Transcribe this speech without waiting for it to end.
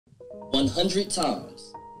100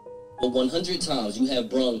 times, or 100 times you have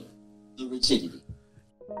brung the rigidity.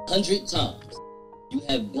 100 times you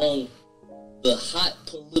have brung the hot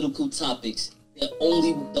political topics that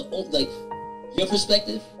like your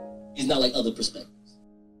perspective is not like other perspectives.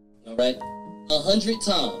 All right? 100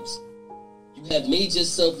 times you have made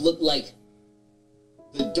yourself look like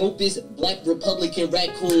the dopest black Republican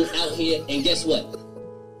raccoon out here, and guess what?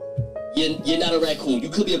 You're not a raccoon. You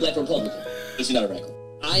could be a black Republican, but you're not a raccoon.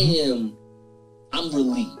 I'm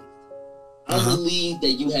relieved. I'm relieved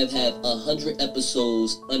that you have had 100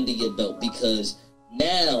 episodes under your belt, because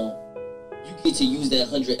now you get to use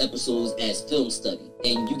that 100 episodes as film study,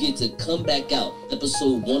 and you get to come back out,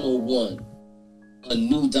 episode 101, a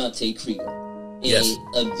new Dante Credo, an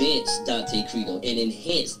advanced Dante Credo, an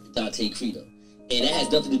enhanced Dante Credo. And that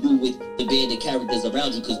has nothing to do with the band and characters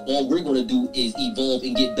around you, because all we're going to do is evolve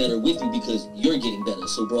and get better with you, because you're getting better.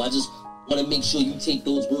 So, bro, I just want to make sure you take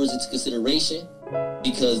those words into consideration,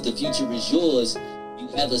 because the future is yours. You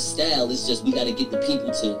have a style. It's just we got to get the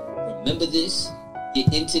people to remember this,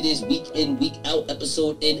 get into this week in, week out,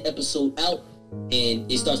 episode in, episode out.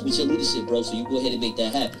 And it starts with your leadership, bro. So you go ahead and make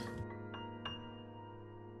that happen.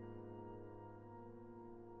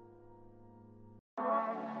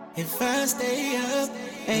 If I stay up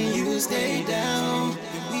and you stay down,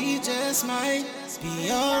 then we just might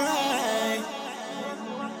be alright.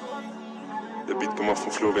 Le beat comment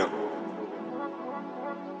font flow bien.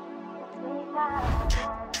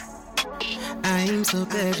 I'm so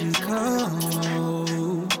glad you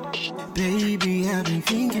called, baby. I've been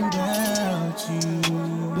thinking about you.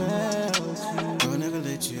 I'll never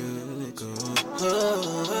let you go.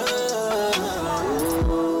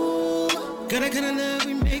 Got that kind of love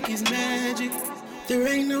we make is magic. There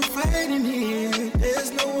ain't no fighting here.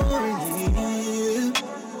 There's no war here.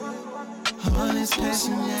 All this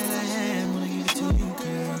passion that I have, wanna give it to you,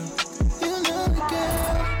 girl. You know it,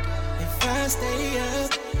 girl. If I stay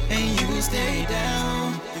up and you stay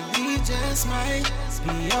down, then we just might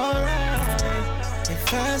be alright.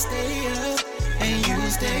 If I stay up and you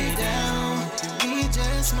stay down, then we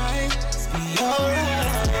just might be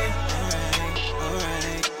alright.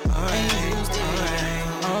 Alright.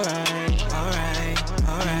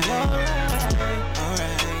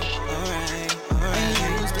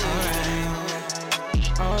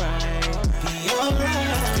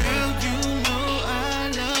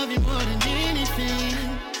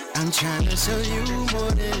 I'm trying to show you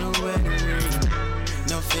more than a wedding ring.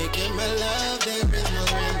 No faking my love, there is no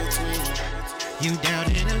in between. You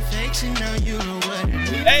doubted affection, now you know what it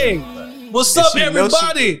is. Hey, what's up,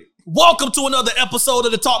 everybody? Welcome to another episode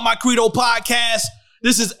of the Talk My Credo podcast.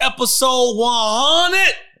 This is episode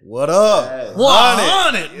 100. What up?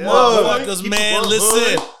 100. Motherfuckers, man,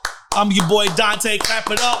 listen. I'm your boy Dante. Clap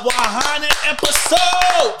it up. 100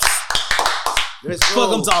 episodes.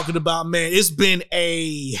 Fuck I'm talking about, man. It's been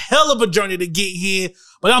a hell of a journey to get here,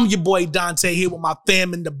 but I'm your boy Dante here with my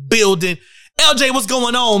fam in the building. LJ, what's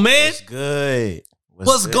going on, man? What's good?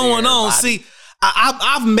 What's going on? See,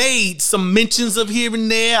 I've made some mentions of here and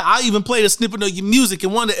there. I even played a snippet of your music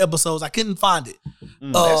in one of the episodes. I couldn't find it.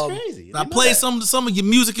 That's crazy. I played some of your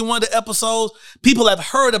music in one of the episodes. People have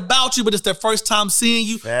heard about you, but it's their first time seeing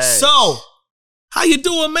you. Facts. So, how you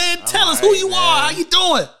doing, man? Tell us who you are. How you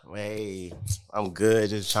doing? Hey, I'm good.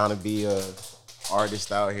 Just trying to be a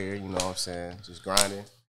artist out here. You know what I'm saying? Just grinding,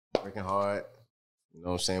 working hard. You know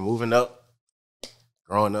what I'm saying? Moving up,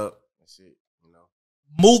 growing up. That's it. You know.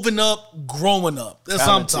 Moving up, growing up. That's what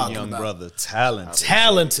I'm talking young about. Brother,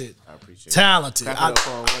 talented. I appreciate it. Talented. I'm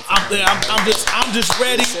just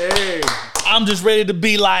ready. Hey. I'm just ready to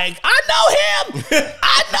be like, I know him.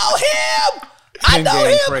 I know him. I know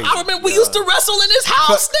him. Crazy. I remember we used to wrestle in his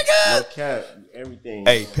house, nigga. No cap, everything.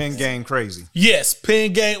 Hey, pen game crazy. Yes,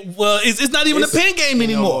 pen game. Well, it's not even a pen game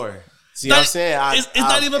anymore. See what I'm saying? It's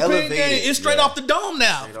not even a pen game. It's straight off the dome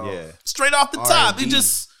now. Straight off the top. R&B.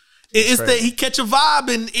 It's that he catch a vibe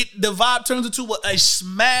and the vibe turns into a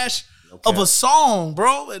smash of a song,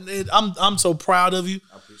 bro. And I'm so proud of you.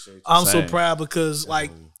 I appreciate you. I'm so proud because like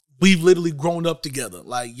we've literally grown up together.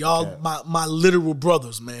 Like y'all, my literal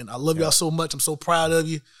brothers, man. I love y'all so much. I'm so proud of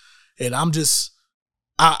you. And I'm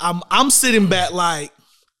sitting back like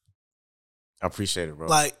I appreciate it, bro.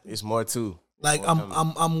 Like it's more too. Like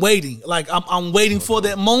I'm waiting. Like I'm waiting for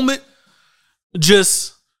that moment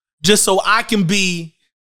just so I can be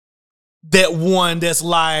that one that's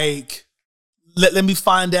like, let me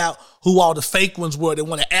find out who all the fake ones were that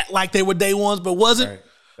want to act like they were day ones but wasn't.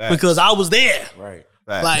 Right. Because I was there. Right.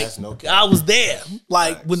 Like I was there.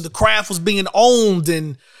 Like when the craft was being owned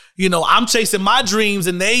and, you know, I'm chasing my dreams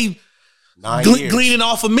and they gleaning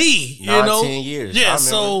off of me, you know? 10 years. Yeah,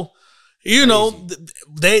 so you know,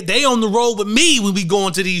 they on the road with me when we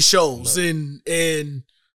going to these shows, and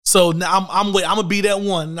so now I'm gonna be that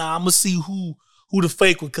one. Now I'm gonna see who the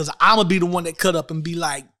fake one, because I'm gonna be the one that cut up and be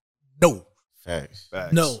like, no. Facts.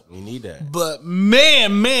 No. We need that. But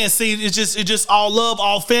man, see, it's just all love,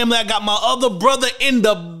 all family. I got my other brother in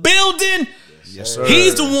the building. Yes, sir.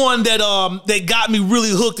 He's the one that got me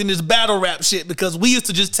really hooked in this battle rap shit, because we used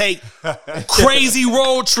to just take crazy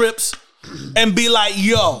road trips and be like,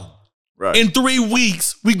 yo, in 3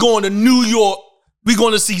 weeks, we going to New York, we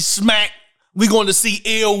going to see Smack, we going to see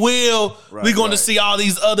Ill Will, we going to see all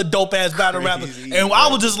these other dope ass battle rappers. And I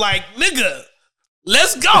was just like, nigga,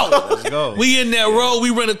 let's go. Let's go. We in that road,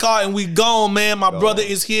 we rent a car and we gone, man. My brother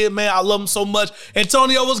is here, man. I love him so much.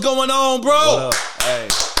 Antonio, what's going on, bro? What up? Hey,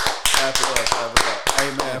 clap it up.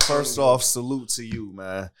 Hey, man, first off, salute to you,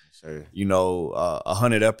 man. Sure. You know,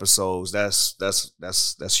 100 episodes, that's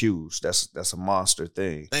huge. That's a monster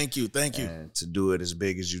thing. Thank you. And to do it as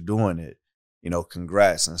big as you're doing it, you know,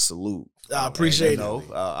 congrats and salute. I appreciate it. You know,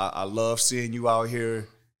 I love seeing you out here,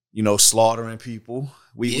 you know, slaughtering people.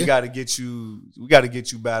 We got to get you. We got to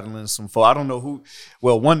get you battling some folk. I don't know who.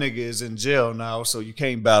 Well, one nigga is in jail now, so you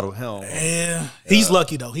can't battle him. Yeah, he's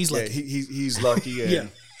lucky though. He's lucky. Yeah, he's lucky. And, yeah.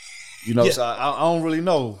 You know, so I don't really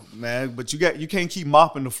know, man. But you can't keep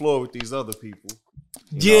mopping the floor with these other people.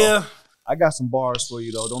 You know? I got some bars for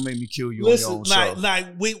you though. Don't make me kill you on your own show.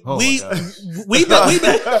 We've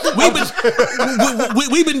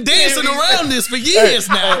been dancing around this for years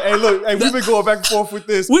now. Hey, look, we've been going back and forth with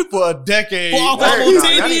this for a decade. For almost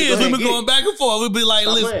 10 years, we've been going back and forth. We'd be like,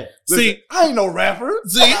 listen, I ain't no rapper.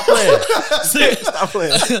 Stop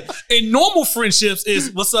playing. In normal friendships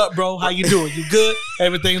is, what's up, bro? How you doing? You good?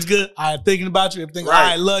 Everything's good? I'm thinking about you. Everything.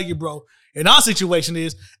 Right. I love you, bro. And our situation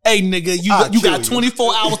is, hey, nigga, you got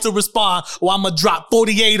 24 hours to respond, or I'm going to drop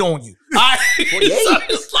 48 on you. All right? 48? So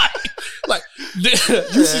it's like you should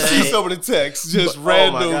see some of the texts. Just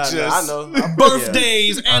random, I know.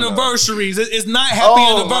 Birthdays, anniversaries. It's not happy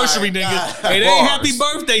anniversary, nigga. It ain't happy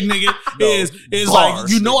birthday, nigga. It's like,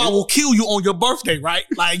 you know, I will kill you on your birthday, right?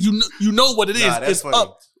 Like, you know what it is. It's funny.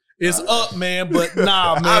 Up. It's up, man, but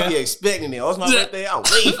nah, man. I'll be expecting it. Oh, it's my birthday. I'm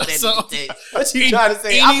waiting for that to take. What you trying to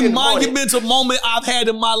say? Any monumental moment I've had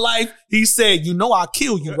in my life, he said, you know I'll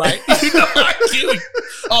kill you, right? You know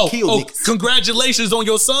I'll kill you. Congratulations on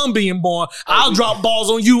your son being born. I'll drop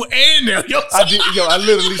balls on you and your son. I did, I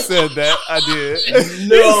literally said that. I did.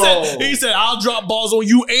 No. He said, I'll drop balls on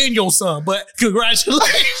you and your son, but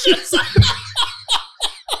congratulations.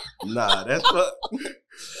 Nah, that's what...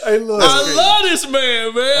 Hey, look, I love this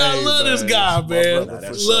man. I love this guy, man.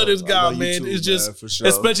 Love this guy, man. It's just,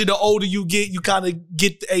 especially the older you get, you kind of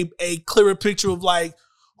get a clearer picture of like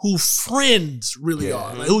who friends really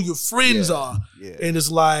are, like who your friends are. Yeah. And it's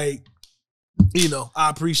like, you know, I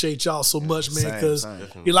appreciate y'all so much, man, because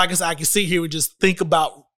like I said, I can sit here and just think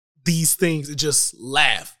about these things and just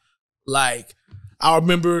laugh. Like, I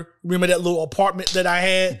remember that little apartment that I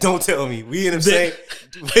had. Don't tell me. We end up saying,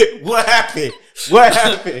 what happened? What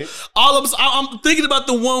happened? I'm thinking about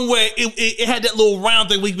the one where it had that little round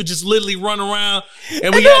thing we would just literally run around,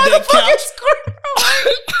 and we had that couch.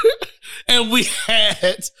 And we had,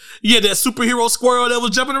 that superhero squirrel that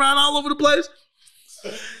was jumping around all over the place.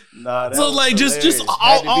 Nah, that so like hilarious. just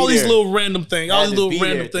all these little random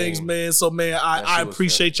things, man. So man, I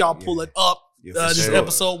appreciate y'all pulling up. This is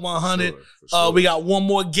episode 100. We got one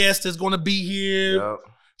more guest that's going to be here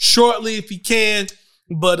shortly if he can.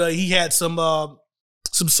 But he had some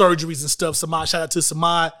surgeries and stuff. Samad, shout out to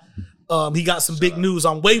Samad. He got some big news.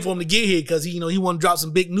 I'm waiting for him to get here because he want to drop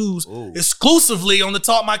some big news exclusively on the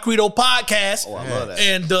Talk My Credo podcast. Oh, I love that.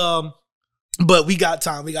 And but we got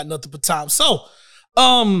time. We got nothing but time. So,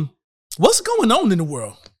 what's going on in the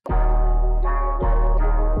world?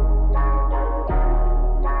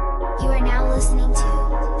 You are now listening to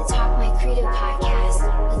the Talk My Credo podcast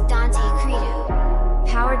with Dante Credo,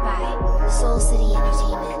 powered by Soul City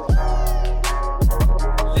Entertainment.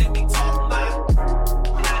 Let me talk my,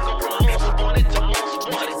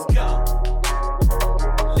 let's go.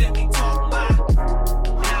 Let me talk my,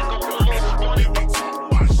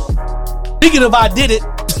 Speaking of I did it.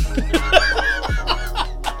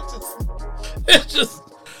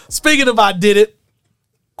 Speaking of I did it,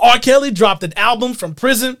 R. Kelly dropped an album from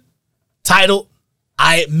prison titled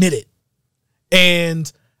I Admit It.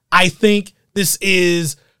 And I think this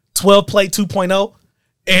is 12 Play 2.0.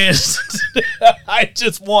 And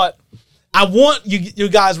I want you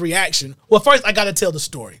guys' reaction. Well, first I got to tell the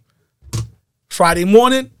story. Friday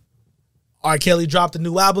morning, R. Kelly dropped a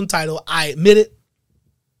new album titled I Admit It.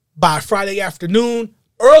 By Friday afternoon,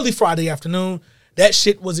 early Friday afternoon, that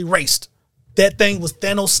shit was erased. That thing was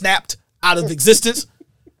Thanos snapped out of existence,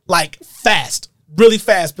 like fast, really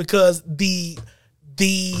fast, because the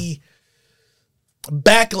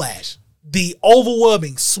backlash, the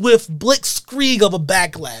overwhelming, swift blitzkrieg of a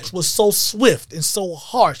backlash was so swift and so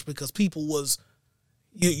harsh because people was,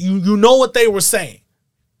 you know what they were saying.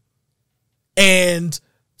 And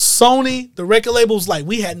Sony, the record label, was like,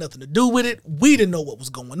 we had nothing to do with it. We didn't know what was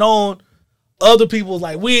going on. Other people was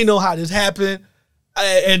like, we didn't know how this happened.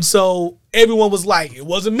 And so everyone was like, it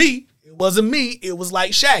wasn't me. It wasn't me. It was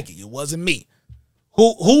like Shaggy. It wasn't me.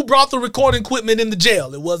 Who brought the recording equipment in the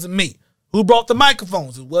jail? It wasn't me. Who brought the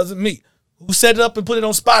microphones? It wasn't me. Who set it up and put it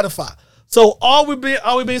on Spotify? So all we've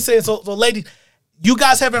been saying, so ladies, you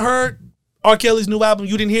guys haven't heard R. Kelly's new album?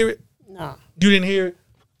 You didn't hear it? No. You didn't hear it?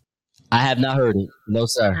 I have not heard it. No,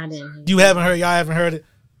 sir. I didn't. You haven't heard? Y'all haven't heard it?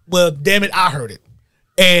 Well, damn it, I heard it.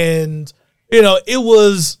 And, you know, it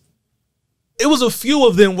was a few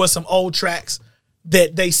of them were some old tracks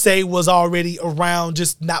that they say was already around,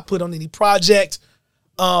 just not put on any project.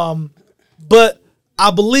 But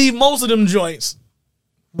I believe most of them joints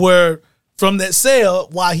were from that sale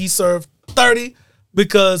while he served 30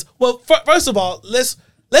 because, well, first of all, let's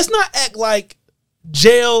not act like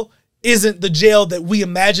jail isn't the jail that we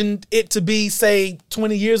imagined it to be, say,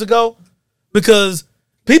 20 years ago, because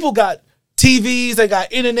people got TVs, they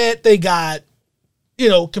got internet, they got, you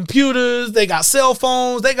know, computers, they got cell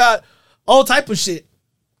phones, they got all type of shit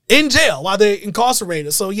in jail while they're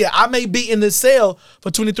incarcerated. So yeah, I may be in this cell for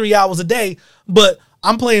 23 hours a day, but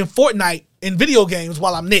I'm playing Fortnite and video games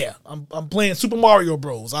while I'm there. I'm playing Super Mario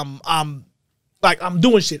Bros. I'm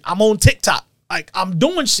doing shit. I'm on TikTok. Like, I'm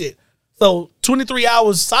doing shit. So 23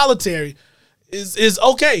 hours solitary is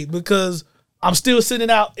okay because I'm still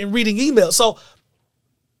sitting out and reading emails. So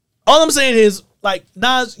all I'm saying is, like,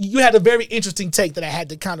 Nas, you had a very interesting take that I had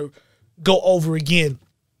to kind of go over again.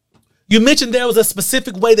 You mentioned there was a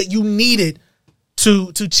specific way that you needed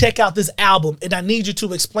to check out this album, and I need you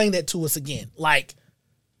to explain that to us again. Like,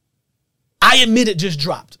 I Admit It just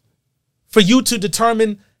dropped. For you to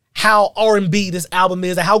determine how R&B this album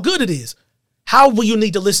is and how good it is, how will you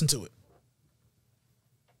need to listen to it?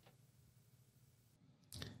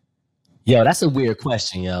 Yo, that's a weird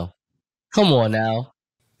question, yo. Come on now.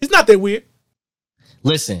 It's not that weird.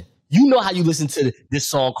 Listen, you know how you listen to this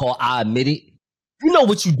song called I Admit It? You know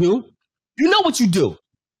what you do. You know what you do.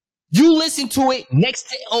 You listen to it next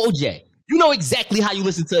to OJ. You know exactly how you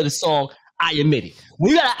listen to the song I Admit It.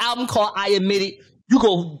 When you got an album called I Admit It, you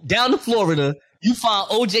go down to Florida, you find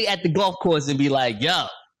OJ at the golf course and be like, yo,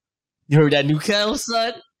 you heard that new Kel,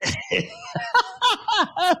 son?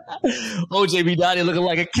 OJ be down there looking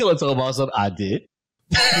like a killer talking about something. I did.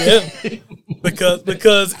 Yeah.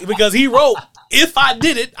 because he wrote, if I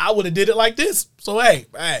did it, I would have did it like this. So hey.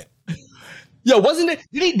 Yo, wasn't it?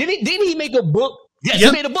 Didn't he make a book? Yes,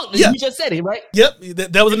 yep. He made a book. Yep. You just said it, right? Yep.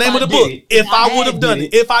 That was the name of the book. If I would have done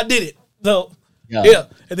it. If I did it. So yeah.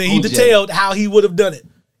 And then he detailed how he would have done it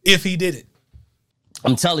if he did it.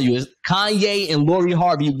 I'm telling you, Kanye and Lori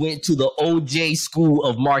Harvey went to the OJ school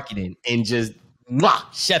of marketing and just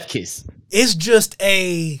chef kiss. It's just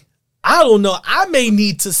I don't know. I may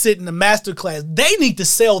need to sit in a master class. They need to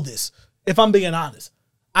sell this, if I'm being honest.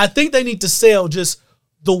 I think they need to sell just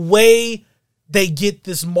the way they get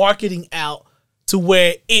this marketing out to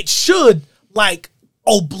where it should, like,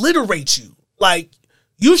 obliterate you. Like,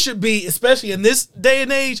 you should be, especially in this day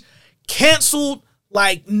and age, canceled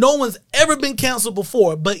like no one's ever been canceled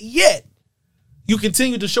before. But yet, you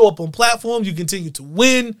continue to show up on platforms. You continue to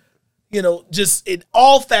win. You know, just in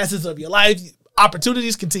all facets of your life,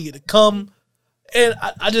 opportunities continue to come. And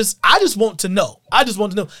I just want to know. I just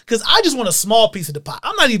want to know because I just want a small piece of the pie.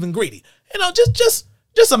 I'm not even greedy. You know, just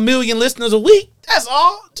 1 million listeners a week. That's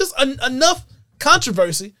all. Just enough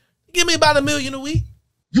controversy. Give me about 1 million a week.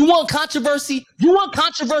 You want controversy? You want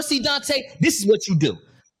controversy, Dante? This is what you do.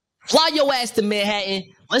 Fly your ass to Manhattan.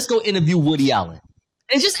 Let's go interview Woody Allen.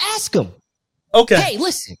 And just ask him. Okay. Hey,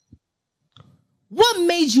 listen. What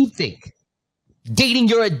made you think dating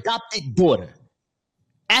your adopted daughter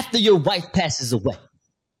after your wife passes away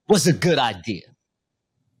was a good idea?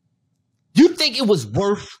 You think it was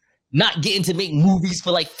worth not getting to make movies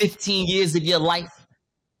for like 15 years of your life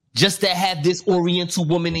just to have this Oriental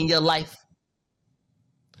woman in your life?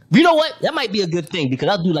 You know what? That might be a good thing because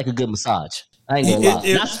I'll do like a good massage. I ain't gonna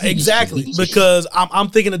lie. Exactly, because I'm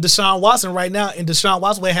thinking of Deshaun Watson right now, and Deshaun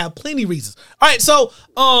Watson will have plenty of reasons. All right, so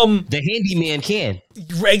the handyman can.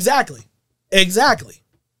 Exactly.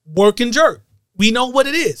 Work and jerk. We know what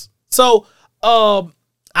it is. So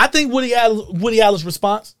I think Woody Allen's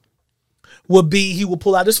response would be he will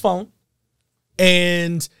pull out his phone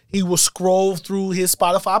and he will scroll through his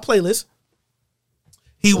Spotify playlist.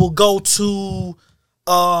 He will go to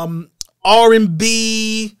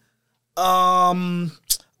R&B. I'm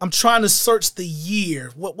trying to search the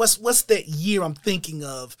year. What's that year I'm thinking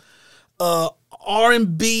of?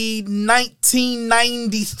 R&B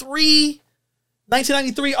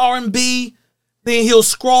 1993 R&B. Then he'll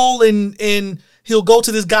scroll and he'll go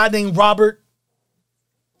to this guy named Robert,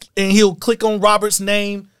 and he'll click on Robert's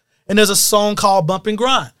name, and there's a song called Bump and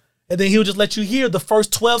Grind. And then he'll just let you hear the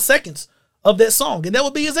first 12 seconds of that song, and that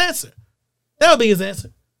would be his answer. That would be his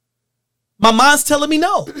answer. My mind's telling me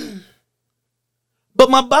no. But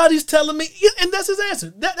my body's telling me, and that's his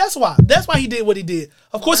answer. That's why. That's why he did what he did.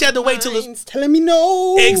 Of course, he had to wait till it's telling me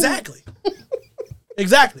no. Exactly.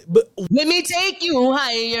 Exactly. But let me take you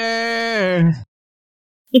higher.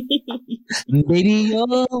 Baby,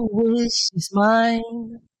 your wish is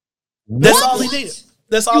mine. That's all he needed.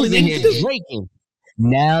 That's all he needed to do. Breaking.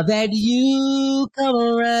 Now that you come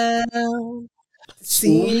around,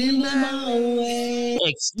 See my way.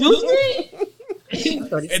 excuse me.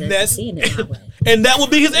 And that would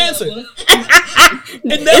be his answer.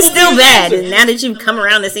 It's still bad. And now that you've come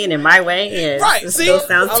around to seeing it my way, yeah, right? It See, still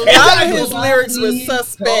sounds a lot terrible. of his lyrics were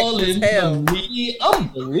suspect as hell.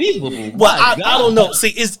 Unbelievable. Well, I don't know. See,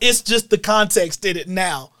 it's just the context in it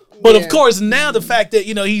now. But of course, now the fact that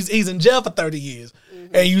he's in jail for 30 years,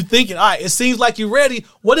 and you thinking, all right, it seems like you're ready.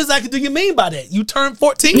 What exactly do you mean by that? You turned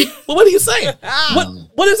 14? Well, what are you saying?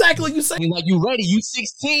 What exactly are you saying? Like, you ready? You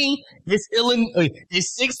 16? It's Illinois.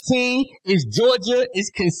 It's 16. It's Georgia. It's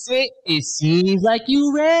consent. It seems like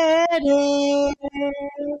you ready.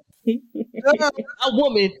 Girl, a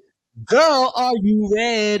woman. Girl, are you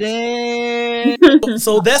ready?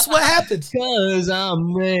 So that's what happens. 'Cause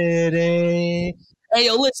I'm ready. Hey,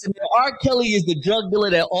 yo, listen, man, R. Kelly is the drug dealer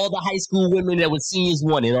that all the high school women that were seniors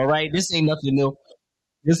wanted, all right? This ain't nothing new.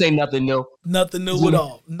 Nothing new at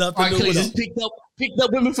all. Nothing R. new Kelly at all. just picked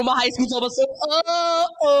up women from my high school, told myself,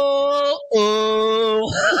 oh.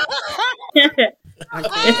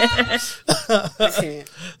 I can't.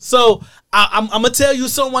 So I'm gonna tell you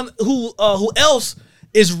someone who else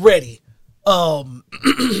is ready for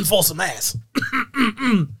some ass,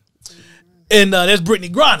 and that's Brittany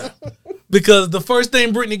Griner, because the first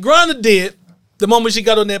thing Brittany Griner did the moment she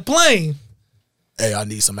got on that plane, hey, I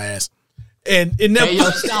need some ass, and that. Hey, yo,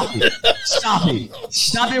 stop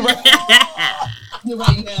it right now.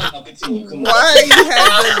 Why you had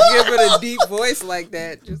to give it a deep voice like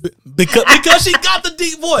that? Just Because she got the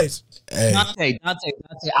deep voice. Hey. Dante,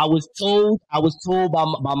 I was told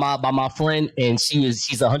by my friend, and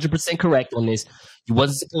she's 100% correct on this. You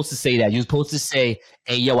wasn't supposed to say that. You were supposed to say,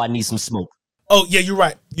 "Hey, yo, I need some smoke." Oh yeah, you're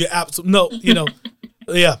right. You're absolutely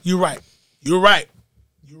yeah, you're right. You're right.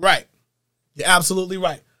 You're absolutely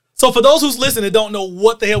right. So for those who's listening and don't know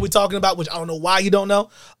what the hell we're talking about, which I don't know why you don't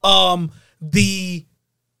know, the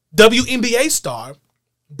WNBA star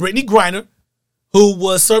Brittany Griner, who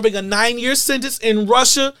was serving a 9-year sentence in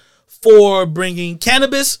Russia for bringing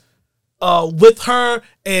cannabis with her,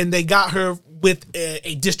 and they got her with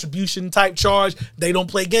a distribution type charge. They don't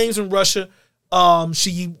play games in Russia.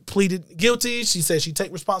 She pleaded guilty. She said she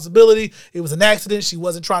take responsibility. It was an accident. She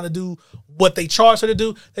wasn't trying to do what they charged her to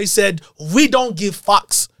do. They said, we don't give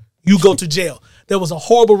fucks. You go to jail. There was a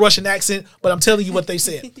horrible Russian accent, but I'm telling you what they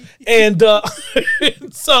said. And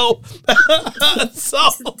so Damn,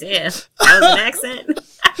 that was an accent.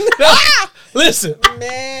 Listen,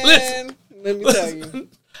 let me tell you.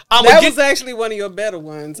 That was actually one of your better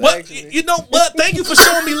ones. Well, actually. But thank you for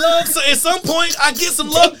showing me love. So at some point, I get some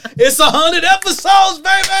love. It's 100 episodes,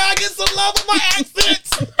 baby. I get some love on my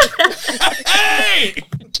accents. Hey,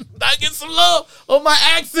 I get some love on my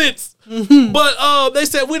accents. Mm-hmm. But they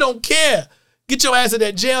said, we don't care. Get your ass in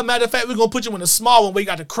that jail. Matter of fact, we're going to put you in a small one where you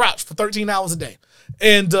got to crouch for 13 hours a day.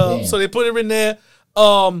 And so they put her in there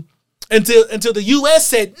until the U.S.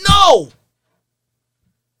 said, no,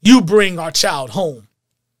 you bring our child home.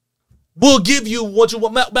 We'll give you what you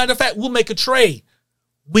want. Matter of fact, we'll make a trade.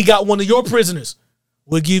 We got one of your prisoners.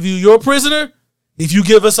 We'll give you your prisoner if you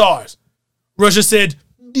give us ours. Russia said,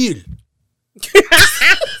 deal.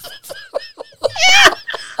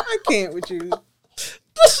 I can't with you.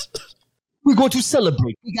 We're going to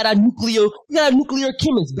celebrate. We got our nuclear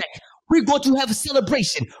chemists back. We're going to have a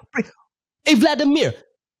celebration. Hey, Vladimir,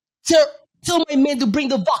 tell my man to bring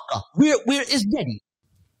the vodka. Where is ready?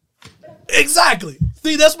 Exactly.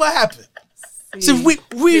 See, that's what happened. See,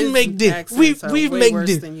 we make this. We make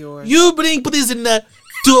this. You bring prisoner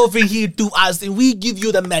to over here to us, and we give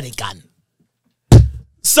you the American.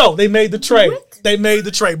 So they made the trade.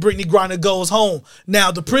 Brittany Griner goes home.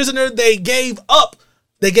 Now the prisoner they gave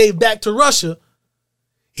back to Russia.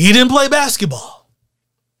 He didn't play basketball.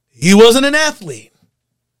 He wasn't an athlete.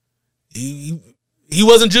 He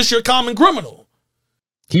wasn't just your common criminal.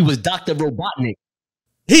 He was Dr. Robotnik.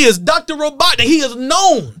 He is Dr. Robotnik. He is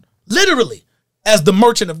known, literally, as the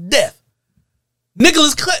Merchant of Death.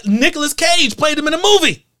 Nicolas Cage played him in a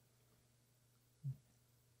movie.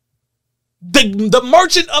 The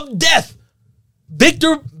Merchant of Death.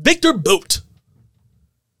 Victor Boot.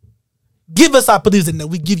 Give us our prisoner,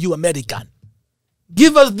 we give you American.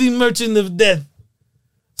 Give us the Merchant of Death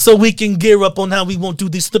so we can gear up on how we want to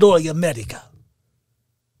destroy America.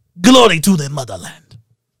 Glory to the motherland.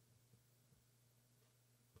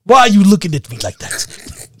 Why are you looking at me like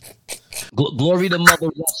that? Glory to Mother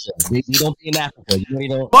Russia. We don't be in Africa.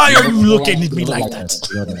 Why are you looking at me like that?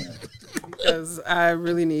 Because I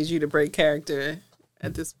really need you to break character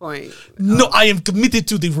at this point. No, I am committed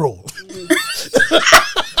to the role.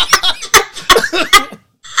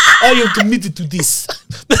 I am committed to this.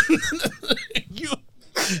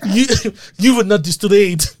 You would not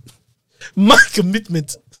destroy my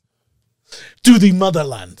commitment to the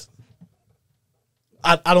motherland.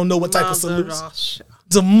 I don't know what type of solution.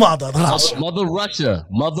 The Mother Russia. Mother Russia.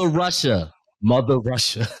 Mother Russia. Mother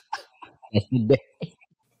Russia.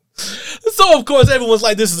 So of course everyone's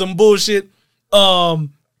like, this is some bullshit. You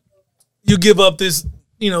give up this,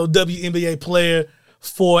 WNBA player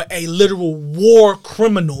for a literal war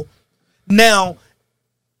criminal. Now,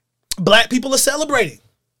 black people are celebrating.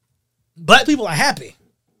 Black people are happy.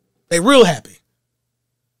 They're real happy.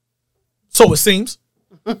 So it seems.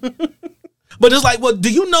 But it's like, well,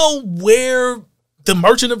 do you know where the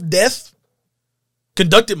Merchant of Death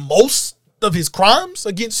conducted most of his crimes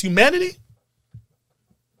against humanity?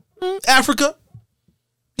 Africa.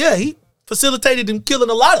 Yeah, he facilitated him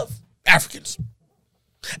killing a lot of Africans.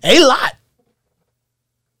 A lot.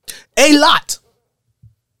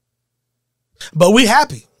 But we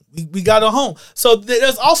happy. We got a home. So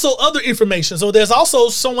there's also other information. So there's also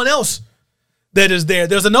someone else that is there.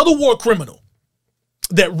 There's another war criminal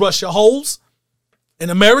that Russia holds, an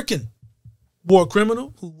American war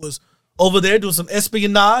criminal who was over there doing some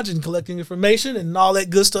espionage and collecting information and all that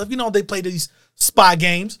good stuff. They play these spy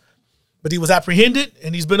games. But he was apprehended,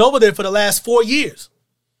 and he's been over there for the last 4 years.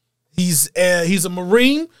 He's a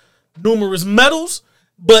Marine, numerous medals,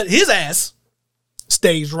 but his ass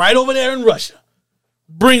stays right over there in Russia.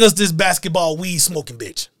 Bring us this basketball weed smoking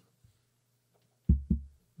bitch.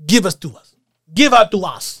 Give us to us. Give out to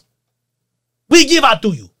us. We give out to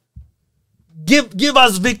you. Give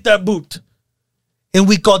us Victor Boot, and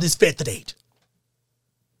we call this fair trade.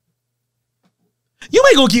 You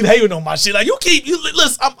ain't gonna keep hating on my shit. Like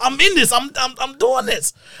listen, I'm in this. I'm doing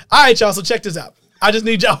this. All right, y'all. So check this out. I just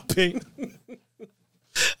need y'all opinion.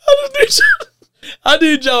 I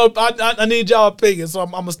need y'all opinion. So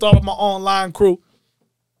I'm gonna start with my online crew.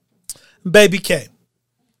 Baby K,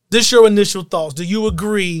 this your initial thoughts. Do you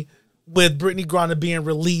agree with Brittany Griner being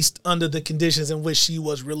released under the conditions in which she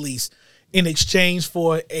was released in exchange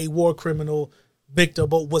for a war criminal victim?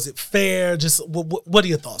 But was it fair? Just what are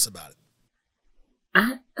your thoughts about it?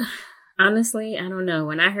 Honestly, I don't know.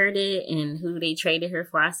 When I heard it and who they traded her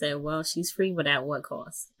for, I said, well, she's free, but at what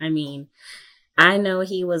cost? I mean, I know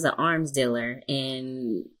he was an arms dealer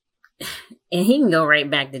and he can go right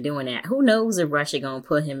back to doing that. Who knows if Russia gonna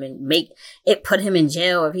put him in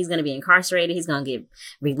jail, if he's gonna be incarcerated, he's gonna get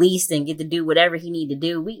released and get to do whatever he need to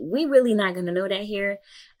do. We really not gonna know that here.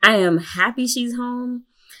 I am happy she's home,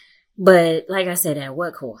 but like I said, at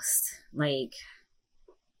what cost? Like,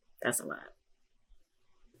 that's a lot.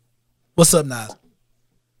 What's up, Nas?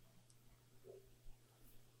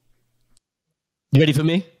 You ready for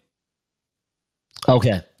me?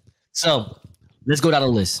 Okay. So let's go down the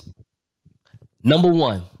list. Number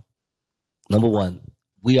one,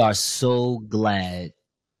 we are so glad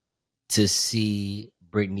to see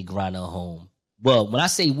Brittany Griner home. Well, when I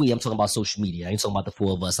say we, I'm talking about social media. I ain't talking about the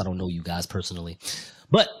four of us. I don't know you guys personally.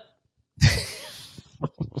 But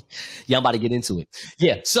yeah, I'm about to get into it.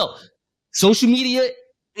 Yeah, so social media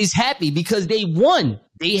is happy because they won.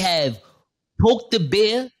 They have poked the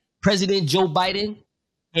bear, President Joe Biden,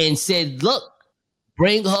 and said, look,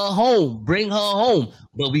 bring her home.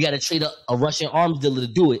 But we got to trade a Russian arms dealer to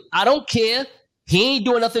do it. I don't care. He ain't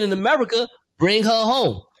doing nothing in America. Bring her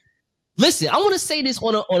home. Listen, I want to say this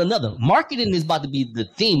on another. Marketing is about to be the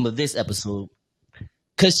theme of this episode.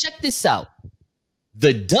 Because check this out.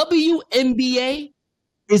 The WNBA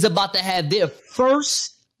is about to have their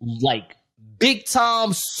first, big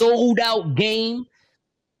time sold out game,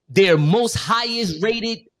 their most highest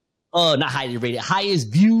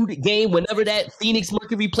viewed game. Whenever that Phoenix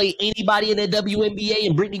Mercury play anybody in the WNBA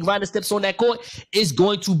and Brittany Griner steps on that court, it's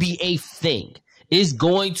going to be a thing. That's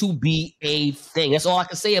all I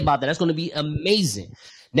can say about that. That's going to be amazing.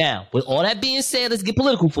 Now, with all that being said, let's get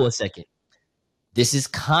political for a second. This is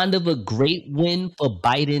kind of a great win for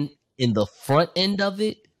Biden in the front end of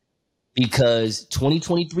it because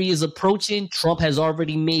 2023 is approaching. Trump has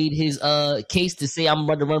already made his case to say I'm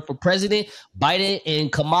about to run for president. Biden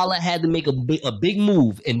and Kamala had to make a big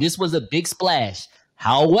move, and this was a big splash.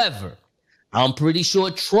 However, I'm pretty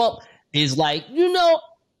sure Trump is like,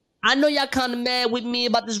 I know y'all kind of mad with me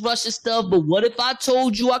about this Russia stuff, but what if I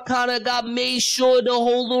told you I kind of got made sure the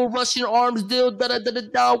whole little Russian arms deal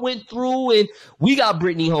went through and we got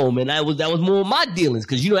Brittany home, and that was more of my dealings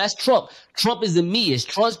because that's Trump. Trump is a me.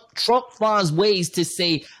 Trump finds ways to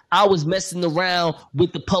say I was messing around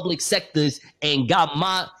with the public sectors and got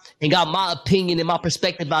my opinion and my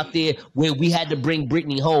perspective out there where we had to bring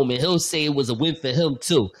Brittany home, and he'll say it was a win for him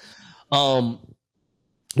too.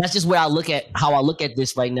 That's just how I look at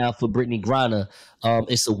this right now for Brittany Griner.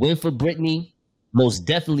 It's a win for Brittany, most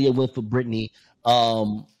definitely a win for Brittany.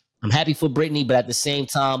 I'm happy for Brittany, but at the same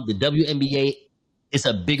time, the WNBA, it's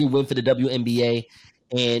a bigger win for the WNBA,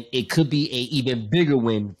 and it could be an even bigger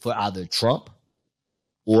win for either Trump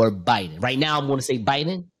or Biden. Right now, I'm going to say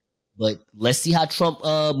Biden, but let's see how Trump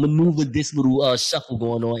maneuvered this little shuffle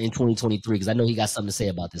going on in 2023, because I know he got something to say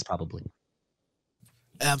about this probably.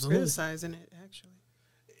 Absolutely. Criticizing it, actually.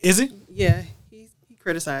 Is he? Yeah, he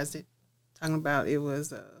criticized it, talking about it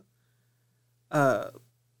was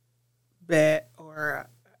bad, or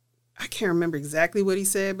I can't remember exactly what he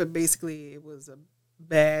said, but basically it was a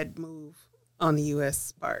bad move on the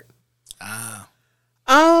U.S. part. And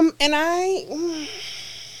I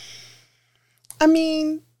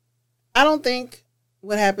mean, I don't think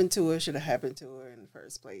what happened to her should have happened to her in the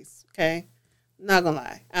first place. Okay, not gonna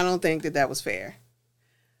lie, I don't think that was fair.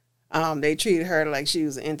 They treated her like she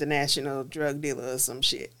was an international drug dealer or some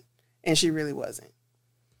shit, and she really wasn't.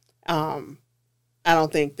 I don't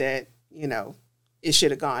think that, it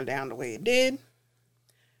should have gone down the way it did.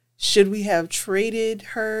 Should we have traded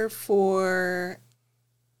her for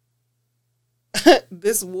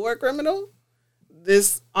this war criminal,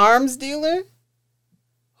 this arms dealer,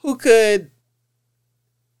 who could,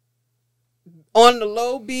 on the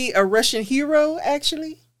low, be a Russian hero,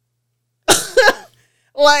 actually?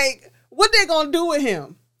 Like, what they gonna do with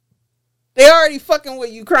him? They already fucking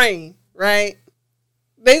with Ukraine, right?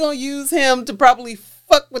 They gonna use him to probably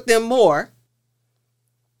fuck with them more.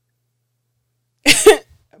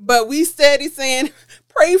 But we steady saying,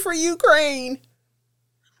 pray for Ukraine.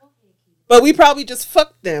 But we probably just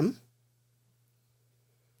fucked them.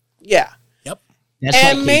 Yeah. Yep. That's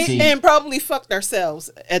and probably fucked ourselves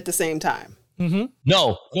at the same time. Mm-hmm.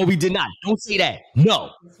 No, we did not. Don't say that.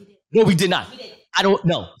 No, we did not. I don't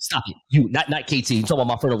know. Stop it. You, not KT. You talking about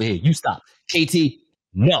my friend over here. You stop. KT,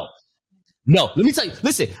 no. Let me tell you.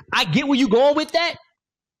 Listen, I get where you going with that,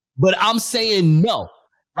 but I'm saying no.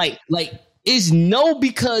 Like it's no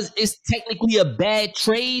because it's technically a bad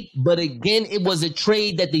trade, but again, it was a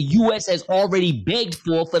trade that the U.S. has already begged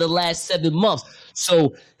for the last 7 months.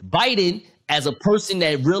 So Biden, as a person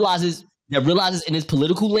that realizes in his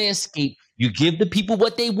political landscape, you give the people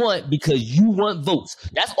what they want because you want votes.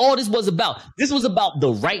 That's all this was about. This was about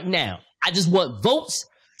the right now. I just want votes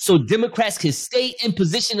so Democrats can stay in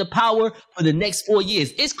position of power for the next 4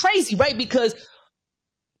 years. It's crazy, right? Because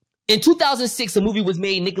in 2006, a movie was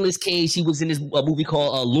made. Nicolas Cage, he was in this movie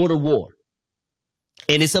called Lord of War.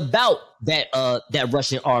 And it's about that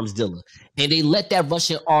Russian arms dealer. And they let that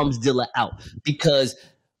Russian arms dealer out because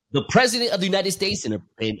the president of the United States and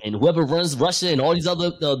whoever runs Russia and all these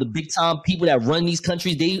other the big time people that run these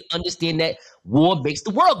countries, they understand that war makes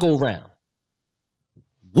the world go round.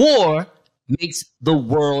 War makes the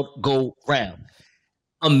world go round.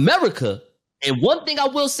 America, and one thing I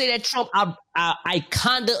will say that Trump, I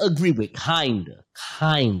kinda agree with. Kinda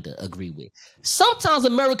agree with. Sometimes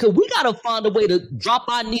America, we gotta find a way to drop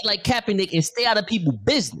our knee like Kaepernick and stay out of people's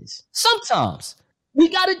business. Sometimes. We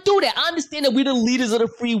got to do that. I understand that we're the leaders of the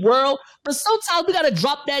free world, but sometimes we got to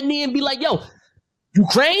drop that knee and be like, yo,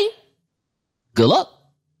 Ukraine, good luck.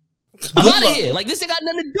 I'm out of here. Like, this ain't got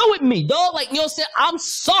nothing to do with me, dog. Like, you know what I'm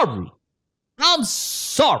saying? I'm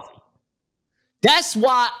sorry. That's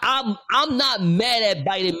why I'm not mad at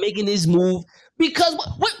Biden making this move because,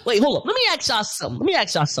 wait, hold up. Let me ask y'all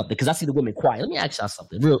something because I see the women quiet. Let me ask y'all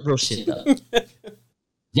something. Real shit.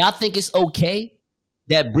 Y'all think it's okay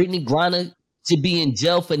that Brittany Griner to be in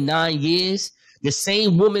jail for 9 years? The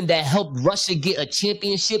same woman that helped Russia get a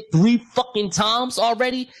championship 3 fucking times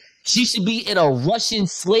already, she should be in a Russian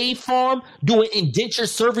slave farm doing indentured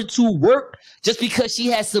servitude work just because she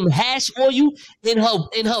has some hash oil in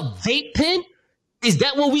her vape pen? Is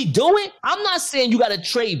that what we doing? I'm not saying you got to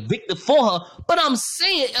trade Victor for her, but I'm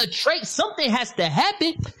saying a trade, something has to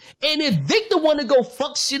happen. And if Victor want to go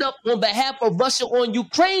fuck shit up on behalf of Russia on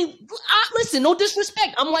Ukraine, listen, no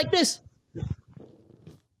disrespect. I'm like this.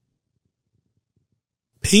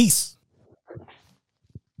 Peace.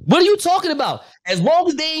 What are you talking about? As long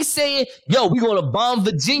as they ain't saying, yo, we going to bomb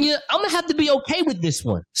Virginia, I'm going to have to be okay with this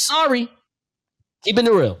one. Sorry. Keeping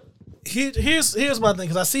it real. Here's my thing,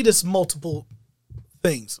 because I see this multiple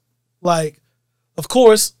things. Like, of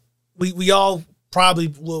course, we all probably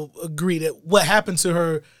will agree that what happened to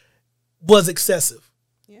her was excessive.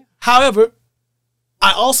 Yeah. However,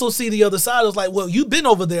 I also see the other side. It's like, well, you've been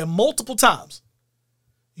over there multiple times.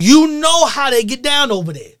 You know how they get down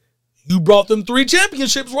over there. You brought them 3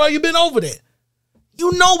 championships while you've been over there.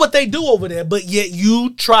 You know what they do over there, but yet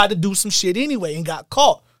you tried to do some shit anyway and got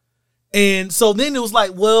caught. And so then it was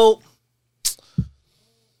like, well,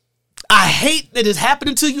 I hate that it's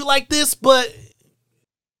happening to you like this, but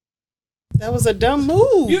that was a dumb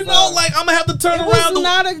move. You know, like, I'm going to have to turn around. It was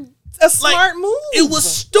not a smart move. It was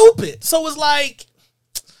stupid. So it's like,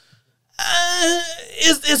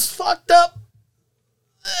 it's fucked up.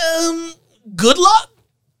 Good luck,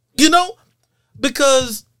 you know,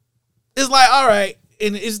 because it's like, all right,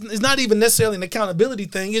 and it's not even necessarily an accountability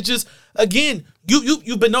thing. It's just, again,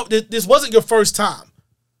 you've been, this wasn't your first time.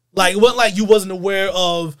 Like, it wasn't like you wasn't aware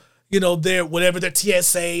of, you know, their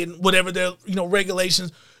TSA and whatever their, you know,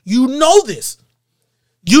 regulations. You know this.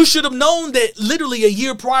 You should have known that literally a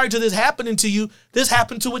year prior to this happening to you, this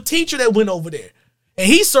happened to a teacher that went over there. And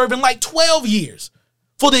he's serving like 12 years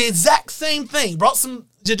for the exact same thing. Brought some,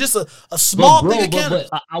 just a small thing of cannabis.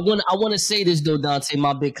 But I want to say this though, Dante,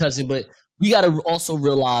 my big cousin, but we got to also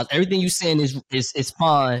realize everything you're saying is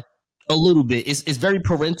fine a little bit. It's very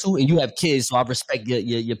parental, and you have kids, so I respect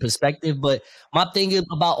your perspective. But my thing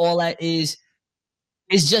about all that is,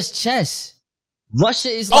 it's just chess. Russia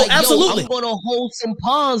is like, absolutely. Yo, I'm going to hold some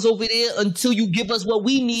pawns over there until you give us what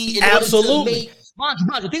we need. In absolutely. Order to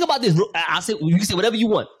make, Roger, think about this. I said, you can say whatever you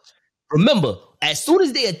want. Remember, as soon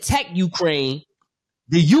as they attacked Ukraine,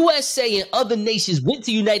 the USA and other nations went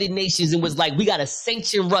to United Nations and was like, we got to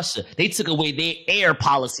sanction Russia. They took away their air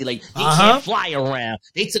policy. Like, they can't fly around.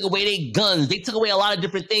 They took away their guns. They took away a lot of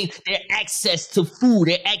different things. Their access to food,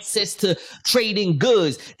 their access to trading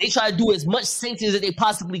goods. They try to do as much sanctions as they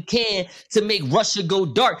possibly can to make Russia go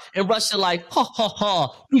dark. And Russia like, ha, ha,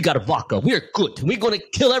 ha, we got a vodka. We're good. We're going to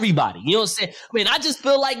kill everybody. You know what I'm saying? I mean, I just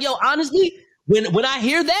feel like, yo, honestly, when I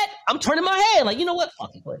hear that, I'm turning my head. Like, you know what? Fuck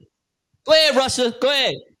it. Go ahead, Russia. Go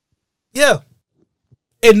ahead. Yeah.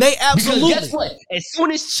 And they absolutely. Because guess what? As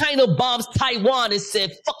soon as China bombs Taiwan and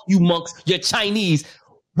said, fuck you monks, you're Chinese,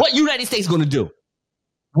 what United States going to do?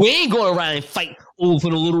 We ain't going around and fight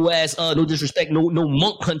over the little ass, no disrespect, no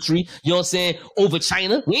monk country, you know what I'm saying, over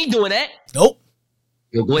China. We ain't doing that. Nope.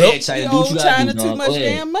 Yo, go ahead, China. Do what you got to do, too much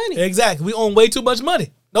damn money. Exactly. We own way too much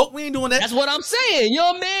money. Nope, we ain't doing that. That's what I'm saying.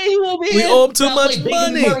 Yo, man, you over here. We owe them too much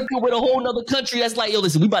money. America with a whole nother country that's like, yo,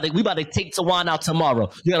 listen, we about to take Taiwan out tomorrow.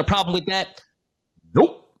 You got a problem with that?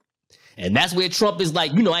 Nope. And that's where Trump is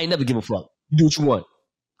like, you know, I ain't never give a fuck. You do what you want.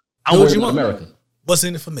 I want to America. What's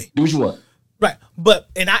in it for me? Do what you want. Right. But,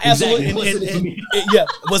 and I absolutely, yeah,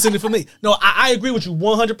 what's in it for me? No, I agree with you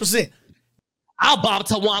 100%. I'll bomb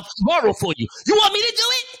Taiwan tomorrow for you. You want me to do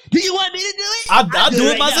it? Do you want me to do it? I'll do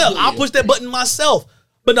it myself. I'll push that button myself.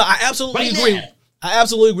 But no, I absolutely agree. Now. I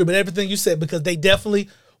absolutely agree with everything you said, because they definitely,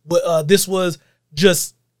 this was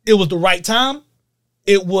just, it was the right time.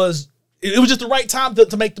 It was just the right time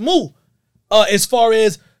to make the move. As far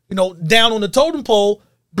as, you know, down on the totem pole,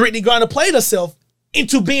 Brittney Griner played herself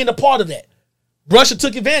into being a part of that. Russia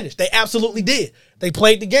took advantage. They absolutely did. They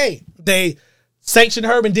played the game. They sanctioned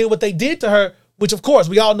her and did what they did to her, which of course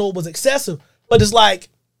we all know was excessive. But it's like,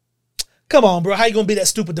 come on, bro, how you gonna be that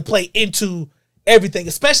stupid to play into everything,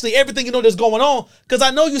 especially everything you know that's going on? Because I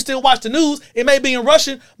know you still watch the news. It may be in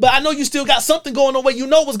Russian, but I know you still got something going on where you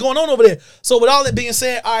know what's going on over there. So with all that being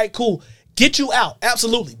said, all right, cool. Get you out.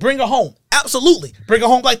 Absolutely. Bring her home. Absolutely. Bring her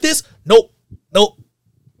home like this? Nope.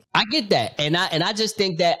 I get that. And I just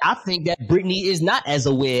think that Brittney is not as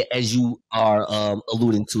aware as you are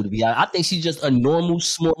alluding to be honest. I think she's just a normal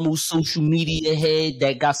social media head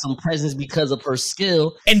that got some presence because of her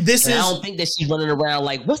skill. And I don't think that she's running around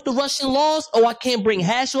like, what's the Russian laws? Oh, I can't bring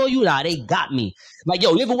hash on you? Nah, they got me. Like,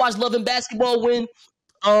 yo, you ever watch Love and Basketball when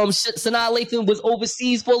Sanaa Lathan was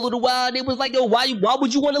overseas for a little while? And it was like, yo, why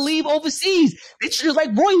would you want to leave overseas? They treat us like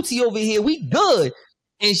royalty over here. We good.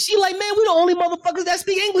 And she like, man, we the only motherfuckers that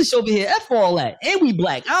speak English over here. F all that. And we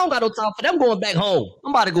black. I don't got no time for them. I'm going back home.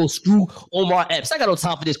 I'm about to go screw Omar Epps. I got no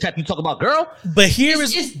time for this crap you talk about, girl. But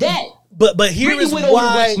it's that. But here Britney is went over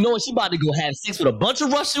why. Russia knowing she about to go have sex with a bunch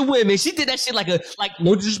of Russian women. She did that shit like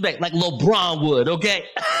no disrespect, like LeBron would, okay?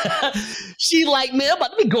 She like, man,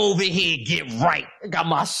 let me go over here and get right. I got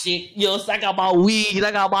my shit, you know, I got my weed,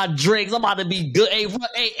 I got my drinks, I'm about to be good. Hey,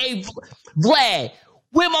 Vlad,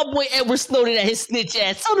 where my boy Edward Snowden at his snitch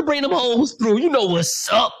ass? Tell him to bring them hoes through. You know what's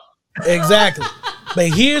up. Exactly. But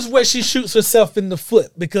here's where she shoots herself in the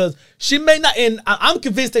foot because she may not, and I'm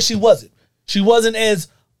convinced that she wasn't. She wasn't as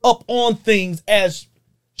up on things as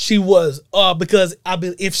she was because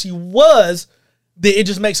if she was, then it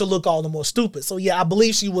just makes her look all the more stupid. So yeah, I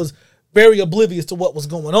believe she was very oblivious to what was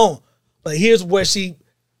going on. But here's where she,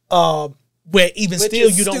 where even Which still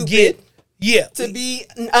is you don't stupid get, to be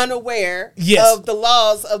unaware Yes. of the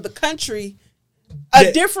laws of the country.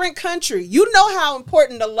 A different country. You know how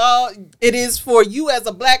important the law it is for you as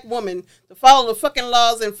a black woman to follow the fucking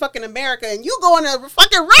laws in fucking America, and you going to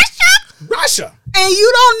fucking Russia, and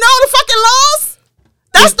you don't know the fucking laws.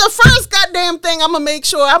 That's the first goddamn thing I'm gonna make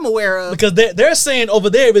sure I'm aware of. Because they're saying over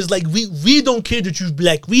there is like we don't care that you're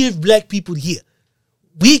black. We have black people here.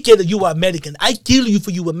 We care that you are American. I kill you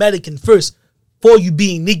for you American first, for you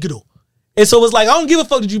being Negro. And so it's like I don't give a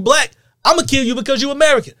fuck that you black. I'm gonna kill you because you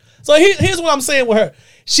American. So here's what I'm saying with her.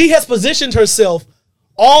 She has positioned herself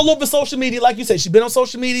all over social media, like you said. She's been on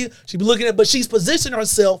social media. She's been looking at, but she's positioned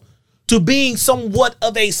herself to being somewhat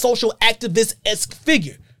of a social activist-esque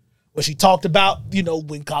figure. Where she talked about, you know,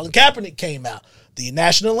 when Colin Kaepernick came out, the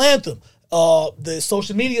national anthem, the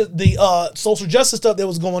social media, the social justice stuff that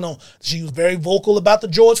was going on. She was very vocal about the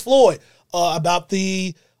George Floyd, about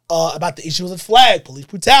the issues of flag, police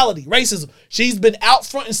brutality, racism. She's been out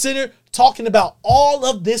front and center talking about all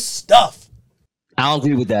of this stuff. I don't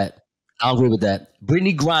agree with that.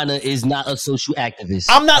 Brittany Griner is not a social activist.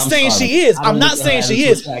 I'm not saying she is. I'm not saying she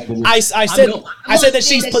is. I said that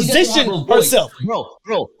she's positioned herself. Bro,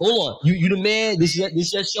 hold on. You the man. This your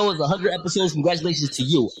show is 100 episodes. Congratulations to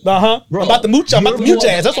you. Bro, I'm about to mooch. I'm about to mute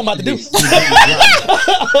your ass. That's what I'm about to do.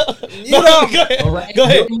 Go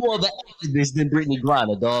ahead. You're more of an activist than Brittany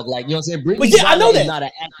Griner, dog. Like, you know what I'm saying? Brittany Griner I know that. Is not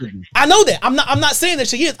an activist. I know that. I'm not saying that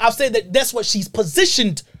she is. I've said that that's what she's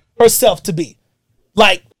positioned herself to be.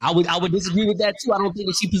 Like, I would disagree with that too. I don't think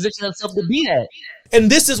that she positioned herself to be that. And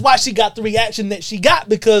this is why she got the reaction that she got,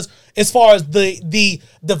 because as far as the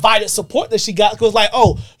divided support that she got, because like,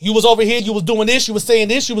 oh, you was over here, you was doing this, you was saying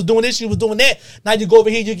this, you was doing this, you was doing that. Now you go over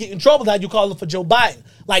here, you get in trouble. Now you calling for Joe Biden.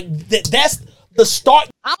 Like that's the start.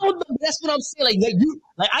 I don't know. That's what I'm saying.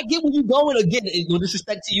 Like I get where you going. Again, no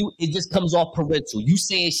disrespect to you, it just comes off parental. You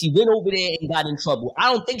saying she went over there and got in trouble.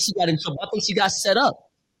 I don't think she got in trouble. I think she got set up.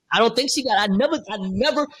 I don't think she got. I never.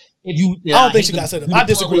 If you, I don't think she got set up. I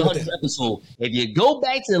disagree with that. Episode. If you go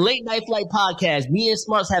back to the Late Night Flight podcast, me and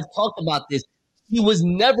Smarts have talked about this. She was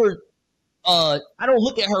never. I don't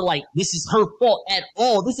look at her like this is her fault at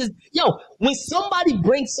all. This is when somebody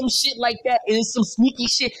brings some shit like that and it's some sneaky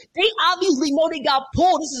shit, they obviously know they got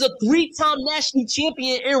pulled. This is a 3-time national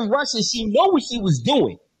champion in Russia. She know what she was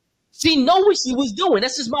doing.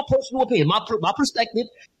 That's just my personal opinion. My perspective.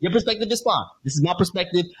 Your perspective is fine. This is my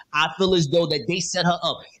perspective. I feel as though that they set her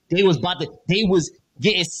up. They was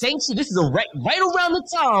getting sanctioned. This is right around the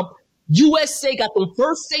time USA got the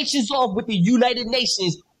first sanctions off with the United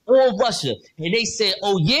Nations on Russia. And they said,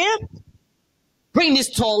 oh yeah? Bring this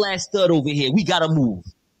tall ass stud over here. We gotta move.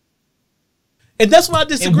 And that's what I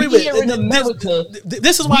disagree with. Here in America,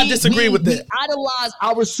 this is why I disagree with that. We idolize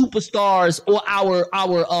our superstars or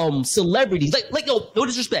our celebrities. Like no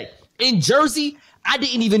disrespect. In Jersey, I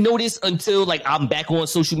didn't even know this until I'm back on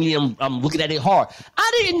social media. I'm looking at it hard.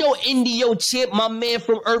 I didn't know Indio Champ, my man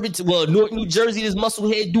from North New Jersey, this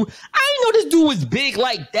musclehead dude. I didn't know this dude was big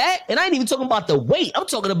like that. And I ain't even talking about the weight. I'm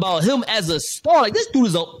talking about him as a star. Like this dude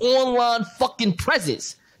is an online fucking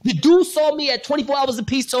presence. The dude saw me at 24 Hours a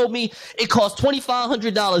Piece, told me it cost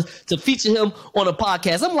 $2,500 to feature him on a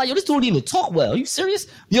podcast. I'm like, yo, this dude didn't even talk well. Are you serious?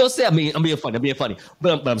 You know what I'm saying? I mean, I'm being funny,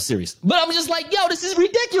 but I'm serious. But I'm just like, yo, this is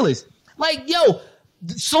ridiculous. Like, yo,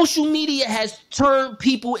 social media has turned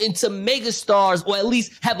people into mega stars, or at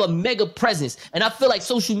least have a mega presence. And I feel like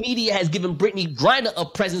social media has given Brittany Griner a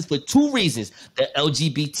presence for two reasons: the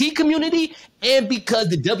LGBT community, and because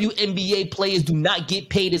the WNBA players do not get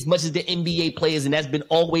paid as much as the NBA players. And that's been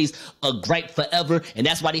always a gripe forever. And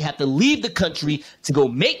that's why they have to leave the country to go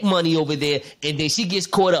make money over there. And then she gets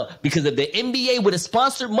caught up because of the NBA would have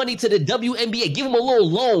sponsored money to the WNBA, give them a little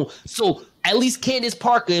loan. So at least Candace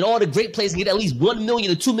Parker and all the great players get at least $1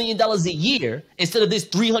 million to $2 million a year instead of this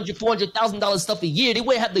 $300,000, $400,000 stuff a year. They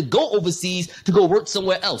wouldn't have to go overseas to go work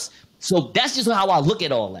somewhere else. So that's just how I look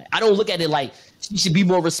at all that. I don't look at it like you should be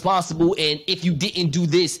more responsible, and if you didn't do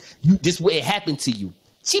this, this wouldn't happen to you.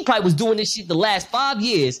 She probably was doing this shit the last 5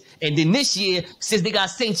 years, and then this year, since they got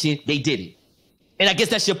sanctioned, they did it. And I guess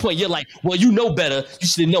that's your point. You're like, well, you know better. You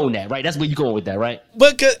should have known that, right? That's where you're going with that, right?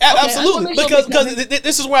 But absolutely, because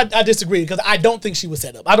this is where I disagree. Because I don't think she was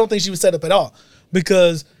set up. I don't think she was set up at all.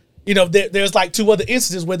 Because there's like 2 other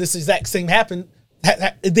instances where this exact same happened.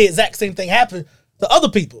 The exact same thing happened to other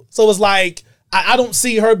people. So it's like I don't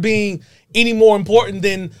see her being any more important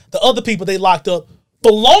than the other people they locked up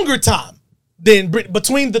for longer time than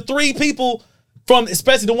between the 3 people from,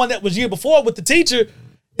 especially the one that was year before with the teacher.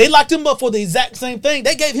 They locked him up for the exact same thing.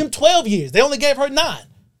 They gave him 12 years. They only gave her 9.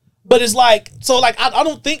 But it's like, so like, I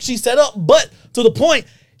don't think she's set up, but to the point,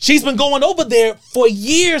 she's been going over there for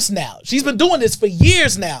years now. She's been doing this for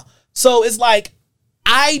years now. So it's like,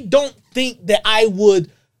 I don't think that I would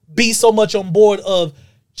be so much on board of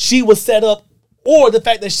she was set up or the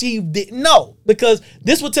fact that she didn't know, because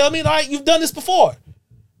this would tell me, all right, you've done this before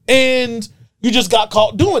and you just got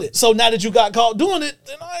caught doing it. So now that you got caught doing it,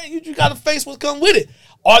 then all right, you got to face what's come with it.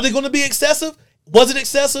 Are they going to be excessive? Was it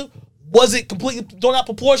excessive? Was it completely thrown out of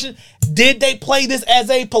proportion? Did they play this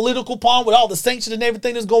as a political pawn with all the sanctions and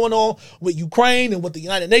everything that's going on with Ukraine and what the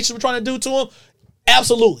United Nations were trying to do to them?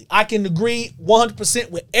 Absolutely. I can agree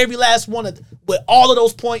 100% with every last one with all of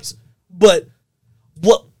those points. But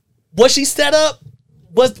what was she set up?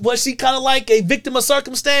 Was she kind of like a victim of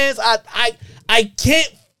circumstance? I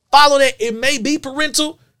can't follow that. It may be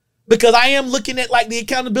parental, because I am looking at like the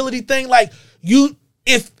accountability thing. Like,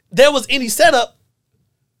 if there was any setup,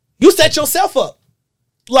 you set yourself up.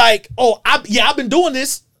 Like, I've been doing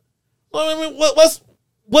this. I mean,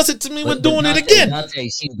 what's it to me with doing it again? Dante,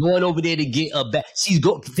 she's going over there to get a bag.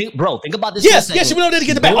 Think about this. Yes, she went over there to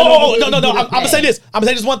get the bag. No. I'm gonna say this. I'm gonna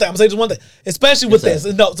say this one thing. Especially with this.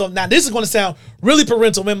 No, so now this is gonna sound really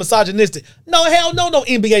parental and misogynistic. No, hell no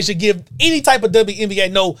NBA should give any type of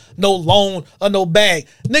WNBA no loan or no bag.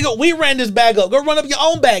 Nigga, we ran this bag up. Go run up your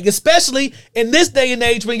own bag. Especially in this day and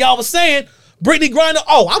age when y'all was saying Brittany Griner,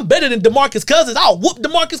 I'm better than DeMarcus Cousins. I'll whoop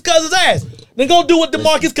DeMarcus Cousins' ass. Then go do what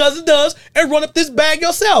DeMarcus Cousins does and run up this bag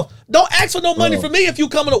yourself. Don't ask for no money from me if you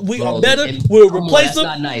coming up. We are better. We'll replace them.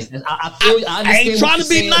 That's not nice. I ain't trying to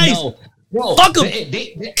be nice. No. Bro, fuck them.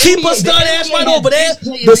 Keep a stud ass right over there.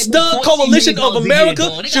 The Stud Coalition of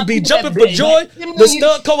America should be jumping for joy. The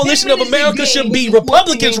Stud Coalition of America should be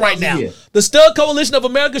Republicans right now. The Stud Coalition of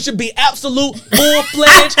America should be absolute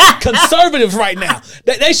full-fledged conservatives right now.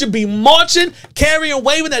 They should be marching, carrying,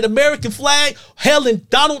 waving that American flag, hailing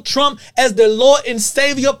Donald Trump as their Lord and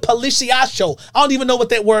Savior Policiacho. I don't even know what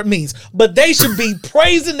that word means. But they should be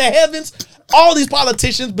praising the heavens, all these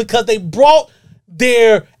politicians, because they brought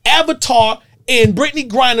their avatar in Brittany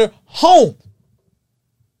Griner home.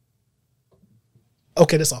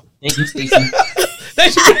 Okay, that's all. Thank you, Stacey. They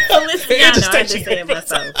should be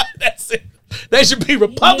myself. That's it. They should be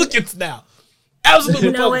Republicans now. Absolutely.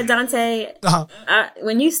 You know what, Dante?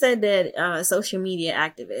 When you said that social media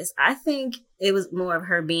activist, I think it was more of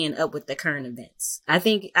her being up with the current events. I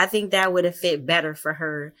think that would have fit better for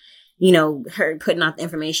her. You know, her putting out the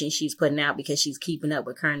information she's putting out because she's keeping up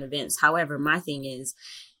with current events. However, my thing is,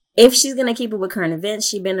 if she's going to keep up with current events,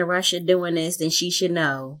 she's been to Russia doing this, then she should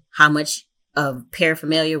know how much of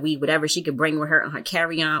paraphernalia, weed, whatever she could bring with her on her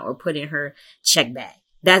carry-on or put in her check bag.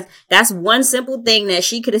 That's one simple thing that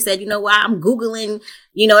she could have said, you know what, I'm Googling,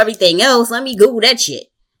 everything else. Let me Google that shit.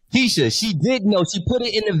 Keisha, she did know. She put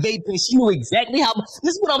it in the vape pen. She knew exactly how.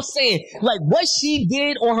 This is what I'm saying. Like, what she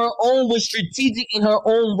did on her own was strategic in her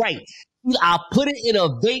own right. I put it in a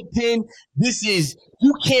vape pen.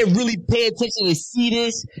 You can't really pay attention and see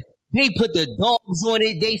this. They put the dogs on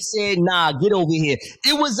it. They said, nah, get over here.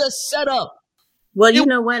 It was a setup. Well, you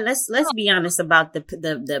know what? Let's be honest about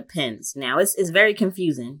the pens. Now it's very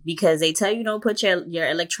confusing because they tell you don't put your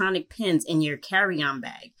electronic pens in your carry-on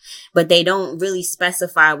bag, but they don't really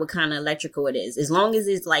specify what kind of electrical it is. As long as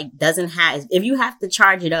it's like doesn't have, if you have to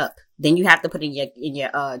charge it up, then you have to put it in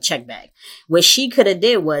your check bag. What she could have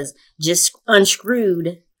did was just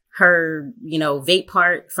unscrewed her vape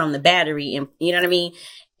part from the battery, and you know what I mean.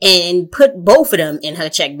 And put both of them in her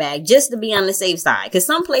check bag just to be on the safe side. Because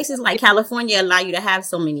some places like California allow you to have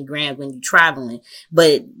so many grams when you're traveling.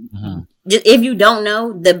 But just, if you don't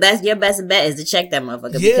know, your best bet is to check that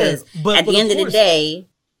motherfucker. Yeah, because at the end of the day,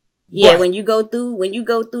 right. when you go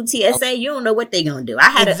through TSA, you don't know what they're gonna do.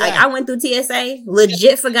 I went through TSA,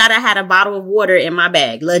 legit forgot I had a bottle of water in my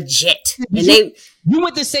bag. Legit. And you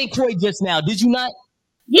went to St. Croix just now, did you not?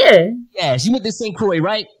 Yeah. Yes, you went to St. Croix,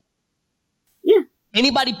 right? Yeah.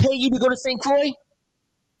 Anybody pay you to go to St. Croix?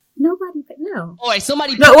 Nobody paid. No. All right,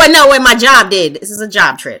 somebody. No, my job did. This is a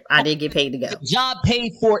job trip. I did get paid to go. The job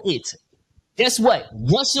paid for it. Guess what?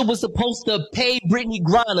 Russia was supposed to pay Brittany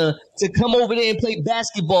Griner to come over there and play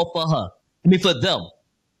basketball for her. For them.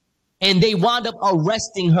 And they wound up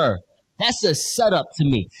arresting her. That's a setup to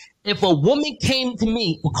me. If a woman came to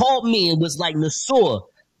me, called me and was like, Nasur,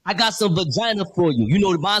 I got some vagina for you. You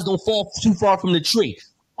know, the vines don't fall too far from the tree.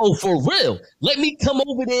 Oh, for real? Let me come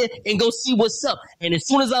over there and go see what's up. And as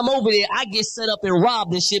soon as I'm over there, I get set up and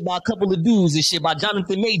robbed and shit by a couple of dudes and shit, by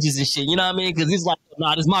Jonathan Majors and shit. You know what I mean? Because it's like,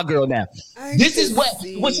 nah, this is my girl now. This is what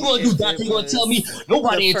you gonna do, Doctor? You gonna tell me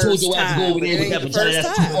nobody ain't told your ass to go over there with that vagina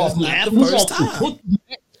that's too far from the apple?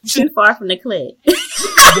 Too far from the clit.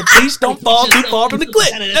 The piece don't fall too far from the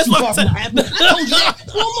clit. That's what I'm saying. I told you that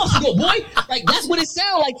 12 months ago, boy. Like, that's what it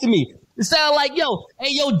sounded like to me. It sounded like, yo,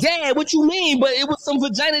 Dad, what you mean? But it was some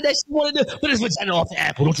vagina that she wanted to. But it's vagina off the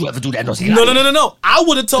apple. Don't you ever do that? No. I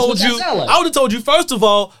would have told you. Like. I would have told you first of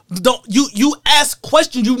all. Don't you ask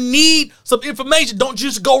questions? You need some information. Don't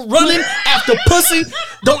just go running after pussy.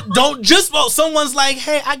 Don't just. Someone's like,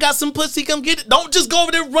 hey, I got some pussy. Come get it. Don't just go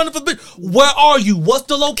over there running for. Where are you? What's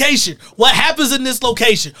the location? What happens in this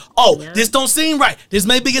location? Oh, this don't seem right. This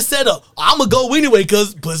may be a setup. I'm gonna go anyway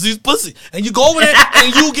because pussy's pussy. And you go over there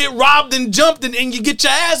and you get robbed and jumped and you get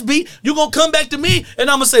your ass beat. You're gonna come back to me and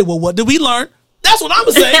I'm gonna say, well, what did we learn? That's what I'm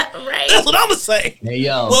gonna say. Right. That's what I'm gonna say. Hey,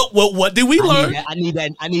 yo. What did we learn? I need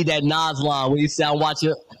that Nas line when you say I'm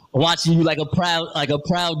watching you like a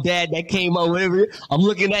proud dad that came up. Whatever. I'm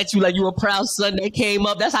looking at you like you a proud son that came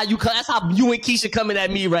up. That's how you and Keisha coming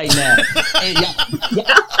at me right now. And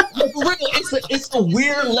for real, it's a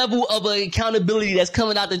weird level of accountability that's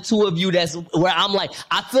coming out the two of you. That's where I'm like,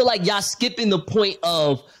 I feel like y'all skipping the point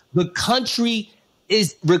of the country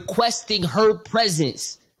is requesting her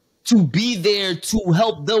presence to be there to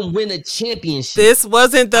help them win a championship. This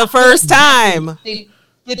wasn't the first time. This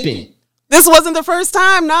wasn't the first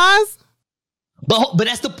time, Nas. But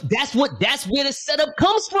that's where the setup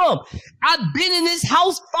comes from. I've been in this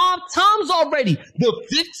house 5 times already. The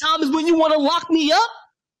 5th time is when you want to lock me up?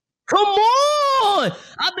 Come on!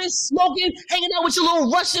 I've been smoking, hanging out with your little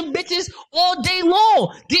Russian bitches all day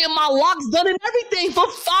long, getting my locks done and everything for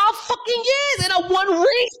 5 fucking years, and I won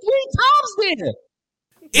rings 3 times there.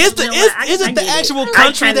 Isn't the actual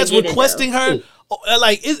country that's requesting her?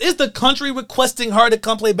 Like, is the country requesting her to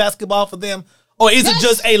come play basketball for them, or is it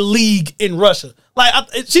just a league in Russia? Like,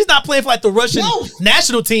 she's not playing for like the Russian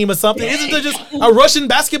national team or something. Isn't there just a Russian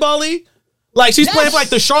basketball league? Like, she's playing for like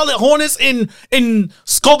the Charlotte Hornets in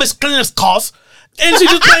Skobysklivsk, and she's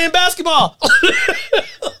just playing basketball.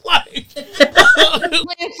 Playing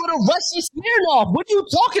for the Russian Smirnoff. What are you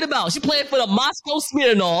talking about? She's playing for the Moscow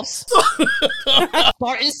Smirnoffs.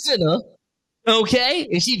 Starting center. Okay?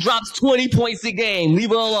 And she drops 20 points a game. Leave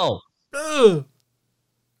her alone.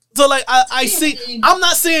 So like I see, I'm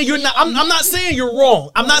not saying you're not. I'm not saying you're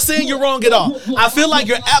wrong. I'm not saying you're wrong at all. I feel like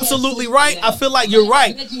you're absolutely right. I feel like you're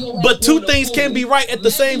right. But two things can be right at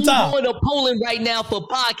the same time. Going to Poland right now for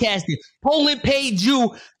podcasting. Poland paid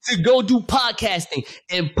you to go do podcasting,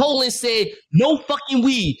 and Poland said no fucking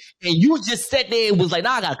weed, and you just sat there and was like,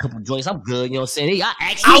 "Nah, I got a couple joints. I'm good." You know what I'm saying?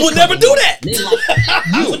 I would never do that.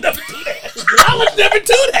 I would never do that. I would never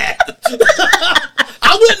do that.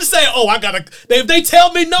 I wouldn't say, "Oh, I gotta." If they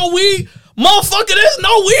tell me no weed, motherfucker, there's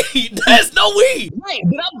no weed. There's no weed. Right,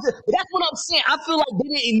 but that's what I'm saying. I feel like they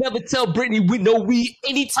didn't never tell Brittany with no weed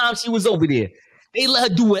anytime she was over there. They let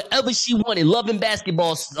her do whatever she wanted, loving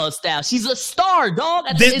basketball style. She's a star, dog.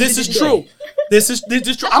 This is true. This is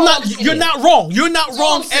true. You're not wrong. You're not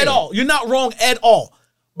wrong at all. You're not wrong at all.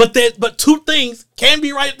 But two things can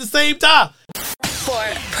be right at the same time. For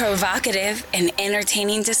provocative and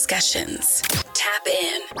entertaining discussions, tap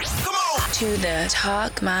in to the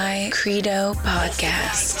Talk My Credo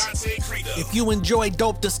podcast. If you enjoy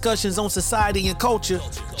dope discussions on society and culture,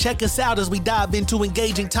 check us out as we dive into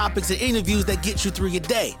engaging topics and interviews that get you through your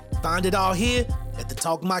day. Find it all here at the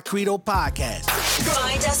Talk My Credo podcast.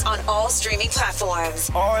 Find us on all streaming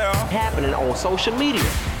platforms. Oh, yeah. Happening on social media.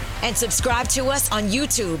 And subscribe to us on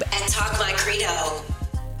YouTube at Talk My Credo.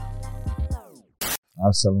 I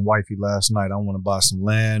was telling wifey last night, I want to buy some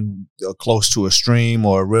land close to a stream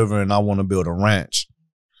or a river, and I want to build a ranch.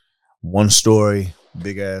 1-story,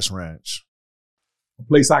 big-ass ranch. A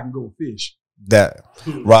place I can go fish. That.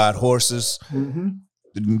 Ride horses,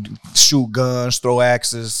 shoot guns, throw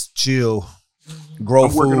axes, chill, grow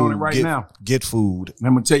food. I'm working on it right now. Get food. And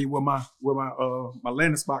I'm going to tell you where my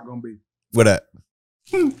landing spot going to be. Where that?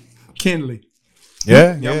 Kinley.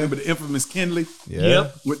 Yeah, y'all remember the infamous Kinley? Yeah.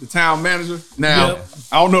 Yep. With the town manager. Now,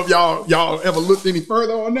 I don't know if y'all ever looked any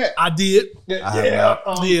further on that. I did. Yeah.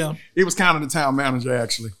 It was kind of the town manager,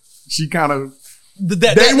 actually. She kind of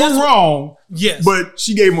They were wrong. Yes. But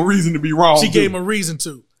she gave him a reason to be wrong. She gave him a reason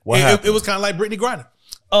to. It was kind of like Brittany Griner.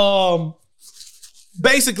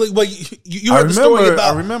 Basically, well, you heard the story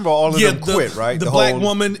about. I remember all of them quit, right? The black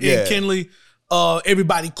woman in Kinley,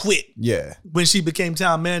 everybody quit. Yeah. When she became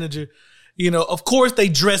town manager. Of course, they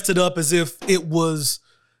dressed it up as if it was,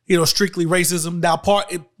 strictly racism. Now,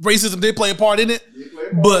 racism did play a part in it,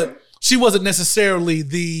 but she wasn't necessarily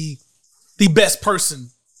the best person.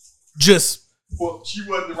 Well, she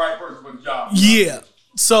wasn't the right person for the job. Yeah.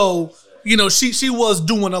 So, she was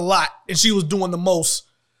doing a lot, and she was doing the most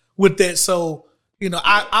with that. So,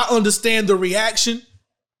 I understand the reaction,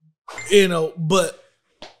 but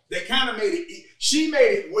they kind of made it. She made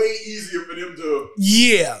it way easier for them to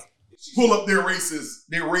pull up their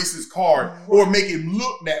racist card or make it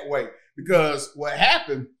look that way. Because what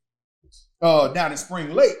happened down in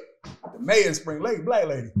Spring Lake, the mayor in Spring Lake, black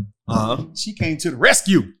lady, she came to the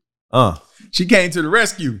rescue. She came to the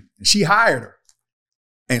rescue and she hired her.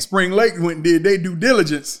 And Spring Lake went and did their due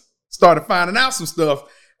diligence, started finding out some stuff,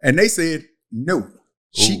 and they said, no,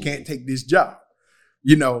 she can't take this job.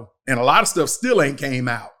 And a lot of stuff still ain't came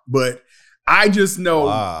out. But I just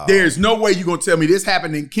know there's no way you're going to tell me this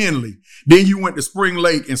happened in Kinley. Then you went to Spring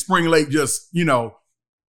Lake and Spring Lake just,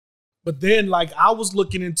 But then, I was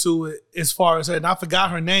looking into it as far as her, and I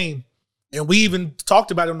forgot her name. And we even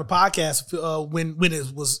talked about it on the podcast when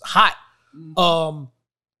it was hot.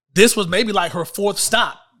 This was maybe like her fourth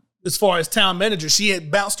stop as far as town manager. She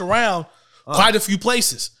had bounced around quite a few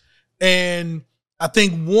places. And I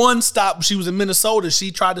think one stop, she was in Minnesota.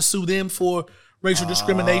 She tried to sue them for racial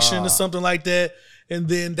discrimination or something like that. And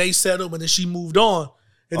then they settled, and then she moved on.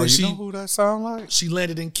 And then you know who that sound like? She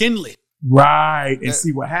landed in Kinley. Right. And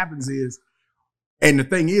see, what happens is, and the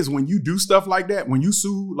thing is, when you do stuff like that, when you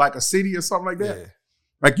sue like a city or something like that,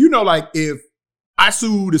 if I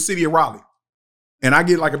sue the city of Raleigh and I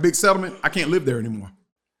get like a big settlement, I can't live there anymore.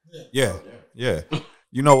 Yeah.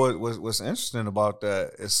 You know what's interesting about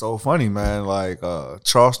that? It's so funny, man. Like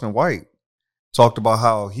Charleston White talked about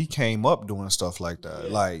how he came up doing stuff like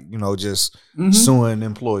that, just suing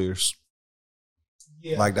employers.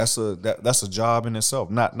 Yeah. Like that's a job in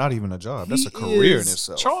itself. Not even a job. That's a career in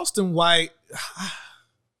itself. Charleston White.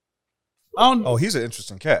 He's an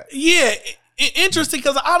interesting cat. Yeah, interesting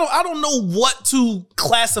because I don't know what to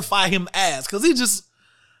classify him as because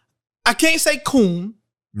I can't say coon.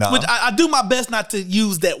 No, which I do my best not to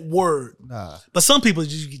use that word. Nah, but some people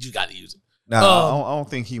you got to use it. Nah, I don't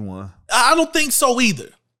think he won. I don't think so either.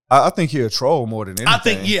 I think he's a troll more than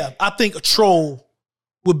anything. I think a troll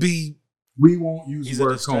would be. We won't use the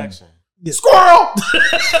word coon. Yeah. Squirrel.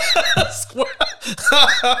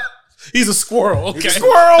 Squirrel. He's a squirrel. Okay.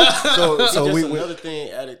 Squirrel. So another thing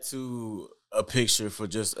added to a picture for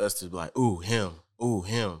just us to be like, ooh, him.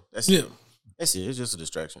 That's it. That's it. It's just a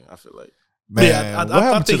distraction, I feel like. Man,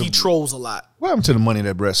 I think he trolls a lot. What happened to the money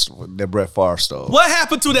that Brett Favre stole? What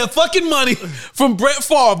happened to that fucking money from Brett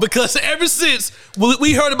Favre? Because ever since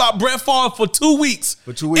we heard about Brett Favre for 2 weeks.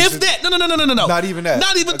 For 2 weeks? If that. No. Not even that.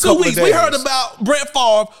 Not even 2 weeks. We heard about Brett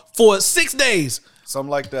Favre for 6 days.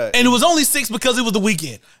 Something like that. And it was only 6 because it was the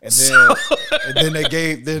weekend. And then they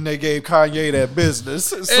gave Kanye that business.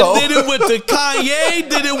 So. And then it went to Kanye,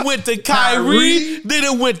 then it went to Kyrie, then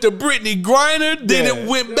it went to Brittany Griner, then it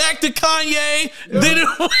went back to Kanye, then it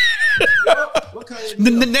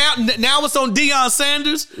now it's on Deion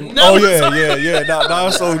Sanders. Now it's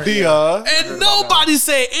on Deion. And nobody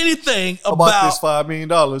said anything about this $5 million.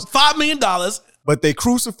 $5 million. But they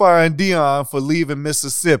crucifying Deion for leaving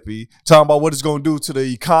Mississippi, talking about what it's going to do to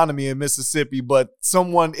the economy in Mississippi. But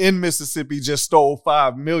someone in Mississippi just stole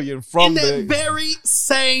 $5 million from the very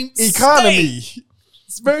same economy. State.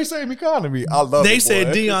 It's the very same economy. I love it. They said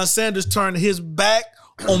Deion Sanders turned his back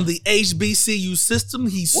on the HBCU system.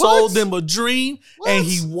 He sold them a dream and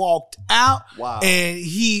he walked out. Wow. And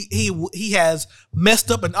he has messed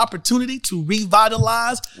up an opportunity to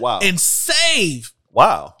revitalize and save.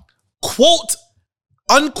 Wow. Quote,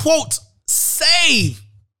 unquote, save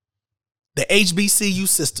the HBCU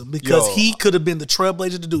system because he could have been the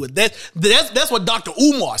trailblazer to do it. That's what Dr.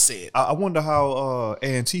 Umar said. I wonder how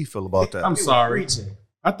A&T feel about that. I'm sorry.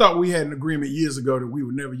 I thought we had an agreement years ago that we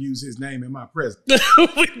would never use his name in my presence.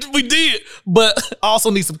 we did, but I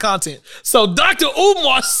also need some content. So Dr.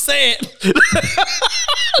 Umar said,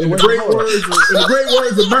 in the great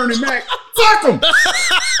words of Bernie Mac, fuck him.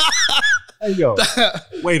 Hey, yo,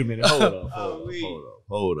 wait a minute. Hold up.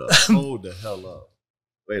 Hold the hell up.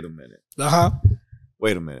 Wait a minute.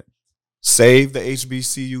 Wait a minute. Save the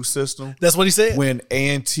HBCU system. That's what he said. When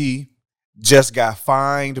A&T just got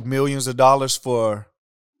fined millions of dollars for,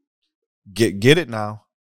 get it now,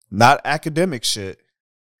 not academic shit,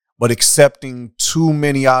 but accepting too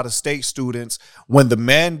many out-of-state students when the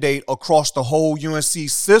mandate across the whole UNC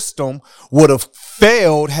system would have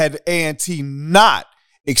failed had A&T not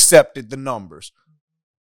accepted the numbers.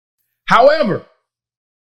 However,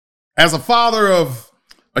 as a father of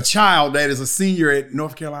a child that is a senior at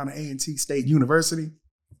North Carolina A&T State University,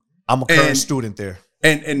 I'm a current student there.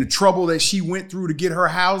 And the trouble that she went through to get her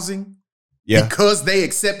housing because they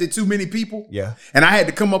accepted too many people. Yeah. And I had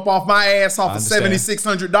to come up off my ass off of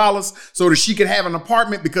 $7,600 so that she could have an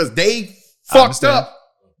apartment because they fucked up.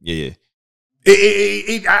 Yeah.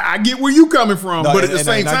 I get where you coming from, but at the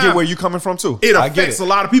same time, I get where you coming from too. It affects a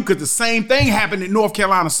lot of people because the same thing happened in North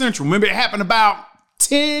Carolina Central. Remember, it happened about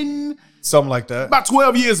 10, something like that, about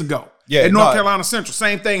 12 years ago. Yeah, at North Carolina Central,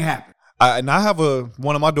 same thing happened. I have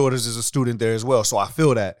one of my daughters is a student there as well, so I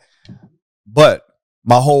feel that. But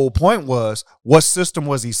my whole point was, what system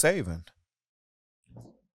was he saving?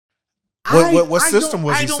 What system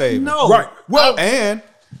was he saving? No, right. Well,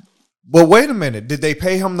 but wait a minute, did they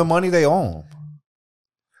pay him the money they owe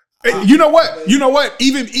him? You know what?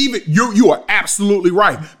 Even you are absolutely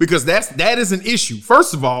right, because that is an issue.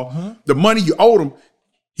 First of all, the money you owed him.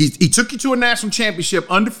 He took you to a national championship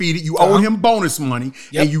undefeated. You owed him bonus money,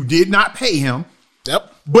 and you did not pay him.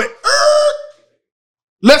 Yep. But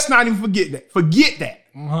let's not even forget that. Forget that.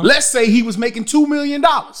 Let's say he was making $2 million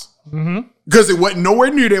because it wasn't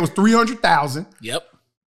nowhere near that. It was $300,000. Yep.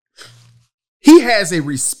 He has a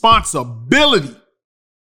responsibility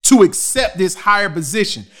to accept this higher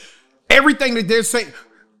position. Everything that they're saying,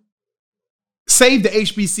 save the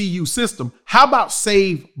HBCU system. How about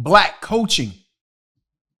save black coaching?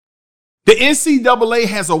 The NCAA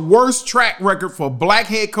has a worse track record for black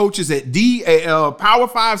head coaches at Power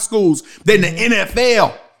 5 schools than the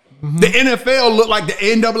NFL. The NFL looked like the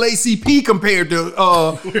NAACP compared to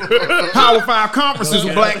Power 5 conferences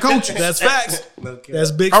with black coaches. That's facts.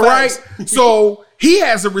 That's big all facts. Right? So he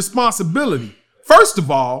has a responsibility. First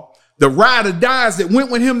of all, the ride or dies that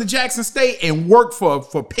went with him to Jackson State and worked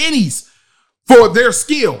for pennies for their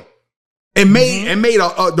skill and made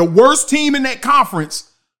the worst team in that conference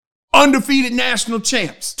undefeated national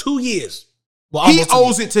champs. 2 years. Well, he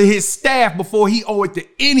owes it to his staff before he owe it to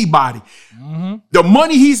anybody. The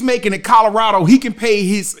money he's making at Colorado, he can pay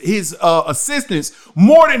his assistants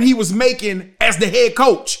more than he was making as the head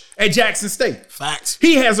coach at Jackson State. Facts.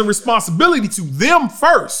 He has a responsibility to them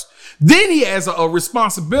first. Then he has a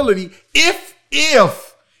responsibility, if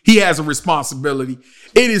he has a responsibility,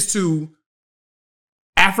 it is to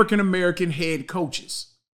African-American head coaches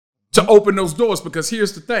to open those doors. Because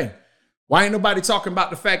here's the thing. Why ain't nobody talking about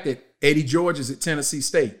the fact that Eddie George is at Tennessee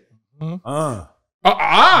State? Eddie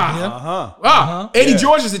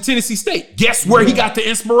George is at Tennessee State. Guess where he got the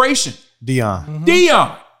inspiration? Deion.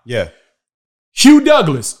 Deion. Yeah. Hugh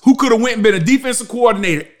Douglas, who could have went and been a defensive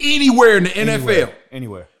coordinator anywhere in the NFL.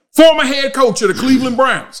 Anywhere. Former head coach of the Cleveland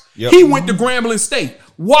Browns. Yep. He went to Grambling State.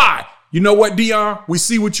 Why? You know what, Deion? We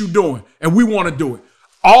see what you're doing, and we want to do it.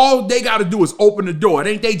 All they got to do is open the door. It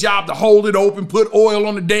ain't their job to hold it open, put oil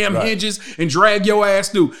on the damn hinges, and drag your ass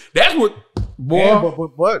through. That's what, boy.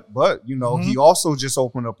 Yeah, but you know, he also just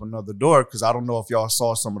opened up another door, because I don't know if y'all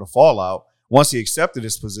saw some of the fallout. Once he accepted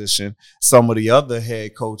his position, some of the other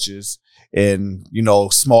head coaches in, you know,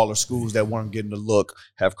 smaller schools that weren't getting the look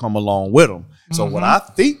have come along with him. So what I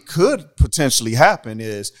think could potentially happen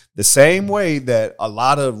is the same way that a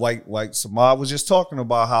lot of, like Samad was just talking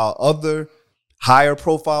about, how other higher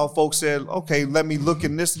profile folks said, okay, let me look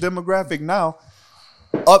in this demographic now.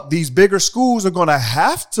 These bigger schools are going to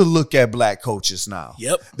have to look at black coaches now.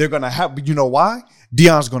 Yep. They're going to have, you know why?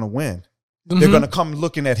 Deion's going to win. They're going to come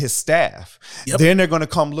looking at his staff. Yep. Then they're going to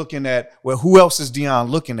come looking at, well, who else is Deion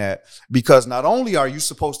looking at? Because not only are you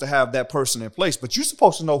supposed to have that person in place, but you're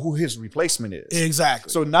supposed to know who his replacement is.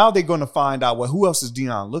 Exactly. So now they're going to find out, well, who else is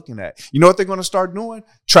Deion looking at? You know what they're going to start doing?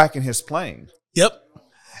 Tracking his plane. Yep.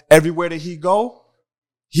 Everywhere that he go,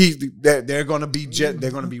 they're going to be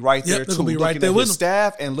right there too, be right looking there at with his him.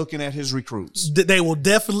 Staff and looking at his recruits. They will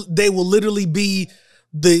literally be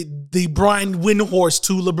the Brian Windhorst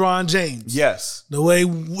to LeBron James. Yes. The way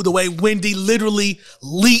Wendy literally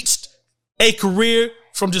leached a career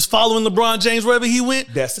from just following LeBron James wherever he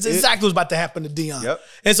went. That's exactly what's about to happen to Deion. Yep.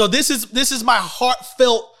 And so this is my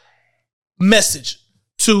heartfelt message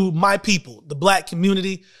to my people, the black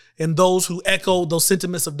community, and those who echo those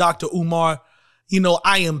sentiments of Dr. Umar. You know,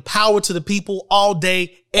 I am power to the people all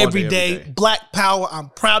day, every day. Black power. I'm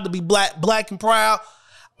proud to be black and proud.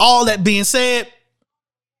 All that being said,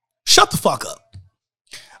 shut the fuck up.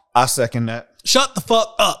 I second that. Shut the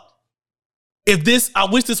fuck up. I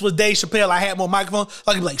wish this was Dave Chappelle. I had more microphone.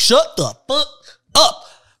 I could be like, shut the fuck up.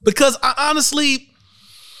 Because I honestly,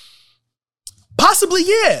 possibly,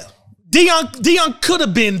 yeah. Deion could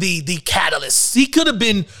have been the catalyst. He could have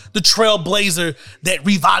been the trailblazer that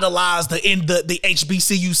revitalized the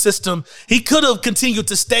HBCU system. He could have continued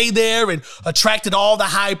to stay there and attracted all the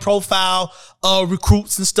high profile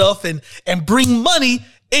recruits and stuff and bring money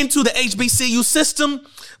into the HBCU system.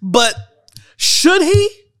 But should he?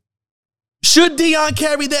 Should Deion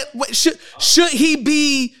carry that? Should he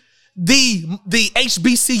be the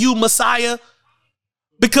HBCU messiah?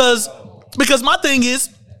 Because my thing is,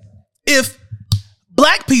 if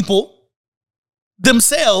black people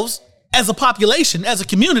themselves as a population, as a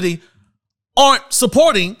community, aren't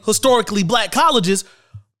supporting historically black colleges,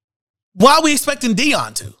 why are we expecting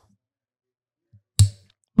Deion to?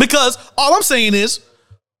 Because all I'm saying is,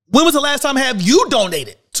 when was the last time have you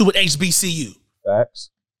donated to an HBCU? Facts.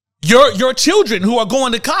 Your children who are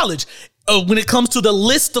going to college, when it comes to the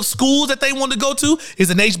list of schools that they want to go to, is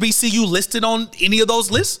an HBCU listed on any of those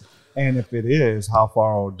lists? And if it is, how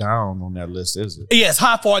far down on that list is it? Yes,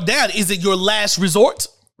 how far down? Is it your last resort?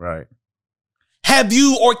 Right. Have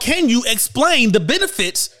you or can you explain the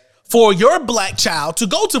benefits for your black child to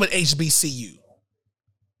go to an HBCU?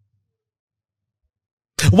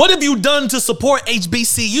 What have you done to support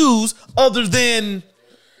HBCUs other than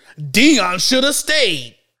Deion should have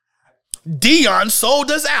stayed? Deion sold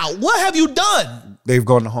us out. What have you done? They've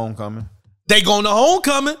gone to homecoming. They going to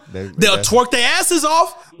homecoming. They'll twerk their asses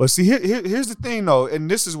off. But see, here's the thing, though,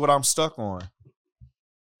 and this is what I'm stuck on.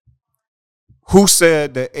 Who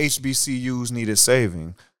said that HBCUs needed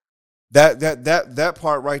saving? That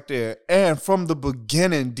part right there. And from the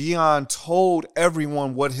beginning, Deion told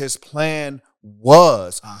everyone what his plan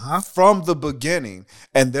was from the beginning.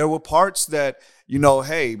 And there were parts that,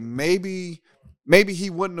 hey, maybe he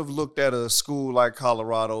wouldn't have looked at a school like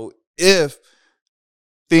Colorado if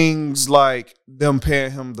things like them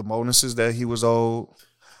paying him the bonuses that he was owed,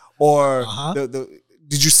 or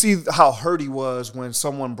did you see how hurt he was when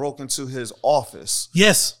someone broke into his office?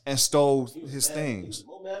 Yes, and stole his things.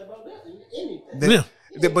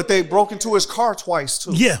 But they broke into his car twice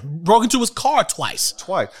too. Yeah, broke into his car twice.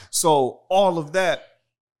 So all of that.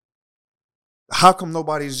 How come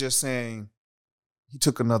nobody's just saying he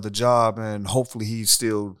took another job and hopefully he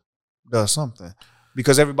still does something?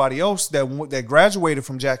 Because everybody else that graduated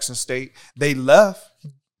from Jackson State, they left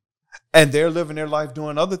and they're living their life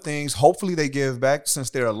doing other things. Hopefully they give back since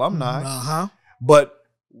they're alumni. But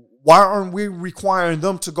why aren't we requiring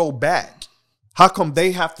them to go back? How come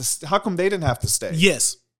they didn't have to stay?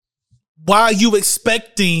 Yes. Why are you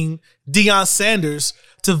expecting Deion Sanders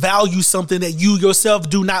to value something that you yourself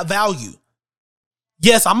do not value?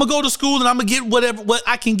 Yes, I'm going to go to school and I'm going to get what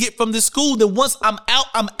I can get from this school. Then once I'm out,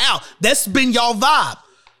 I'm out. That's been y'all vibe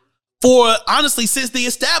for, honestly, since the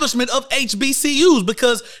establishment of HBCUs,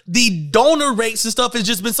 because the donor rates and stuff has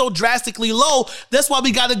just been so drastically low. That's why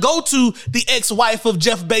we got to go to the ex-wife of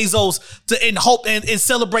Jeff Bezos and hope and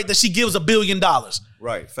celebrate that she gives $1 billion.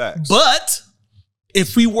 Right, facts. But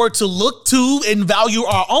if we were to look to and value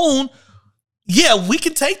our own, yeah, we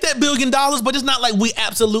can take that $1 billion, but it's not like we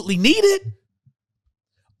absolutely need it.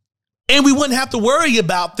 And we wouldn't have to worry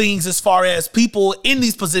about things as far as people in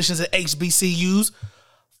these positions at HBCUs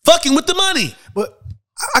fucking with the money. But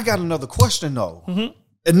I got another question though,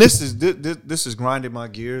 and this is grinding my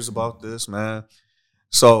gears about this, man.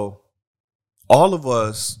 So all of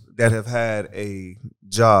us that have had a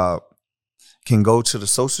job can go to the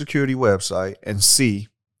Social Security website and see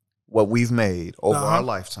what we've made over our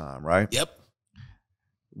lifetime, right? Yep.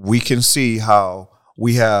 We can see how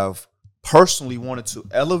we have personally wanted to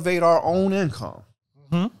elevate our own income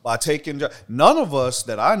by taking none of us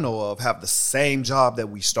that I know of have the same job that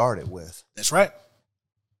we started with. That's right.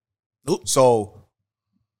 So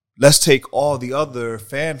let's take all the other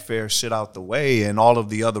fanfare shit out the way and all of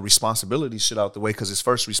the other responsibility shit out the way, because his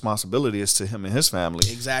first responsibility is to him and his family.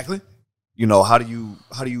 Exactly. How do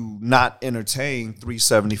you not entertain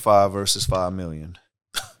 $375 versus $5 million?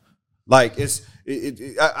 Like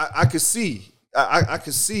I could see. I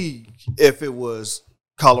could see if it was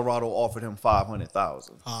Colorado offered him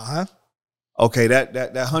 $500,000. Okay, that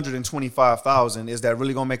 $125,000, is that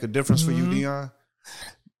really gonna make a difference for you, Deion?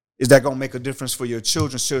 Is that gonna make a difference for your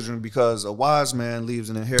children's children? Because a wise man leaves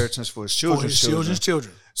an inheritance for his children's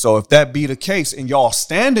children. So if that be the case, and y'all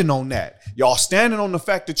standing on that, y'all standing on the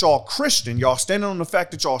fact that y'all Christian, y'all standing on the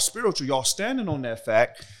fact that y'all spiritual, y'all standing on that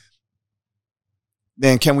fact,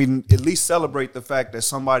 then can we at least celebrate the fact that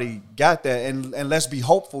somebody got that, and let's be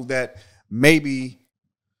hopeful that maybe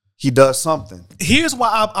he does something. Here's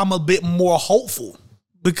why I'm a bit more hopeful,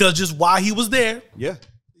 because just while he was there, he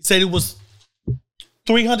said it was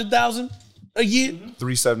 $300,000 a year.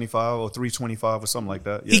 $375 or $325 or something like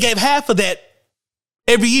that. Yeah. He gave half of that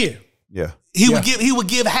every year. Yeah. He would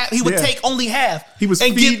give half. He would take only half. He was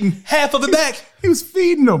and feeding give half of it back. He was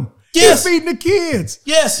feeding them. Yes. He was feeding the kids.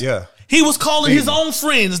 Yes. Yeah. He was calling his own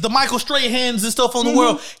friends, the Michael Strahans and stuff on the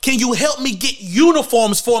world. Can you help me get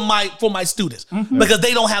uniforms for my students because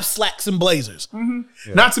they don't have slacks and blazers?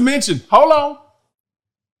 Yeah. Not to mention, hold on.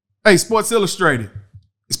 Hey, Sports Illustrated,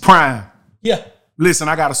 it's Prime. Yeah. Listen,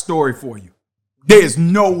 I got a story for you. There's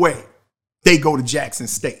no way they go to Jackson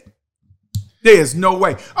State. There's no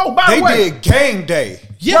way. Oh, by the way, they did game day.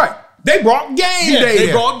 Yeah. Right. They brought game day. They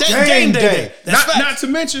there. brought game day. Not to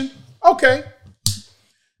mention, okay.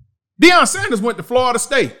 Deion Sanders went to Florida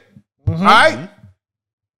State. All right?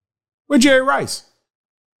 Where Jerry Rice?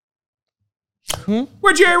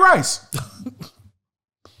 Where Jerry Rice?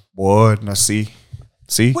 Boy, now see.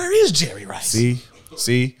 Where is Jerry Rice?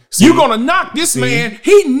 See. You're going to knock this man.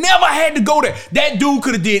 He never had to go there. That dude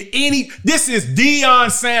could have did this is Deion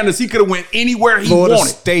Sanders. He could have went anywhere he Florida wanted.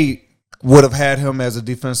 State would have had him as a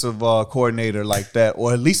defensive coordinator like that,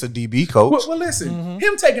 or at least a DB coach. Well listen,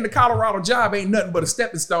 him taking the Colorado job ain't nothing but a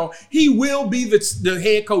stepping stone. He will be the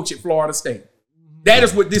head coach at Florida State. That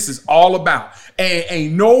is what this is all about. And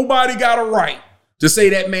ain't nobody got a right to say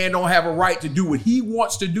that man don't have a right to do what he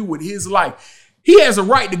wants to do with his life. He has a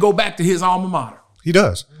right to go back to his alma mater. He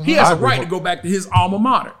does. He has a right to go back to his alma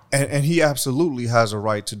mater. And he absolutely has a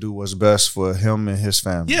right to do what's best for him and his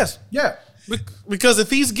family. Yes. Yeah. Because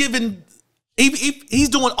if he's giving, if he's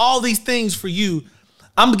doing all these things for you,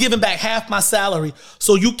 I'm giving back half my salary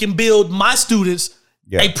so you can build my students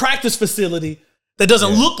a practice facility that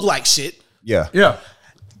doesn't look like shit. Yeah. Yeah.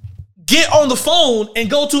 Get on the phone and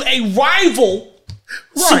go to a rival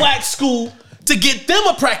SWAC school to get them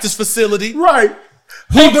a practice facility. Right.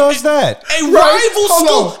 Who does that? A rival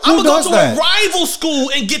school. I'm going to go to that? a rival school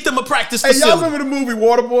and get them a practice Hey, facility. y'all remember the movie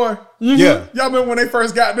Waterboy? Yeah. Y'all remember when they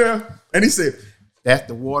first got there? And he said, that's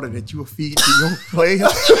the water that you feed to your players.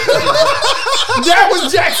 That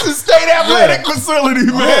was Jackson State Athletic Facility,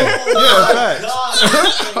 man.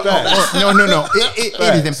 Facts. No. It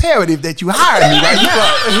is imperative that you hire me right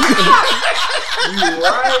now. You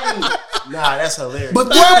right. Nah, that's hilarious. But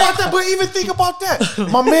think about that. But even think about that.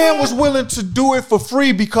 My man was willing to do it for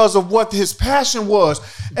free because of what his passion was.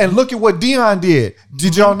 And look at what Deion did.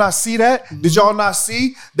 Did y'all not see that? Did y'all not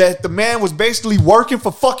see that the man was basically working for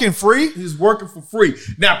fucking free? He's working for free.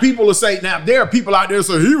 Now, people will say, now, there are people out there that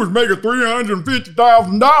say he was making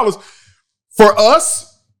 $350,000. For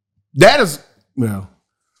us, that is, well,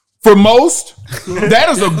 for most, that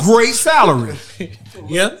is a great salary.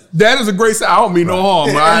 Yeah. That is a great salary. I don't mean no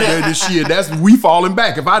harm. That's we falling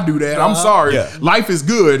back. If I do that, I'm sorry. Yeah. Life is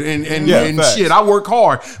good and facts. shit. I work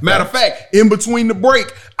hard. Matter of fact, in between the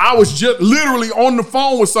break, I was just literally on the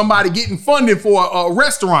phone with somebody getting funding for a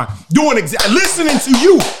restaurant, listening to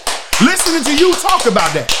you talk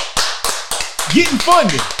about that. Getting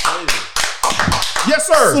funded. Yes,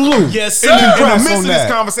 sir. Salute. Yes, sir. In the Congrats midst on of this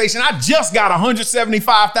that. conversation, I just got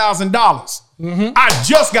 $175,000. I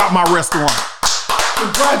just got my restaurant.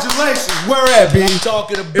 Congratulations. Where at, B?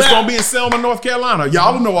 Talking about. It's gonna be in Selma, North Carolina.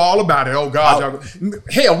 Y'all know all about it. Oh God,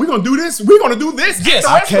 hell, we're gonna do this. We're gonna do this. Yes, at the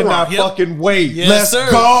I restaurant. cannot fucking wait. Yes, Let's sir.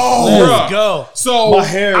 go. Let's go. So My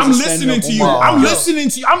hairs I'm are standing listening up to on you. my I'm arms. listening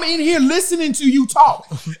to you. I'm in here listening to you talk,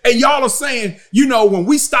 and y'all are saying, when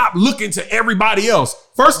we stop looking to everybody else.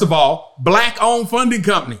 First of all, Black-owned funding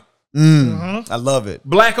company. I love it.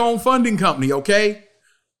 Black-owned funding company. Okay.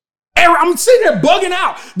 I'm sitting there bugging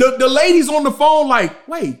out. The ladies on the phone like,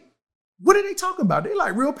 wait, what are they talking about? They're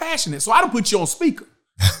like real passionate. So I don't put you on speaker.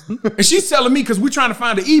 And she's telling me because we're trying to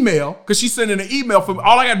find an email because she's sending an email from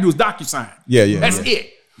all I got to do is DocuSign. Yeah. That's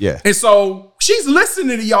it. Yeah. And so she's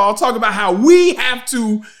listening to y'all talk about how we have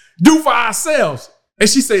to do for ourselves. And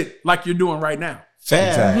she said, like you're doing right now.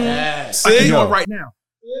 Exactly. Like you're doing right now.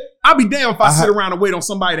 I'll be damned if I sit around and wait on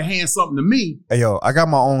somebody to hand something to me. Hey, yo, I got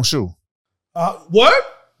my own shoe.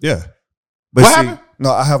 What? Yeah. But What see, happened?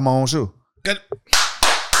 no, I have my own shoe.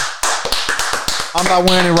 I'm not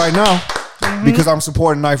wearing it right now because I'm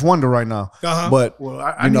supporting Knife Wonder right now. But Well,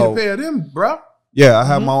 I need a pair of them, bro. yeah, I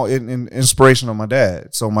have my own inspiration of my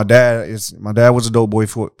dad. So my dad was a dope boy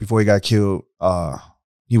before he got killed.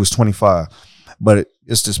 He was 25, but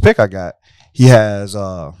it's this pic I got. He has,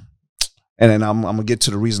 and then I'm gonna get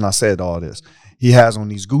to the reason I said all this. He has on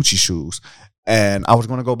these Gucci shoes, and I was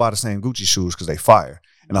gonna go buy the same Gucci shoes because they fire.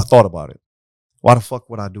 And I thought about it. Why the fuck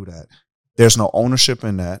would I do that? There's no ownership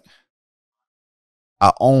in that.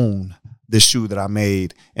 I own this shoe that I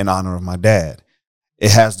made in honor of my dad.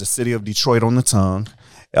 It has the city of Detroit on the tongue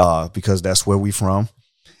because that's where we from.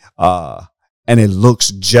 And it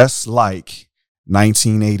looks just like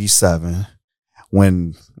 1987,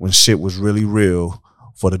 when shit was really real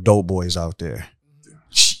for the dope boys out there.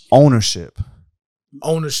 Ownership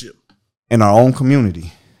in our own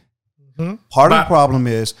community. Part of the problem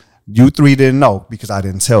is you three didn't know because I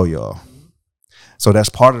didn't tell y'all. So that's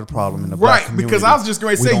part of the problem in the black community. Because I was just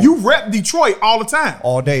going to say, you rep Detroit all the time.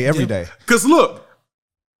 All day, every day. Because look,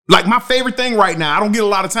 like my favorite thing right now, I don't get a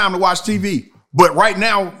lot of time to watch TV, but right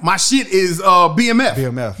now my shit is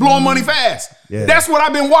BMF. Blowing Money Fast. Yeah. That's what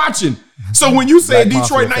I've been watching. So when you said Black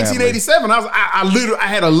Detroit Mafia 1987, I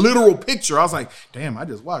had a literal picture. I was like, damn, I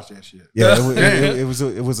just watched that shit. Yeah,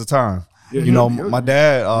 it was a time. Yeah, you know, my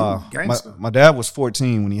dad my dad was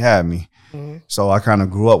 14 when he had me. So I kind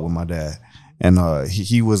of grew up with my dad. And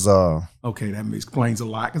he was okay, that explains a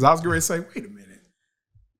lot. Because I was going to say, wait a minute.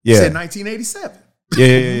 Yeah. You said 1987.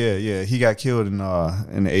 Yeah. He got killed in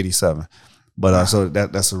the 87. But so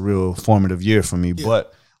that's a real formative year for me. Yeah.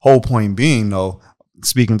 But whole point being, though,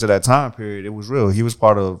 speaking to that time period, it was real. He was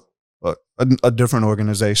part of a different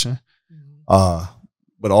organization.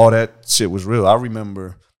 But all that shit was real. I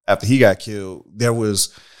remember after he got killed, there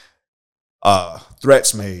was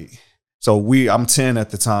threats made. So I'm 10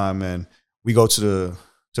 at the time, and we go to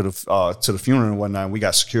the funeral and whatnot. And we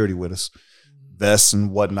got security with us, vests and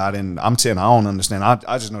whatnot. And I'm 10. I don't understand.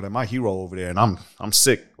 I just know that my hero over there, and I'm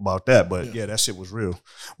sick about that. But yeah, that shit was real.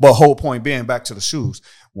 But whole point being, back to the shoes.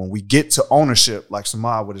 When we get to ownership, like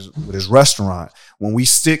Samad with his restaurant, when we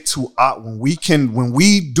stick to when we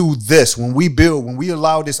do this, when we build, when we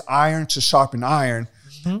allow this iron to sharpen iron,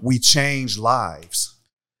 we change lives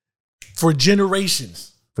for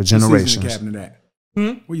generations. For generations. Where you seasoning cabinet at?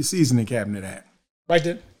 Where you seasoning cabinet at? Right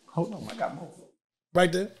there. Hold on, I got more. Right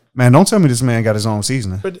there. Man, don't tell me this man got his own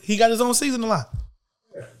seasoning. But he got his own seasoning line.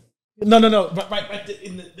 Yeah. No. Right there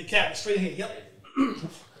in the cabinet, straight ahead. Yep.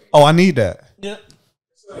 Oh, I need that. Yep.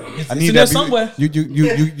 I need that that somewhere. You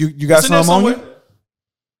got some on you?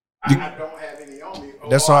 I don't have any on me.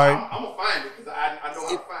 That's all right. I'm gonna find it because I know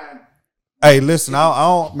how to find it. Hey, listen,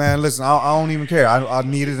 I don't even care. I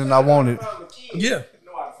need it and I want it. Yeah.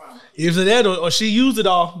 Either that or she used it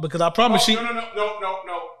all, because I promise she. No.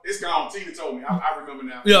 It's gone. Tina told me. I remember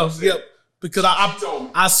now. Yeah. Because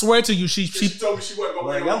I swear to you, she told me she wasn't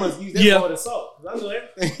going to. Y'all must use that more than salt. That's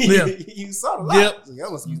yeah. He used salt a lot. Yep. So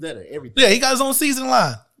y'all must use that at everything. Yeah, he got his own seasoning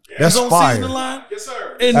line. Yeah. That's his own fire. Seasoning line. Yes,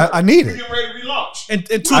 sir. And I need it. We get ready to relaunch. And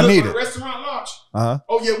I need it. Restaurant launch.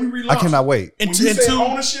 Oh yeah, we relaunched. I cannot wait. When you say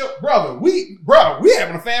ownership, brother, we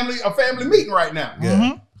having a family meeting right now. Yeah.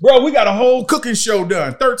 Mm-hmm. Bro, we got a whole cooking show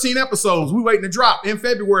done. 13 episodes. We waiting to drop in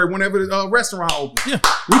February whenever the restaurant opens. Yeah.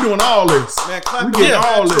 We doing all this. Man, we getting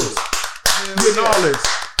all this. We getting all this.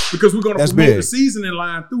 Because we're going to promote the seasoning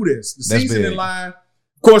line through this. The seasoning line, of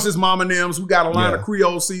course, it's Mama Nem's. We got a line of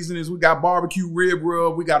Creole seasonings. We got barbecue rib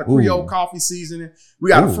rub. We got a Creole coffee seasoning. We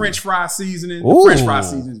got a French fry seasoning. The French fry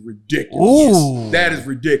seasoning is ridiculous. Yes. That is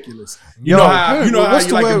ridiculous. You know how you like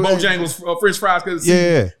the Bojangles French fries? Cause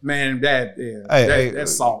man,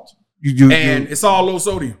 that's salt. And it's all low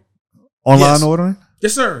sodium. Online ordering?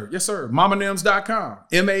 Yes, sir. MamaNems.com.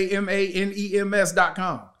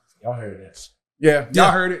 MAMANEMS.com. Y'all heard this. Yeah,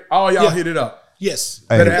 y'all heard it. All y'all hit it up. Yes.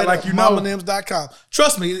 Better act like you know. MamaNems.com.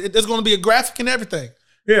 Trust me, there's going to be a graphic and everything.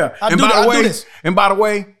 Yeah. I do this. And by the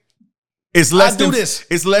way, it's less than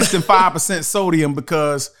 5% sodium,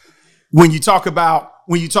 because when you talk about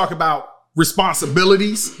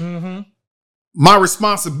responsibilities, my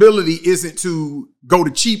responsibility isn't to go the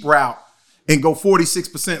cheap route and go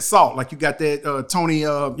 46% salt. Like you got that Tony,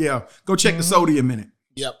 go check the sodium in it.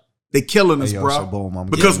 Yep. They killing us, bro,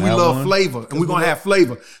 because we love flavor, and we're going to have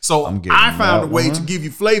flavor. So I found a way to give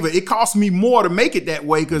you flavor. It costs me more to make it that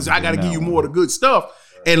way because I got to give you more of the good stuff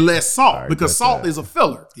and less salt, because salt is a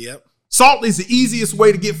filler. Yep. Salt is the easiest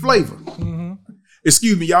way to get flavor.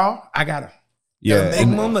 Excuse me, y'all. I got to. Yeah,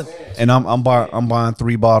 and I'm buying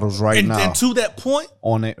 3 bottles right now. And to that point,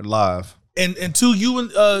 on it live. And to you and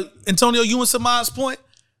Antonio, you and Samad's point,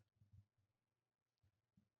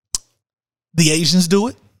 the Asians do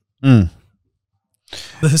it. The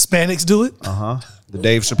Hispanics do it. The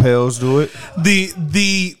Dave Chappelle's do it.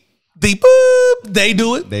 The boop, they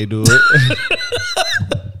do it. They do it.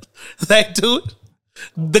 They do it.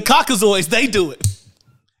 The Caucasoids, they do it.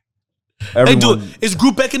 Everyone. They do it. It's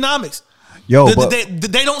group economics. Yo,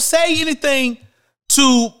 they don't say anything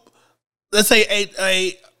to, let's say,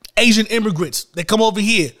 a Asian immigrants. They come over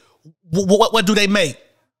here. What do they make?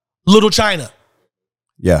 Little China.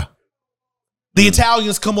 Yeah. The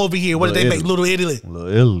Italians come over here. What do they make? Little Italy. Little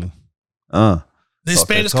Italy. The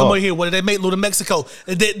Hispanics come over here. What do they make? Little Mexico.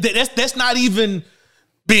 That's not even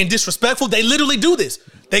being disrespectful. They literally do this.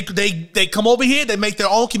 They come over here, they make their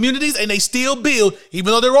own communities, and they still build.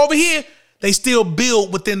 Even though they're over here, they still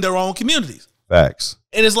build within their own communities. Facts.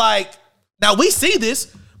 And it's like, now we see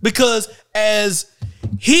this because as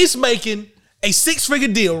he's making a 6-figure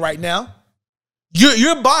deal right now,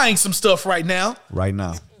 you're buying some stuff right now. Right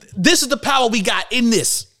now. This is the power we got in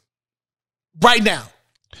this. Right now.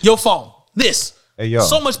 Your phone. This. Hey, yo.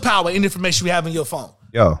 So much power and information we have in your phone.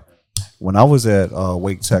 Yo, when I was at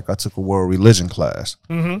Wake Tech, I took a world religion class.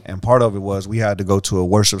 Mm-hmm. And part of it was we had to go to a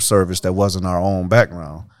worship service that wasn't our own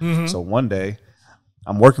background. Mm-hmm. So one day,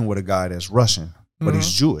 I'm working with a guy that's Russian, but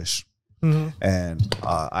he's Jewish. Mm-hmm. And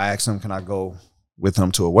I asked him, can I go with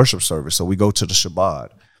him to a worship service? So we go to the Shabbat,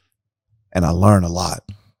 and I learn a lot.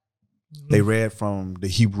 They read from the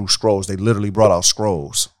Hebrew scrolls. They literally brought out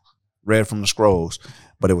scrolls, read from the scrolls.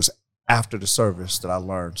 But it was after the service that I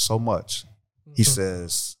learned so much. He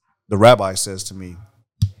says, the rabbi says to me,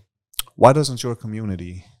 why doesn't your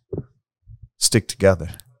community stick together?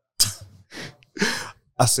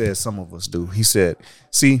 I said, some of us do. He said,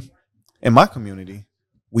 see, in my community,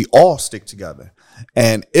 we all stick together.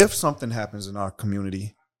 And if something happens in our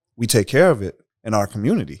community, we take care of it in our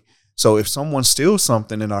community. So if someone steals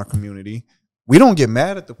something in our community, we don't get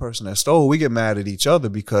mad at the person that stole. We get mad at each other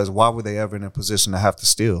because why were they ever in a position to have to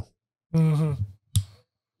steal? Mm-hmm.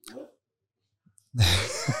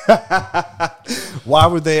 Why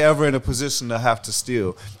were they ever in a position to have to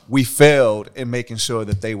steal? We failed in making sure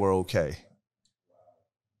that they were okay.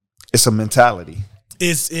 It's a mentality.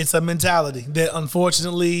 It's a mentality that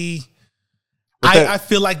unfortunately I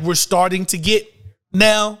feel like we're starting to get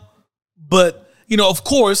now. But, you know, of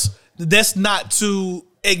course, that's not to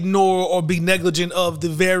ignore or be negligent of the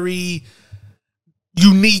very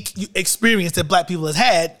unique experience that Black people has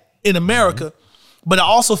had in America. Mm-hmm. But I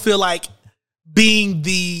also feel like being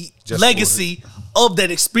the legacy of that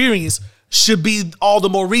experience should be all the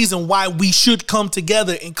more reason why we should come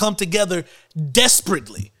together and come together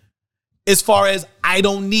desperately. As far as I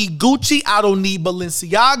don't need Gucci, I don't need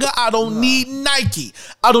Balenciaga, I don't need Nike.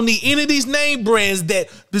 I don't need any of these name brands that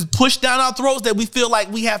is pushed down our throats that we feel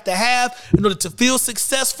like we have to have in order to feel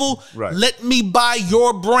successful. Right. Let me buy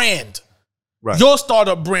your brand. Right. Your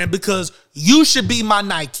startup brand, because you should be my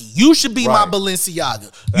Nike. You should be my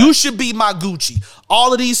Balenciaga. You should be my Gucci.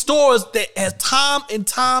 All of these stores that has time and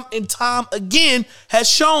time and time again has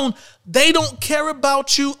shown they don't care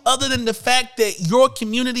about you other than the fact that your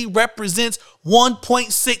community represents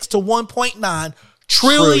 $1.6 to $1.9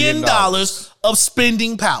 trillion of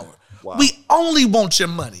spending power. Wow. We only want your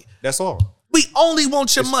money. That's all. We only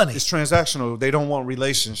want your money. It's transactional. They don't want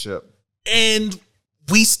relationship. And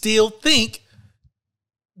we still think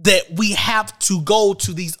that we have to go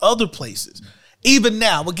to these other places. Even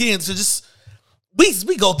now, again, so just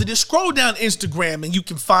we go through this, scroll down Instagram and you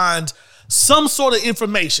can find some sort of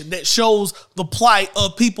information that shows the plight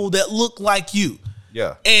of people that look like you.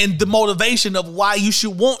 Yeah. And the motivation of why you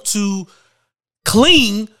should want to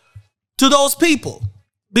cling to those people.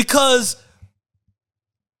 Because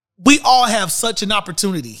we all have such an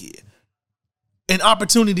opportunity here. An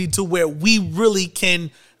opportunity to where we really can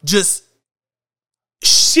just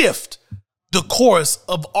shift the course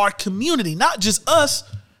of our community, not just us.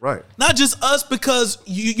 Right. Not just us, because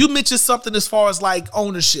you mentioned something as far as like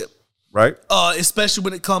ownership. Right. Especially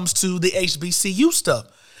when it comes to the HBCU stuff.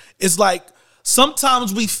 It's like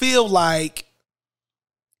sometimes we feel like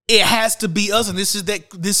it has to be us, and this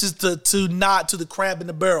is to nod to the crab in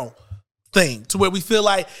the barrel thing, to where we feel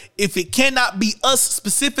like if it cannot be us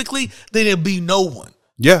specifically, then it'll be no one.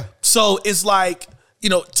 Yeah. So it's like, you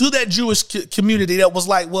know, to that Jewish community that was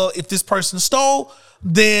like, well, if this person stole,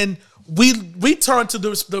 then we turn to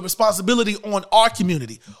the responsibility on our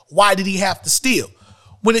community. Why did he have to steal?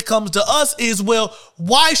 When it comes to us is, well,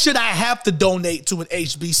 why should I have to donate to an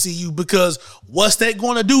HBCU? Because what's that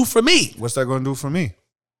going to do for me? What's that going to do for me?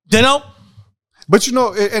 You know? But you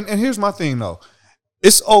know, and here's my thing though.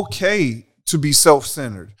 It's okay to be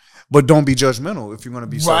self-centered, but don't be judgmental if you're going to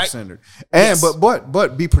be self-centered. And yes.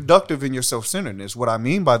 but be productive in your self-centeredness. What I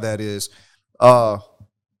mean by that is, I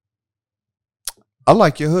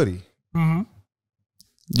like your hoodie. Mm-hmm.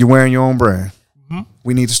 You're wearing your own brand. Mm-hmm.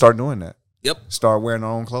 We need to start doing that. Yep. Start wearing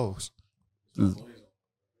our own clothes.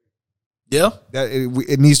 Yeah.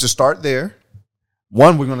 It needs to start there.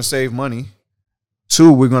 One, we're going to save money.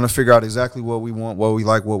 Two, we're going to figure out exactly what we want, what we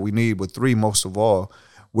like, what we need. But three, most of all,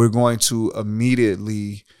 we're going to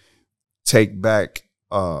immediately take back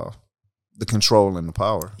the control and the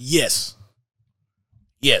power. Yes.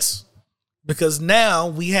 Yes. Because now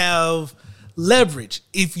we have leverage.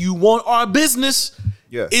 If you want our business,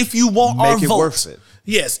 if you want our vote, worth it.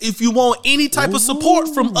 Yes, if you want any type of support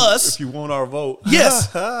from us. If you want our vote. Yes.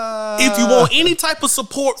 If you want any type of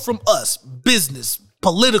support from us, business,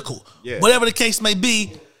 political, whatever the case may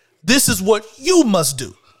be, this is what you must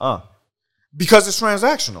do. Because it's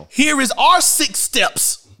transactional. Here is our 6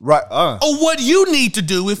 steps. Right. Of what you need to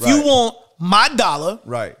do if you want my dollar.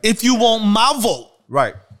 Right. If you want my vote.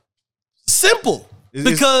 Right. Simple.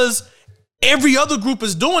 Because every other group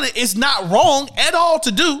is doing it. It's not wrong at all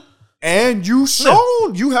to do. And you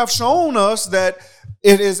have shown us that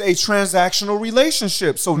it is a transactional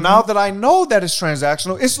relationship. So now that I know that it's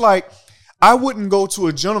transactional, it's like I wouldn't go to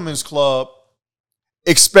a gentleman's club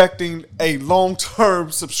expecting a long-term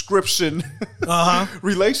subscription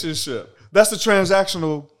relationship. That's a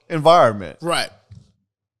transactional environment. Right.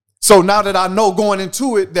 So now that I know going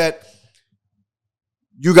into it that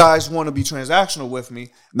you guys want to be transactional with me,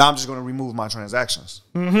 now I'm just going to remove my transactions.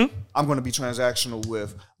 Mm-hmm. I'm going to be transactional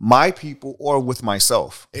with my people or with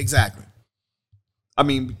myself. Exactly. I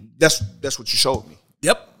mean, that's what you showed me.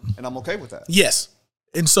 Yep. And I'm okay with that. Yes.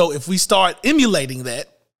 And so if we start emulating that,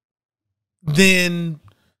 then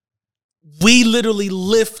we literally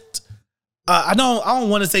lift. I don't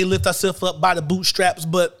want to say lift ourselves up by the bootstraps,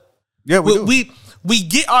 but yeah, we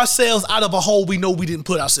get ourselves out of a hole we know we didn't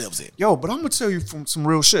put ourselves in. Yo, but I'm gonna tell you from some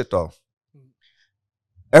real shit though.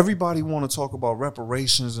 Everybody want to talk about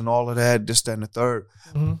reparations and all of that, this, that, and the third.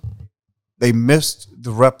 Mm-hmm. They missed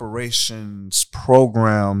the reparations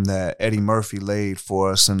program that Eddie Murphy laid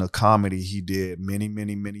for us in a comedy he did many,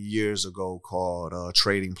 many, many years ago called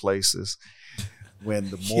Trading Places.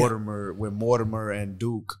 When Mortimer and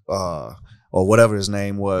Duke, or whatever his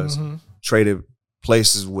name was, traded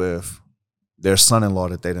places with their son-in-law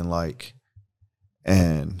that they didn't like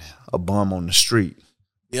and a bum on the street.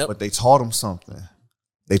 Yep. But they taught him something.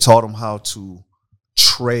 They taught him how to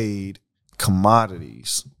trade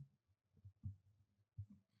commodities.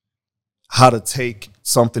 How to take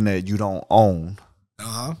something that you don't own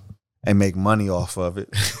and make money off of it.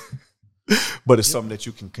 But it's something that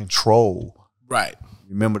you can control. Right.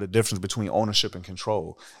 Remember the difference between ownership and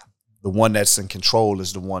control. The one that's in control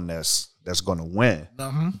is the one that's going to win.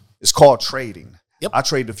 It's called trading. Yep. I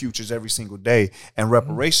trade the futures every single day. And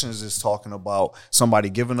reparations is talking about somebody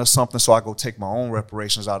giving us something, so I go take my own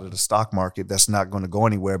reparations out of the stock market that's not going to go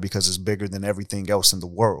anywhere because it's bigger than everything else in the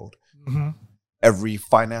world. Every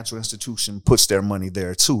financial institution puts their money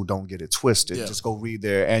there too. Don't get it twisted. Yeah. Just go read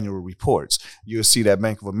their annual reports. You'll see that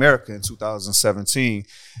Bank of America in 2017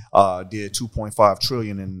 did $2.5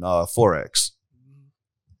 trillion in Forex.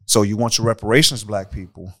 So you want your reparations, black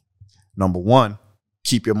people. Number one,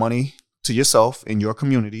 keep your money to yourself in your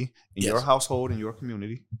community, in your household, in your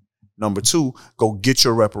community. Number two, go get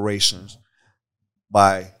your reparations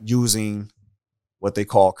by using what they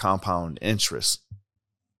call compound interest.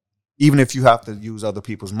 Even if you have to use other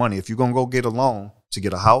people's money, if you're going to go get a loan to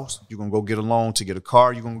get a house, you're going to go get a loan to get a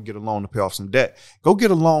car, you're going to get a loan to pay off some debt, go get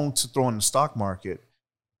a loan to throw in the stock market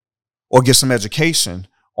or get some education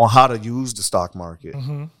on how to use the stock market.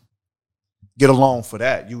 Get a loan for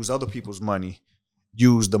that. Use other people's money.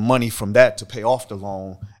 Use the money from that to pay off the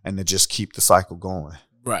loan and to just keep the cycle going.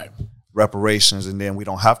 Right. Reparations, and then we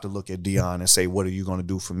don't have to look at Dion and say, what are you going to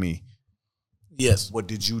do for me? Yes. What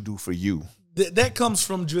did you do for you? That comes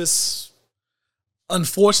from just,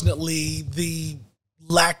 unfortunately, the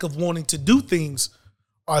lack of wanting to do things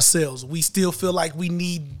ourselves. We still feel like we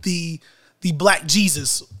need the black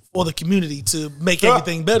Jesus for the community to make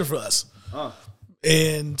everything better for us.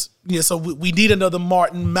 And yeah, so we need another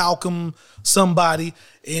Martin, Malcolm, somebody.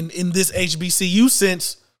 And in this HBCU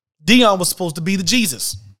sense, Dion was supposed to be the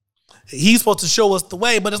Jesus. He's supposed to show us the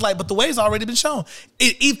way, but it's like, but the way's already been shown.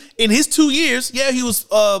 In his 2 years, he was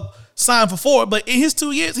signed for 4, but in his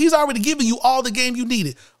 2 years, he's already given you all the game you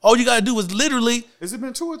needed. All you got to do is literally. Has it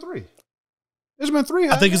been 2 or 3? It's been 3.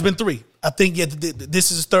 I think it's been 3. I think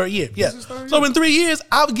this is his 3rd year. Yeah. So in 3 years,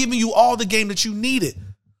 I've given you all the game that you needed.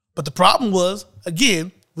 But the problem was,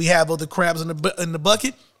 again, we have other crabs in the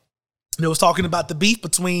bucket. And it was talking about the beef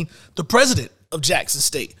between the president of Jackson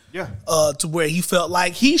State. To where he felt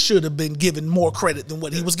like he should have been given more credit than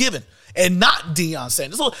what he was given. And not Deion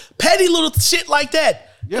Sanders. So petty little shit like that.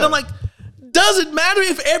 Yeah. And I'm like, does it matter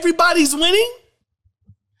if everybody's winning?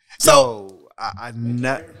 So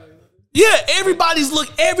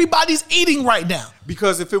everybody's eating right now.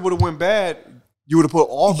 Because if it would have went bad, you would have put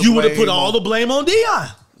all the blame on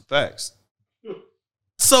Deion. Facts.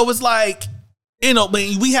 So it's like,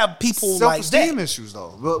 we have people like that. Self-esteem issues,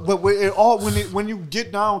 though. But when you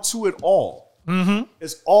get down to it all,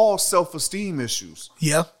 it's all self-esteem issues.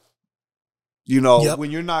 Yeah.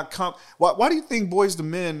 When you're not why do you think Boys to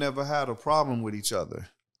Men never had a problem with each other?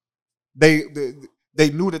 They they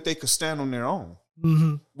knew that they could stand on their own.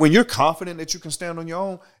 Mm-hmm. When you're confident that you can stand on your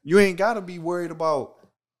own, you ain't got to be worried about,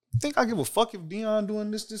 think I give a fuck if Deion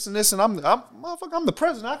doing this, and this, and I'm the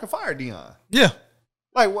president. I can fire Deion. Yeah.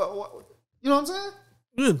 Like, what you know what I'm saying?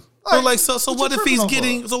 Yeah. So what if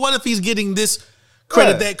he's getting this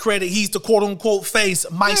credit, that credit? He's the quote unquote face.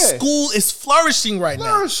 My school is flourishing right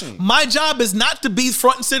now. My job is not to be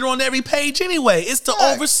front and center on every page anyway. It's to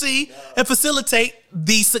oversee and facilitate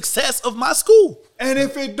the success of my school. And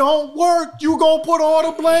if it don't work, you gonna put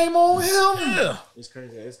all the blame on him. Yeah. It's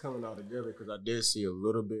crazy. It's coming all together because I did see a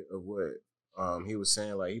little bit of what he was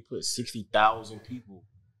saying. Like he put 60,000 people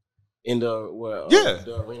in the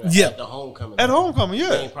arena at the homecoming. At homecoming, yeah.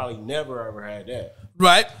 They ain't probably never ever had that.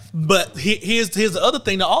 Right. But here's the other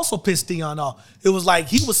thing that also pissed Deion off. It was like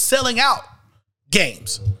he was selling out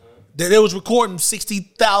games. They was recording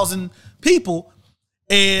 60,000 people,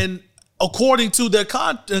 and according to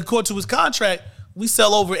his contract, we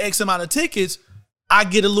sell over X amount of tickets, I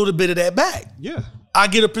get a little bit of that back. Yeah. I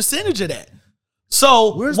get a percentage of that.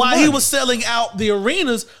 So while he was selling out the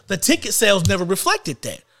arenas, the ticket sales never reflected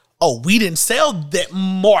that. Oh, we didn't sell that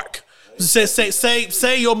mark.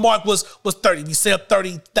 Say your mark was 30. We sell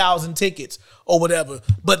 30,000 tickets or whatever.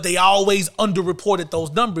 But they always underreported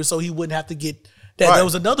those numbers so he wouldn't have to get that. Right. That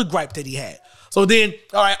was another gripe that he had. So then,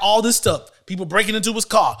 all right, all this stuff. People breaking into his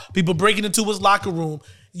car. People breaking into his locker room.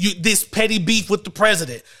 This petty beef with the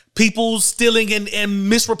president. People stealing and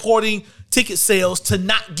misreporting ticket sales to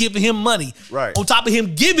not giving him money. Right. On top of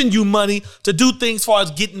him giving you money to do things as far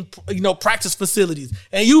as getting, practice facilities.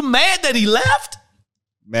 And you mad that he left?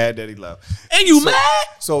 Mad that he left. And you mad?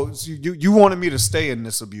 So you wanted me to stay in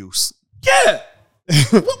this abuse. Yeah.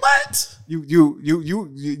 What? You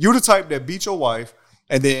the type that beat your wife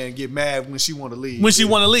and then get mad when she want to leave. When she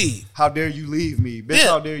want to leave. How dare you leave me? Bitch,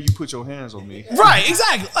 how dare you put your hands on me? Right,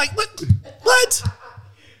 exactly. Like, what? What?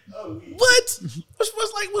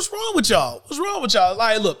 What's wrong with y'all? What's wrong with y'all?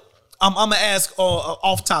 Like, look, I'm going to ask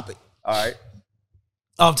off topic. All right.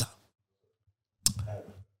 Off topic.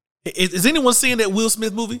 Is anyone seeing that Will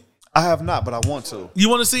Smith movie? I have not, but I want to. You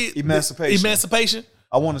want to see it? Emancipation?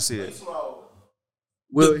 I want to see it.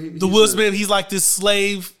 Will Smith, he's like this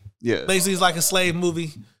slave. Yeah. Basically, he's like a slave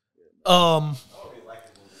movie. I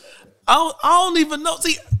don't even know.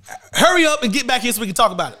 See, hurry up and get back here so we can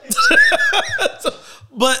talk about it.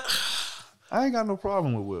 But I ain't got no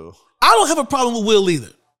problem with Will. I don't have a problem with Will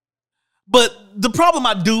either. But the problem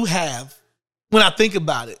I do have when I think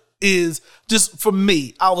about it is just for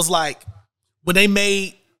me, I was like, when they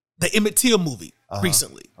made the Emmett Till movie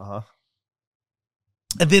recently.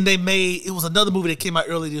 And then they made, it was another movie that came out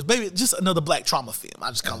earlier, maybe just another black trauma film.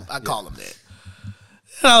 I call them that.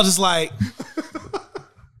 And I was just like,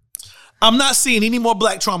 I'm not seeing any more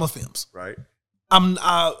black trauma films. Right.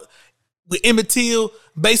 With Emmett Till,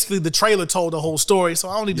 basically the trailer told the whole story, so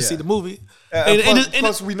I don't need to see the movie.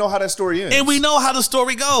 Plus, we know how that story ends. And we know how the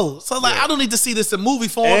story goes. So, I don't need to see this in movie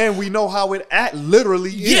form. And we know how it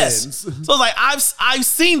literally ends. So, I've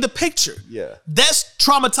seen the picture. Yeah. That's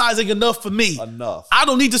traumatizing enough for me. Enough. I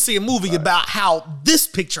don't need to see a movie about how this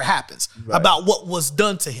picture happens, about what was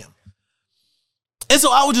done to him. And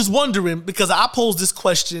so I was just wondering, because I posed this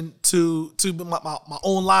question to my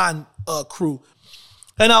online crew,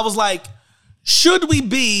 and I was like, should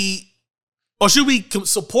we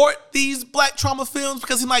support these black trauma films?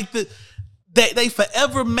 Because they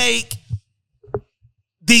forever make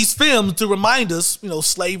these films to remind us,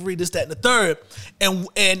 slavery, this, that, and the third.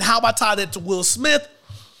 And how I tie that to Will Smith,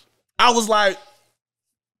 I was like,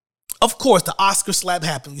 of course, the Oscar slap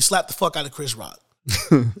happened. You slapped the fuck out of Chris Rock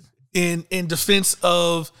in defense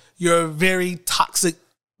of your very toxic,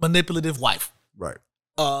 manipulative wife. Right.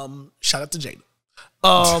 Shout out to Jada.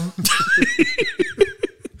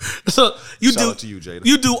 So Shout out to you, Jada.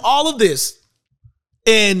 You do all of this,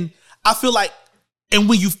 and I feel like, and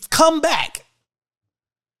when you come back,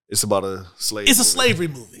 it's about a slave. It's a slavery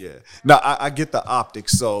movie. Yeah. Now I get the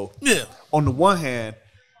optics. So on the one hand,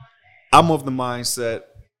 I'm of the mindset.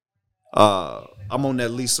 I'm on that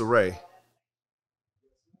Lisa Ray.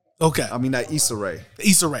 Okay. I mean that Issa Rae.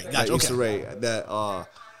 Issa Rae. Gotcha. Issa Rae. That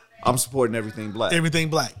I'm supporting everything black. Everything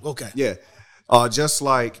black. Okay. Yeah. Just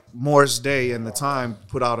like Morris Day and The Time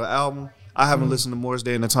put out an album. I haven't listened to Morris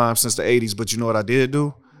Day and The Time since the 80s, but you know what I did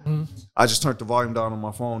do? I just turned the volume down on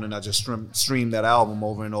my phone and I just streamed that album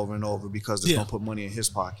over and over and over because it's going to put money in his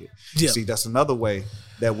pocket. Yeah. See, that's another way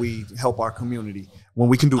that we help our community when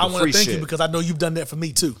we can do the free shit. I want to thank you because I know you've done that for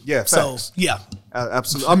me too. Yeah, facts. So, yeah.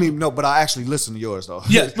 Absolutely. I mean, no, but I actually listen to yours though.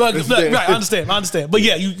 Yeah, right, I understand. But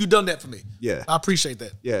yeah, you've done that for me. Yeah. I appreciate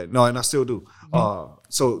that. Yeah, no, and I still do.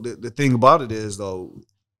 So the thing about it is though,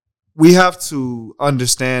 we have to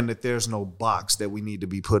understand that there's no box that we need to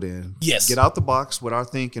be put in. Yes. Get out the box with our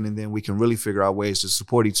thinking, and then we can really figure out ways to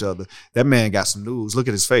support each other. That man got some news. Look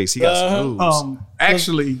at his face. He got some news.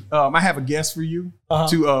 Actually, I have a guest for you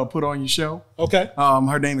to put on your show. Okay.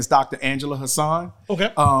 Her name is Dr. Angela Hassan.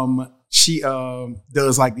 Okay. She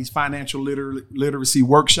does like these financial literacy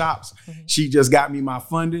workshops. Mm-hmm. She just got me my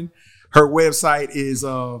funding. Her website is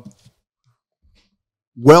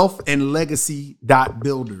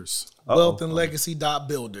wealthandlegacy.builders.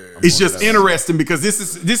 Wealthandlegacy.builder. It's just interesting because this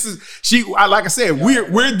is like I said,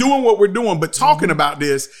 we're doing what we're doing, but talking about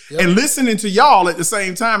this and listening to y'all at the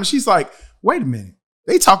same time. And she's like, wait a minute,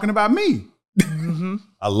 they talking about me.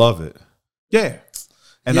 I love it. Yeah.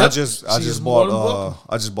 And I just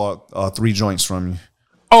bought 3 joints from you.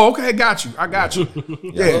 Oh, okay, got you. I got you.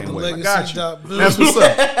 Yeah, I got you. That's what's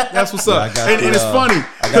up. That's what's up. Yeah, and it's funny.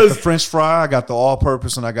 I got the French fry, I got the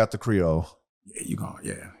all-purpose, and I got the Creole. Yeah, you going?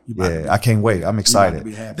 Yeah, I can't wait. I'm excited.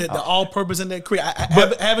 The all-purpose in that Creole.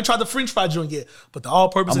 I haven't tried the French fry joint yet, but the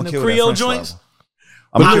all-purpose in the Creole joints.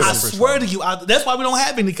 I swear to you, that's why we don't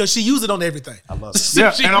have any, because she used it on everything. I love it.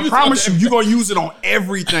 Yeah, and I promise you, you're gonna use it on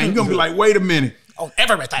everything. You're gonna be like, wait a minute, on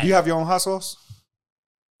everything. Do you have your own hot sauce?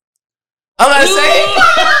 I'm not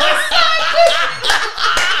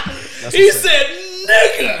saying. He said,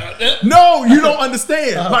 nigga. No, you don't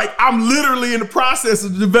understand. Like, I'm literally in the process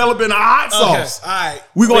of developing a hot sauce. All right.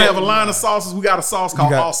 We're going to have a line of sauces. We got a sauce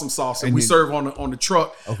called Awesome Sauce, and we serve on the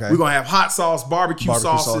truck. Okay. We're going to have hot sauce, barbecue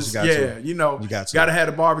sauces. Got to have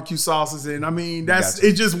the barbecue sauces. And I mean,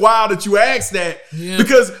 it's just wild that you asked that,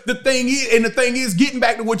 because the thing is, getting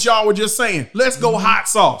back to what y'all were just saying, let's go hot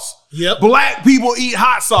sauce. Yep. Black people eat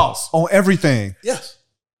hot sauce on everything. Yes.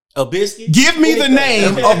 A biscuit. Give me the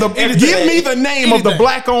name of the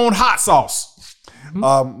black-owned hot sauce.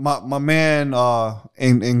 My man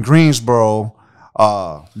in Greensboro,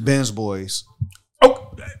 Ben's Boys.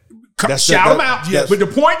 Oh, shout them out. Yes. But the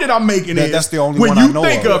point that I'm making is that's the only when one you I know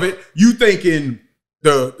think of it, you thinking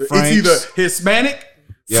it's either Hispanic,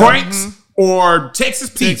 Yeah. Frank's, or Texas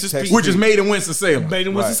Pete, which is made in Winston-Salem. Made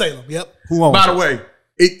in Winston-Salem. Yep. Who owns By the it? way,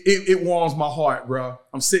 it warms my heart, bro.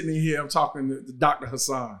 I'm sitting in here, I'm talking to Dr.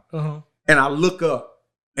 Hassan, and I look up,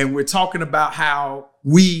 and we're talking about how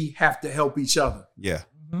we have to help each other. Yeah.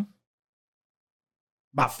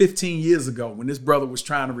 About 15 years ago, when this brother was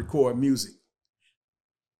trying to record music,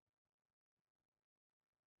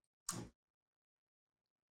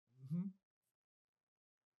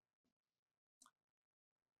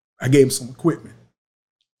 I gave him some equipment.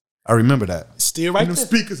 I remember that. Still right and there. them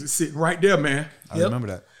speakers is sitting right there, man. I remember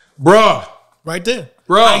that. Bruh. Right there.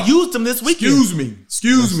 Bruh. I used them this weekend.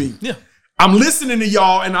 Excuse me. Yeah. I'm listening to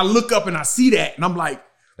y'all, and I look up and I see that, and I'm like,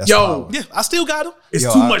 yo. Yeah, I still got them.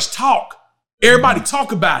 It's too much talk. Everybody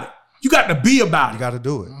talk about it. You got to be about it. You got to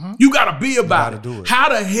do it. You got to be about it. do it. How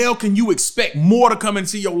the hell can you expect more to come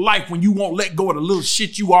into your life when you won't let go of the little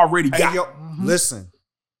shit you already got? Hey, yo, listen.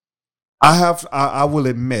 I will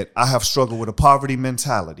admit, I have struggled with a poverty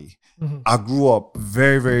mentality. I grew up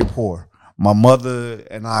very, very poor. My mother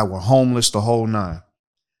and I were homeless the whole 9.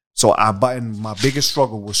 So and my biggest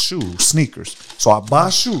struggle was shoes, sneakers. So I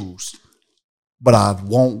buy shoes, but I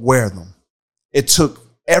won't wear them. It took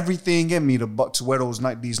everything in me to wear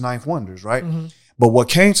these ninth wonders, right? But what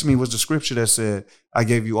came to me was the scripture that said, I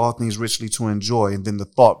gave you all things richly to enjoy. And then the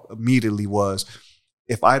thought immediately was,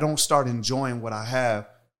 if I don't start enjoying what I have,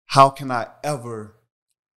 how can I ever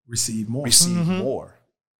receive more?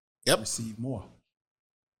 Yep. Receive more.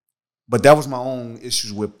 But that was my own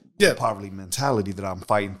issues with poverty mentality that I'm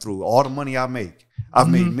fighting through. All the money I make, I've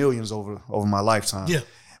made millions over my lifetime. Yeah.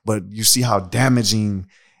 But you see how damaging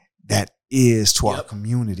that is to our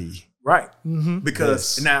community. Right.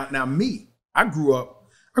 Because now me, I grew up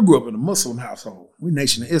in a Muslim household. We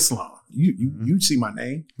Nation of Islam. You see my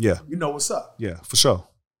name. Yeah. You know what's up. Yeah, for sure.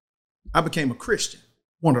 I became a Christian.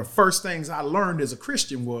 One of the first things I learned as a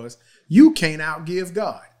Christian was you can't outgive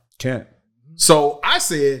God. Can't. So I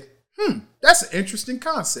said, that's an interesting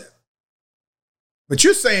concept. But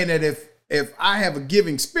you're saying that if I have a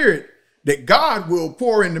giving spirit, that God will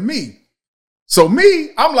pour into me. So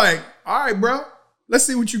me, I'm like, all right, bro, let's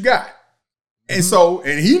see what you got. And so,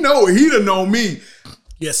 and he done know me.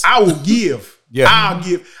 Yes. I will give. Yeah. I'll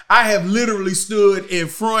give. I have literally stood in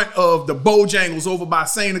front of the Bojangles over by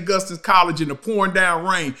St. Augustine's College in the pouring down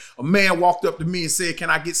rain. A man walked up to me and said, can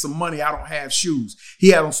I get some money? I don't have shoes. He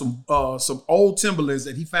had on some old Timberlands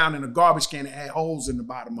that he found in a garbage can that had holes in the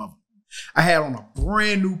bottom of them. I had on a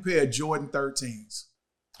brand new pair of Jordan 13s.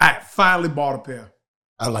 I had finally bought a pair.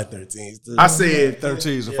 I like 13s. Dude. I said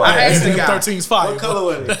 13s are I fire. asked the guy, 13's fire. What color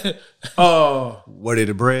were they? Were they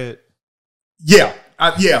the bread? Yeah.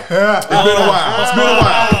 Yeah, it's been a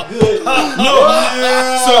while.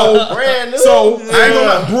 So I ain't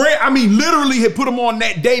gonna lie. I mean, literally had put them on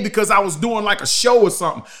that day because I was doing like a show or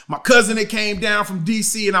something. My cousin that came down from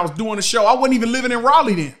DC and I was doing a show. I wasn't even living in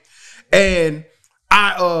Raleigh then, and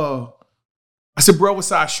I said, bro, what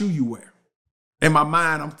size shoe you wear? In my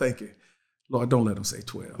mind, I'm thinking, Lord, don't let him say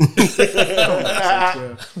 12. Don't let him say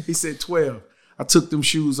 12. He said 12. I took them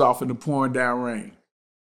shoes off in the pouring down rain.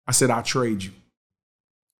 I said, I'll trade you.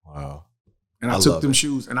 Wow. And I took them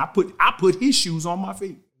shoes and I put his shoes on my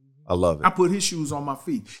feet. I love it. I put his shoes on my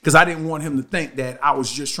feet because I didn't want him to think that I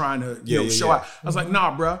was just trying to show out. I was like,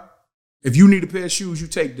 nah, bro. If you need a pair of shoes, you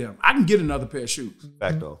take them. I can get another pair of shoes.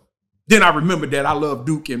 Fact though. Then I remembered that I love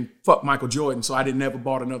Duke and fuck Michael Jordan, so I never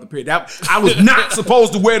bought another pair. I was not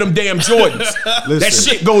supposed to wear them damn Jordans. That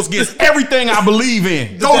shit goes against everything I believe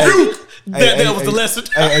in. Go Duke! That was the lesson.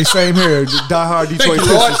 Hey, same here. Die-hard Detroit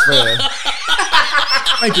Pistons fan.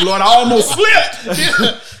 Thank you, Lord. I almost slipped.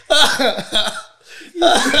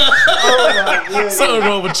 Something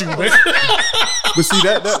wrong with you, man. But see,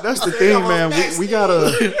 that's the thing, man. We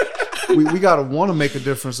gotta want to make a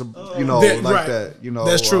difference, that. You know,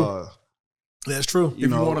 that's true. That's true. If you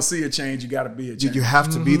want to see a change, you got to be a change. You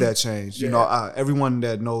have to be that change. Yeah. You know, everyone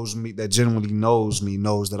that knows me, that genuinely knows me,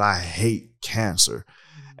 knows that I hate cancer.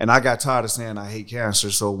 And I got tired of saying I hate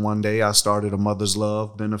cancer. So one day I started a Mother's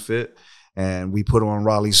Love benefit. And we put on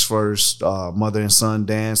Raleigh's first mother and son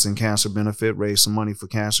dance and cancer benefit, raised some money for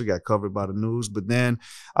cancer, got covered by the news. But then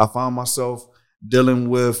I found myself dealing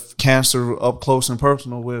with cancer up close and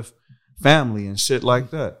personal with family and shit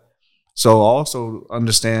like that. So I also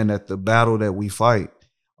understand that the battle that we fight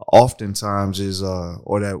oftentimes is,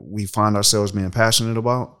 or that we find ourselves being passionate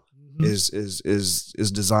about, is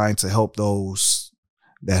designed to help those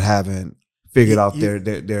that haven't figured out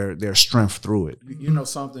their strength through it. You know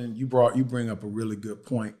something, you bring up a really good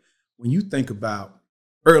point. When you think about,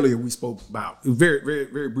 earlier we spoke about, very, very,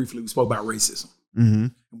 very briefly, we spoke about racism. Mm-hmm.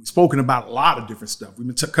 We've spoken about a lot of different stuff. We've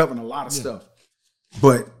been covering a lot of stuff.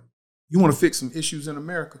 But you want to fix some issues in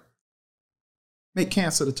America? Make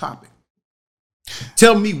cancer the topic.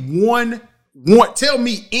 Tell me tell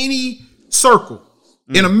me any circle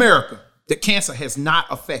in America that cancer has not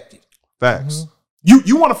affected. Facts.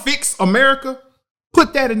 You want to fix America?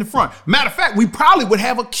 Put that in the front. Matter of fact, we probably would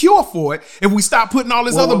have a cure for it if we stop putting all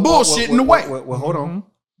this other bullshit in the way. Well, hold on.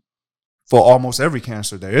 For almost every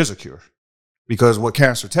cancer, there is a cure. Because what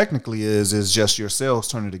cancer technically is just your cells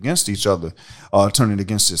turning against each other, turning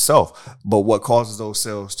against itself. But what causes those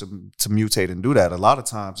cells to mutate and do that a lot of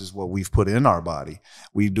times is what we've put in our body.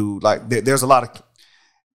 We do, like, there's a lot of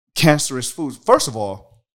cancerous foods. First of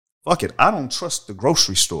all, fuck it, I don't trust the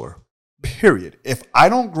grocery store, period. If I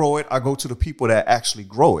don't grow it, I go to the people that actually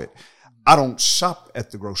grow it. I don't shop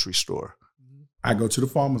at the grocery store. I go to the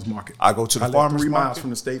farmer's market. I go to the farmer's 3 market. miles from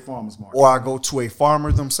the state farmer's market. Or I go to a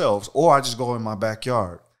farmer themselves. Or I just go in my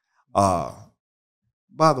backyard. By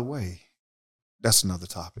the way, that's another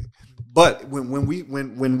topic. But when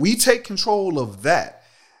we take control of that,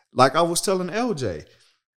 like I was telling LJ,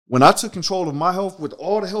 when I took control of my health with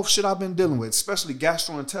all the health shit I've been dealing with, especially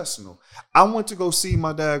gastrointestinal, I went to go see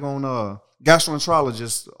my daggone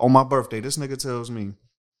gastroenterologist on my birthday. This nigga tells me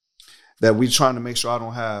that we trying to make sure I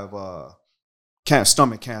don't have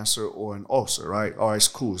stomach cancer or an ulcer, right? All right, it's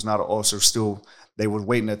cool. It's not an ulcer. Still, they were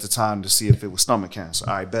waiting at the time to see if it was stomach cancer.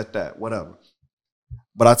 All right, bet that, whatever.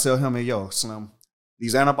 But I tell him, hey, yo, Slim,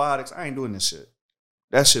 these antibiotics, I ain't doing this shit.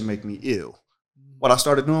 That shit make me ill. What I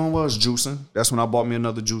started doing was juicing. That's when I bought me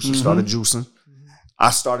another juicer, started juicing. I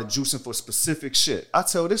started juicing for specific shit. I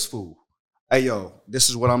tell this fool, hey, yo, this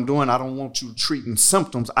is what I'm doing. I don't want you treating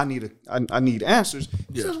symptoms. I need answers.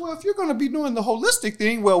 He says, well, if you're going to be doing the holistic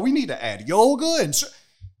thing, well, we need to add yoga. And so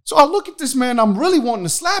I look at this man. I'm really wanting to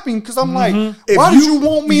slap him because I'm like, why did you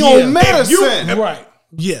want me on medicine? Right.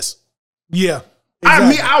 Yes. Yeah.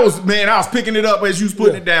 Exactly. I was picking it up as you was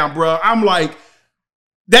putting it down, bro. I'm like,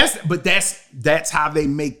 that's how they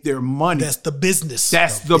make their money. That's the business.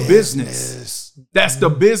 That's the business. That's the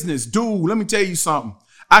business. Dude, let me tell you something.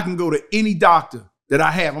 I can go to any doctor that I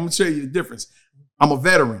have. I'm going to tell you the difference. I'm a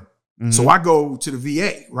veteran. So I go to the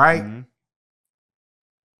VA, right?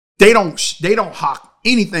 They don't hawk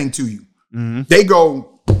anything to you. They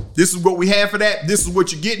go, this is what we have for that. This is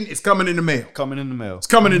what you're getting. It's coming in the mail. It's coming in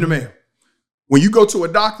the mail. When you go to a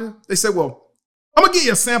doctor, they say, well, I'm going to give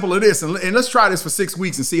you a sample of this and let's try this for 6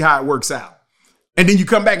 weeks and see how it works out. And then you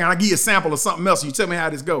come back and I give you a sample of something else and you tell me how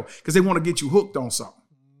this go because they want to get you hooked on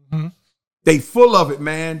something. They full of it,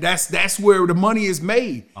 man. That's where the money is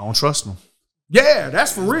made. I don't trust them. Yeah,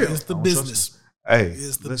 that's for real. It's the business. Hey,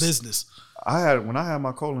 it's the business. When I had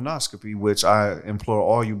my colonoscopy, which I implore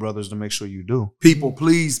all you brothers to make sure you do. People,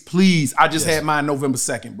 please. I just had mine November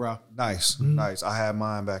 2nd, bro. Nice. I had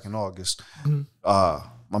mine back in August.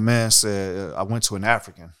 My man said, I went to an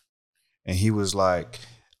African, and he was like,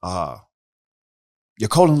 your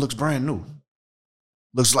colon looks brand new.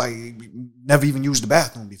 Looks like you never even used the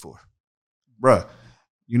bathroom before. Bruh,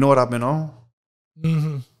 you know what I've been on?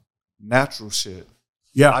 Natural shit.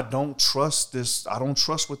 Yeah. I don't trust this. I don't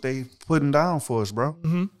trust what they putting down for us, bro.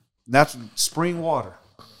 Natural spring water,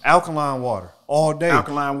 alkaline water, all day.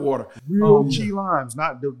 Alkaline water. Real key limes,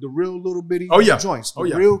 not the real little bitty joints. The Oh,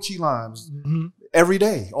 yeah. real key limes every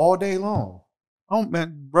day, all day long. Oh,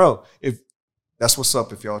 man, bro, if that's what's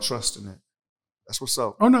up, if y'all trusting it. That's what's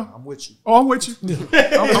up. Oh, no. I'm with you. Oh, I'm with you.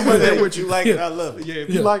 I'm right there with you. You like it, I love it. Yeah,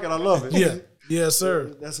 if you like it, I love it. Yeah. Yes,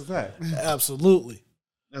 sir. That's a fact. Absolutely.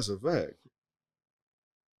 That's a fact.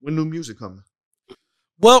 When new music coming?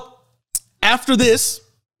 Well, after this,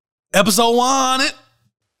 episode 100.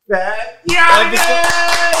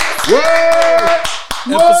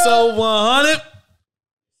 Episode 100.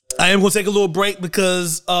 I am going to take a little break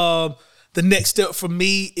because the next step for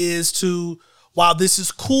me is to, while this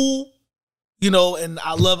is cool, you know, and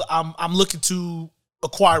I'm looking to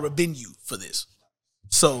acquire a venue for this.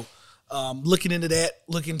 So looking into that,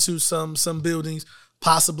 looking to some buildings,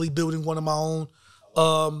 possibly building one of my own.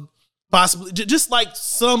 Possibly just like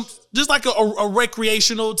a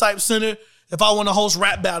recreational type center. If I want to host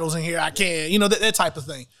rap battles in here, I can. You know, that type of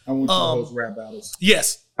thing. I want you to host rap battles.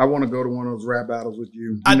 Yes. I want to go to one of those rap battles with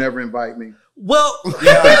you. You never invite me. Well,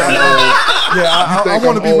 I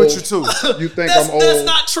want to be with you too. You think I'm old? That's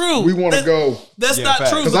not true. We want to go. That's not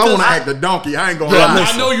true. Because I want to act a donkey. I ain't going to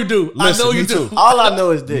I know you do. I know you do. All I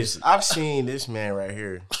know is this. I've seen this man right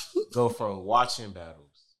here go from watching battles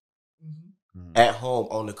at home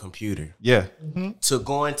on the computer to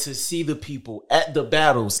going to see the people at the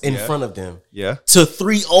battles in front of them to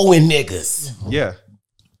 3-0 niggas. Yeah.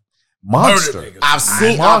 Monster.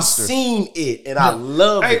 I've seen it and I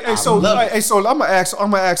love it. So I'm gonna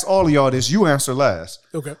ask all of y'all this. You answer last.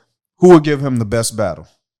 Okay. Who would give him the best battle?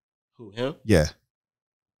 Who, him? Yeah.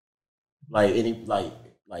 Like you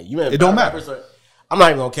ain't. It don't matter. I'm not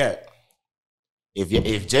even gonna cap. If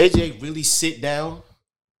JJ really sit down,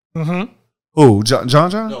 Who? John?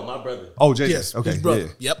 no, my brother. Oh, JJ. Yes, Okay. his brother.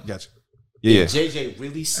 Yeah. Yep. Gotcha. Yeah. If JJ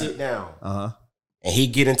really sit down, And he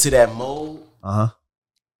get into that mode, I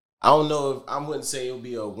don't know if I wouldn't say it'll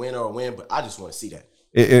be a win or a win, but I just want to see that.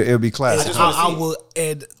 It'll be classic. I will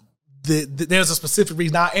add. There's a specific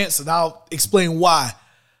reason I'll answer. And I'll explain why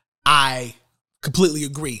I completely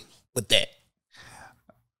agree with that.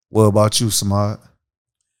 What about you, Samad?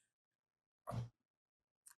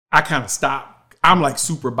 I kind of stopped. I'm like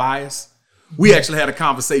super biased. We actually had a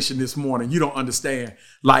conversation this morning. You don't understand.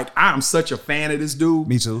 Like, I'm such a fan of this dude.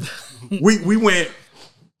 Me too. We went.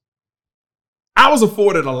 I was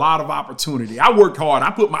afforded a lot of opportunity. I worked hard.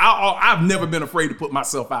 I've never been afraid to put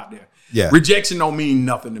myself out there. Yeah. Rejection don't mean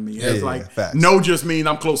nothing to me. It's facts. no just mean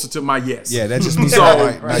I'm closer to my yes. Yeah, that just means so,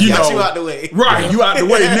 Right. you Got know, you out the way. Right, you out the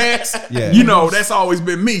way next. Yeah. You know, that's always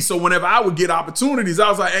been me. So whenever I would get opportunities, I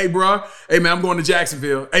was like, hey, bro, hey, man, I'm going to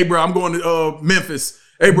Jacksonville. Hey, bro, I'm going to Memphis.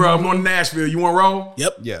 Hey, bro, I'm going to Nashville. You want to roll?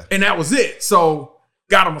 Yep. Yeah. And that was it. So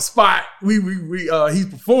got him a spot. He's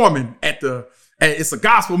performing at it's a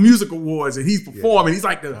gospel music awards, and he's performing. He's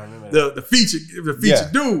like the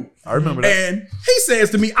featured dude. I remember that. And he says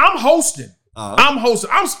to me, I'm hosting. I'm hosting.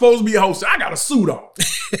 I'm supposed to be a host. I got a suit on.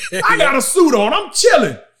 I'm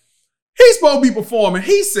chilling. He's supposed to be performing.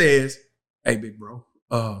 He says, hey, big bro,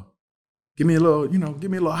 give me a little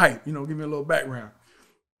hype, give me a little background.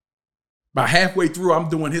 About halfway through, I'm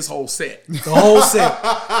doing his whole set. The whole set.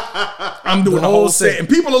 I'm doing the whole set. And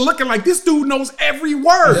people are looking like, this dude knows every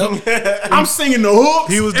word. Yep. I'm singing the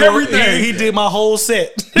hooks, he was doing everything. He did my whole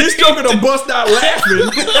set. This joker done bust out laughing.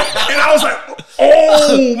 And I was like,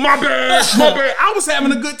 oh, my bad. I was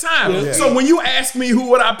having a good time. Yeah. So when you ask me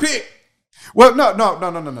who would I pick? Well, no.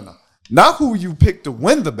 Not who you pick to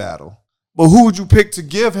win the battle, but who would you pick to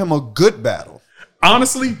give him a good battle?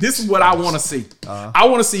 Honestly, this is what I want to see. I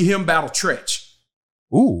want to see him battle Tretch.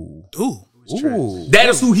 Ooh. That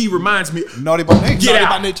is who he reminds me. Naughty by nature. Get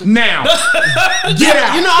out now. Get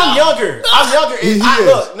out. You know, I'm younger.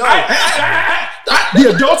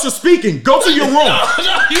 The adults are speaking. Go to your room. No,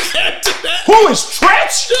 you can't do that. Who is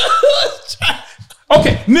Tretch?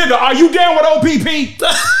 Okay, nigga, are you down with OPP?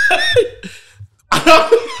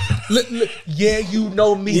 Yeah, you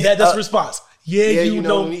know me. That's the response. Yeah, you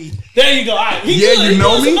know me. There you go. All right. You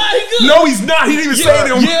know me? No, he's not. He didn't even say it.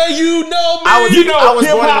 Yeah, you know me. Hip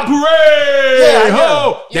hop parade.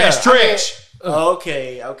 That's Tretch.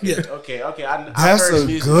 Okay. That's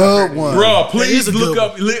a good one. Bro, please look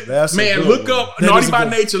up. That's a Man, good look one. up That Naughty is a by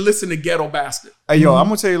good Nature. Listen to Ghetto Bastard. Hey, yo, I'm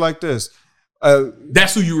gonna tell you like this.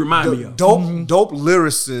 That's who you remind me of. Dope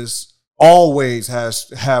lyricists always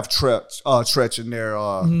have Tretch in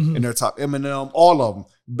their top. Eminem, all of them.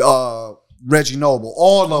 Reggie Noble,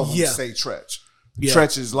 all of them say Tretch. Yeah.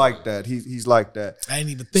 Tretch is like that. He's like that. I ain't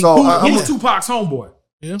even think. So Who was Tupac's homeboy?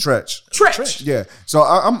 Tretch. Yeah. So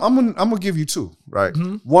I'm gonna give you two, right?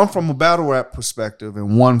 One from a battle rap perspective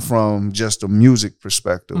and one from just a music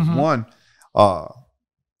perspective. One,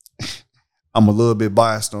 I'm a little bit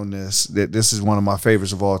biased on this. That this is one of my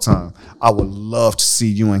favorites of all time. I would love to see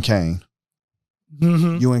you and Kane.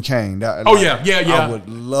 You and Kane. That, yeah. I would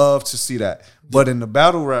love to see that. But in the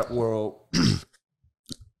battle rap world,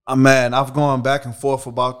 man, I've gone back and forth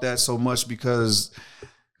about that so much because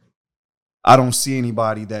I don't see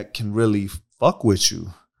anybody that can really fuck with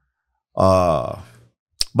you. But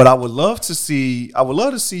I would love to see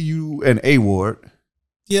you and A-Ward.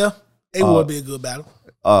 Yeah, A-Ward would be a good battle.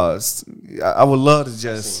 I would love to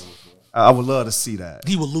see that.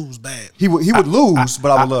 He would lose bad. He would lose,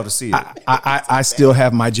 but I would love to see it. I still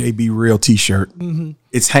have my JB Real T-shirt.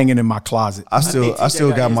 It's hanging in my closet. I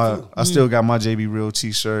still got my JB Real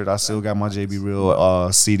T-shirt. I still got my JB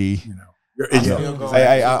Real CD.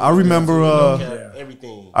 I remember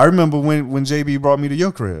everything. I remember when JB brought me to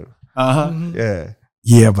your crib. Yeah.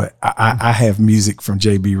 Yeah, but I have music from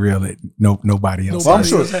JB Real that nobody else. Well,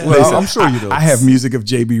 has. I'm sure you do. I have music of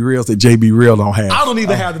JB Real that JB Real don't have. I don't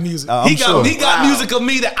even have the music. He got music of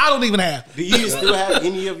me that I don't even have. Do you still have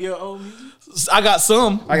any of your old music? I got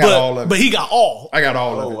some. I got all of it. But he got all. I got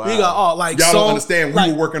all of it. Wow. He got all. Like y'all song, don't understand.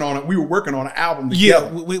 We were working on it. We were working on an album together.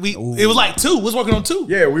 Yeah, we it was like two. We was working on two.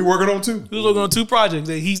 Yeah, we working on two. We was working on two projects.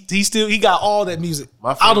 And he got all that music.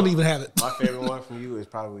 I don't even have it. My favorite one from you is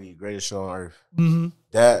probably Greatest Show on Earth.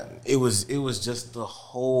 That it was just the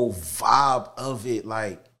whole vibe of it.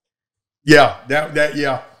 Like, yeah.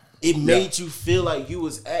 It made you feel like you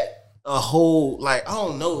was at a whole, like, I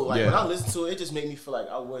don't know. Like when I listened to it, it just made me feel like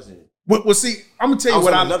I wasn't. Well, see, I'm gonna tell you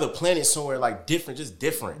what another planet somewhere, like different.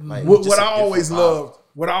 Like what I always loved.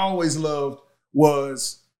 What I always loved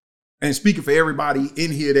was, and speaking for everybody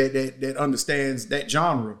in here that understands that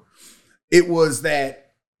genre, it was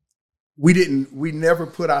that we never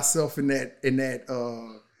put ourselves in that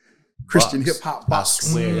Christian hip hop box. I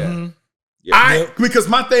swear. Because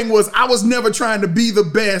my thing was I was never trying to be the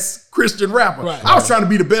best Christian rapper. I was trying to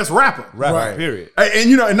be the best rapper. Right. Period.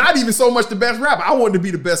 And and not even so much the best rapper. I wanted to be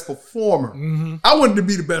the best performer. I wanted to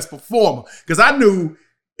be the best performer because I knew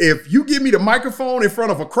if you give me the microphone in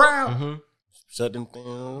front of a crowd, shut them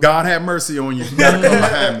down. God have mercy on you. You gotta come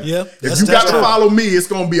behind me. If you gotta follow me, it's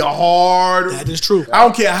gonna be a hard. That is true. I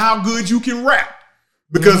don't care how good you can rap.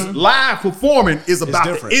 Because live performing is about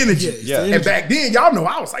the energy. And back then, y'all know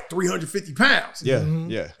I was like 350 pounds. Yeah.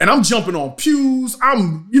 And I'm jumping on pews.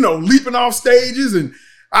 I'm, leaping off stages. And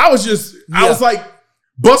I was I was like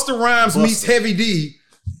Busta Rhymes meets Heavy D.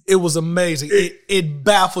 It was amazing. It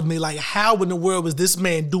baffled me. Like, how in the world was this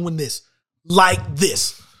man doing this like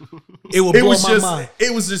this? It would blow my mind.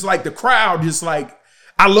 It was just like the crowd, just like,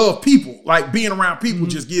 I love people. Like being around people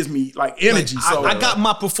just gives me like energy. Like, I got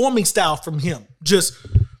my performing style from him. Just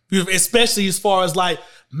especially as far as like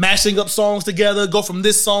mashing up songs together, go from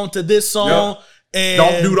this song to this song. And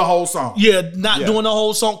don't do the whole song. Yeah, not doing the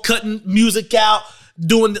whole song, cutting music out,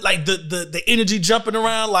 doing like the energy jumping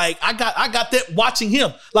around. Like I got that watching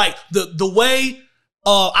him. Like the way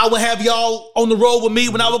I would have y'all on the road with me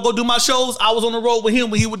when I would go do my shows, I was on the road with him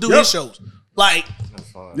when he would do his shows. Like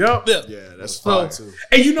yeah, that's fun too.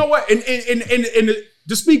 And you know what? And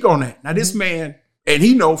to speak on that, now this man, and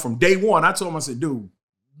he know from day one, I told him, I said, dude,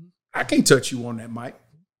 I can't touch you on that mic.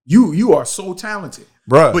 You are so talented.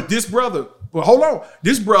 Bruh. But this brother, hold on.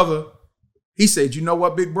 This brother, he said, you know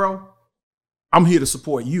what, big bro? I'm here to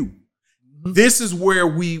support you. This is where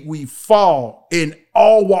we fall in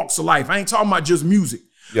all walks of life. I ain't talking about just music.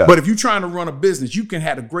 Yeah. But if you're trying to run a business, you can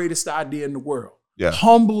have the greatest idea in the world. Yeah.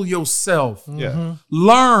 Humble yourself. Yeah.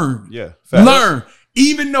 Learn. Yeah. Learn.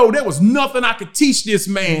 Even though there was nothing I could teach this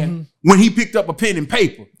man when he picked up a pen and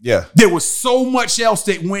paper. Yeah. There was so much else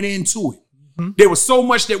that went into it. There was so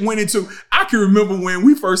much that went into. I can remember when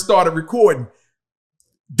we first started recording.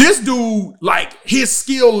 This dude, like his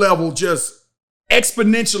skill level just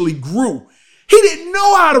exponentially grew. He didn't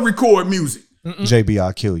know how to record music. JB,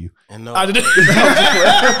 I'll kill you. And I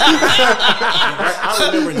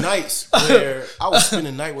remember nights where I would spend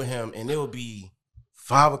the night with him, and it would be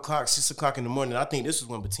 5 o'clock, 6 o'clock in the morning. I think this was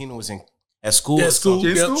when Bettina was at school. Yeah, school.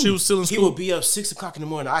 Yep, she was still in school. He would be up 6 o'clock in the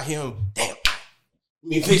morning. I hear him, damn.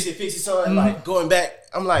 Fix it, son. Like going back,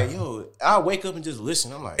 I'm like, yo, I'll wake up and just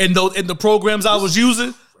listen. I'm like, and the programs I was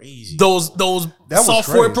using, crazy. those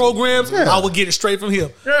software programs, Yeah. I would get it straight from him.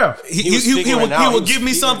 Yeah, he would give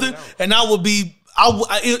me something, and I would be.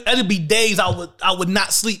 It'd be days I would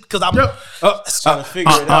not sleep because I'm trying to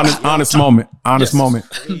figure it out. Honest moment.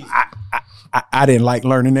 I didn't like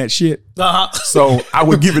learning that shit. So I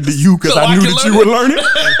would give it to you because So I I knew can that you learn would learn it.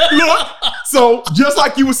 Look, so just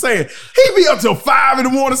like you were saying, he'd be up till 5 in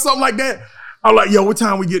the morning, something like that. I'm like, yo, what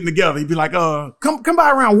time we getting together? He'd be like, come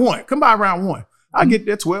by around 1. Come by around 1. I get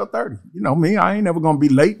there 12:30. You know me, I ain't never gonna be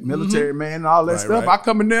late, military man and all that stuff. right. I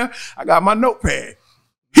come in there, I got my notepad.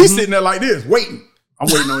 He's sitting there like this, waiting. I'm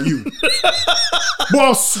waiting on you. Boy,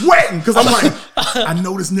 I'm sweating because I'm like, I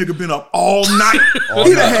know this nigga been up all night.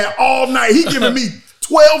 He done had all night. He giving me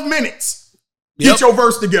 12 minutes. Get your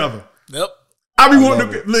verse together. Yep. I be wanting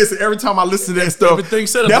to listen every time I listen to that stuff. Everything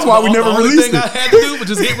said That's about why we the never only released thing it. I had to do was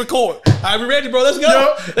just hit record. I be ready, bro. Let's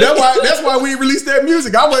go. That's why we released that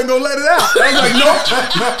music. I wasn't gonna let it out. I was like,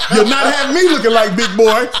 no, you're not having me looking like big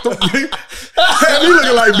boy. Have me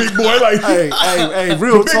looking like big boy. Like, hey,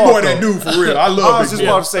 real big talk, boy, that dude for real. I love. I was just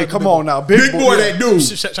about to say, come on now, big boy, that dude.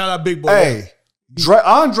 Shout out Big Boy. Hey,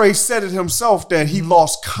 Andre said it himself that he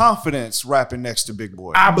lost confidence rapping next to Big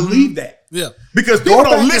Boy. I believe that. Yeah, because people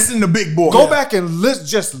don't listen to Big Boy. Go back and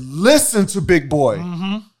just listen to Big Boy.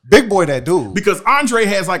 Big Boy, that dude. Because Andre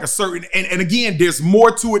has like a certain, and again, there's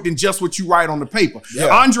more to it than just what you write on the paper. Yeah.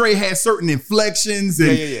 Andre has certain inflections and,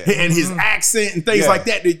 and his accent and things like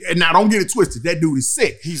that. And now, don't get it twisted. That dude is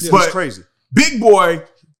sick. He's But crazy. Big Boy,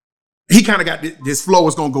 he kind of got this flow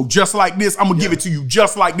is going to go just like this. I'm going to give it to you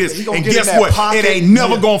just like this. And guess what? It ain't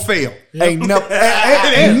never going to fail. Ain't never.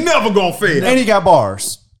 It ain't never going to fail. And he got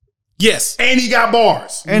bars. Yes. And he got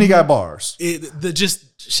bars. And he got bars.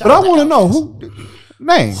 But I want to know who.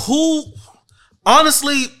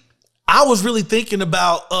 Honestly, I was really thinking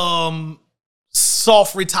about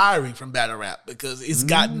soft retiring from battle rap because it's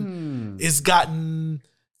gotten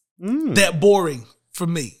that boring for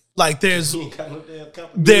me. Like there's nobody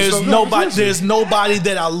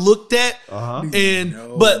that I looked at,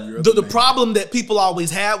 but the problem that people always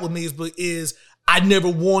had with me is I never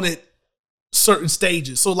wanted certain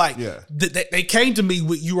stages. So like they came to me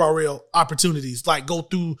with URL opportunities, like go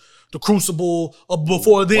through the Crucible.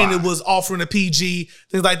 Before then, it was offering a PG,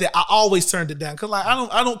 things like that. I always turned it down because like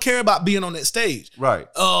I don't care about being on that stage, right?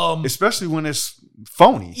 Especially when it's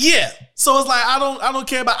phony. Yeah. So it's like I don't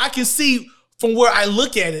care about. I can see from where I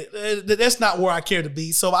look at it, that's not where I care to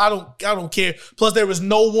be. So I don't care. Plus, there was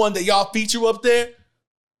no one that y'all feature up there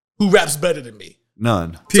who raps better than me.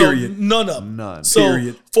 None. Period. So none of them. None. So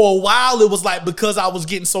Period. for a while, it was like because I was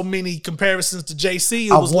getting so many comparisons to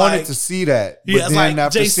JC, I wanted to see that. But then like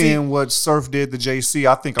after JC, seeing what Surf did to JC,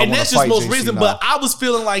 I think I want to fight JC. And that's just most recent, but I was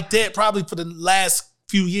feeling like that probably for the last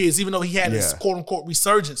few years, even though he had his quote unquote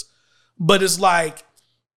resurgence. But it's like,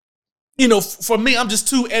 for me, I'm just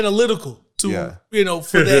too analytical for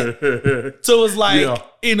that. So it's like,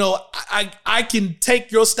 I can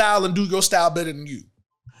take your style and do your style better than you.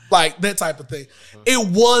 Like that type of thing. It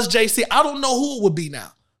was JC. I don't know who it would be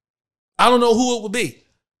now. I don't know who it would be.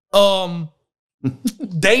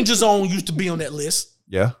 Danger Zone used to be on that list.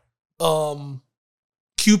 Yeah.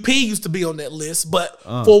 QP used to be on that list, but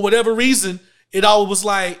for whatever reason, it always was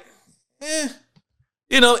like,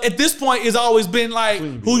 at this point, it's always been like,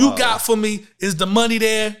 who you got for me? Is the money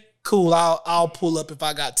there? Cool, I'll pull up if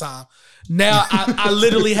I got time. Now I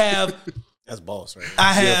literally have. That's boss, right?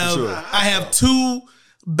 I have 2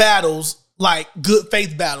 battles, like good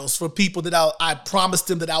faith battles for people that I promised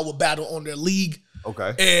them that I would battle on their league.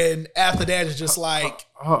 Okay. And after that, it's just like,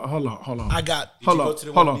 hold on. I got. Hold on.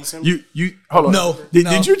 You hold on. No.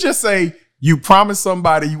 Did you just say you promised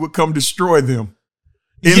somebody you would come destroy them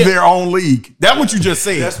in their own league? That's what you just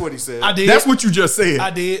said. That's what he said. I did. That's what you just said.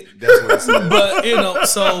 I did. That's what he said. But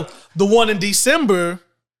so the one in December,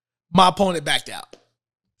 my opponent backed out.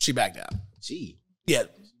 She backed out. Yeah.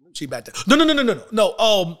 She backed out. No.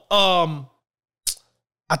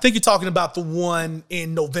 I think you're talking about the one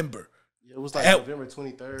in November. It was like November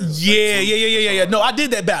 23rd. Yeah. No, I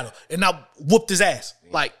did that battle and I whooped his ass.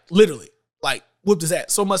 Like literally, like whooped his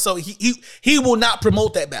ass so much so he will not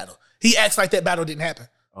promote that battle. He acts like that battle didn't happen.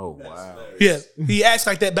 Oh wow. Yeah, he acts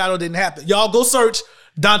like that battle didn't happen. Y'all go search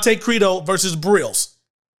Dante Credo versus Brills.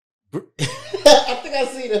 I think I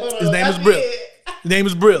seen it. His name is Brill. His name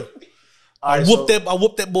is Brill. I whooped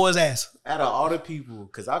that boy's ass. Out of all the people,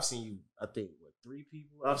 because I've seen you, I think 3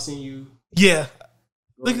 people I've seen you. Yeah.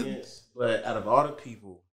 Go against, but out of all the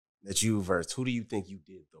people that you versed, who do you think you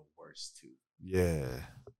did the worst to? Yeah.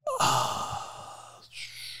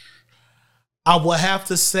 I will have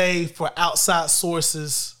to say for outside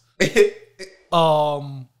sources,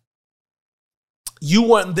 you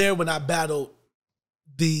weren't there when I battled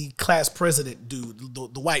the class president dude,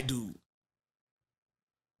 the white dude.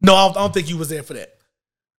 No, I don't think you was there for that.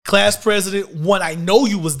 Class president, one I know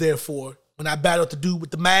you was there for when I battled the dude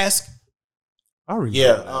with the mask. I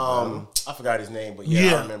remember. I forgot his name, but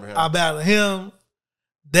I remember him. I battled him.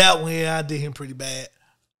 That one, I did him pretty bad.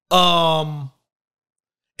 And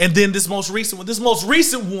then this most recent one. This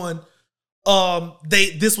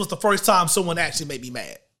was the first time someone actually made me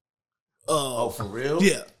mad. For real?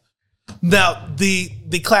 Yeah. Now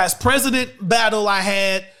the class president battle I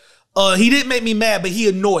had, he didn't make me mad, but he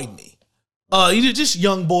annoyed me. He's just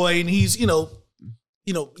young boy, and he's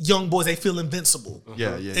young boys, they feel invincible.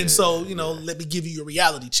 Yeah. And so let me give you your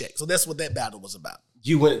reality check. So that's what that battle was about.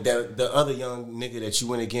 You went the other young nigga that you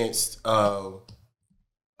went against.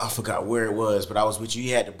 I forgot where it was, but I was with you. He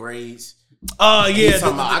had the braids. I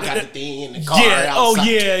got the thing in the car.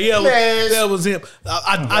 Yeah. Man. That was him.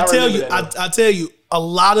 I tell you, a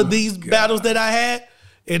lot of these battles that I had,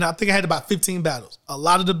 and I think I had about 15 battles. A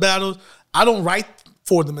lot of the battles, I don't write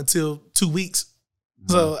for them until 2 weeks.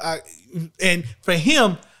 So and for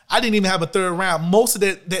him, I didn't even have a third round. Most of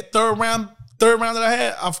that third round that I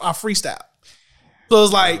had, I freestyle. So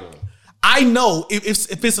it's like, I know if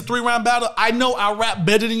it's a 3-round battle, I know I rap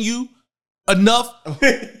better than you enough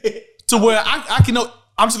to where I can know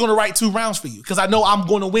I'm just going to write 2 rounds for you because I know I'm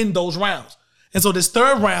going to win those rounds. And so this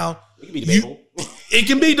third round, it can be debatable. It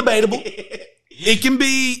can be debatable. It can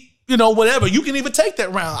be, whatever. You can even take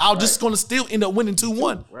that round. I'm just going to still end up winning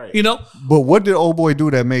 2-1. Right. But what did old boy do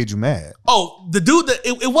that made you mad? Oh, the dude that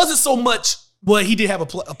it wasn't so much. Well, he did have a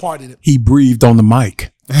part in it. He breathed on the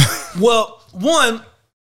mic. Well, one,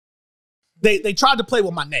 they tried to play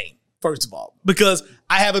with my name, first of all, because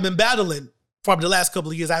I haven't been battling probably the last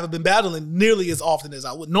couple of years. I haven't been battling nearly as often as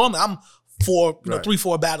I would. Normally, I'm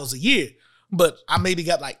 3-4 battles a year, but I maybe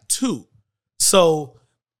got like 2. So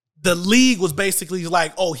the league was basically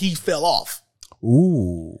like, oh, he fell off.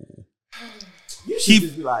 Ooh. He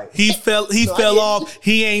fell off.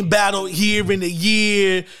 He ain't battled here in a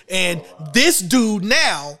year. And this dude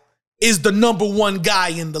now is the number 1 guy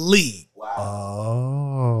in the league. Wow.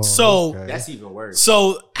 Oh. So that's even worse.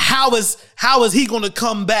 So how is he gonna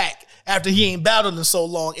come back after he ain't battled in so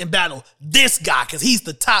long and battle this guy? Because he's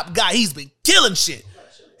the top guy. He's been killing shit.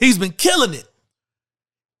 He's been killing it.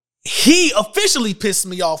 He officially pissed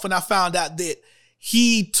me off when I found out that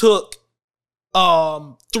he took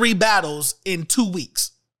 3 battles in 2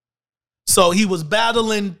 weeks. So he was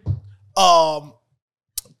battling the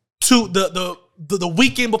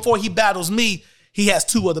weekend before he battles me, he has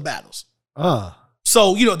 2 other battles.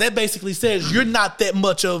 So, that basically says you're not that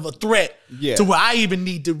much of a threat to where I even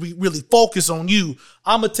need to really focus on you.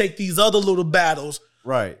 I'm going to take these other little battles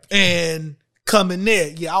and come in there.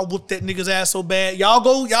 Yeah, I'll whoop that nigga's ass so bad. Y'all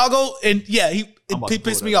go. And he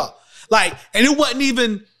pissed me off. Like, and it wasn't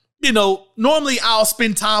even, normally I'll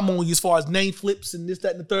spend time on you as far as name flips and this,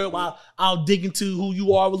 that, and the third while I'll dig into who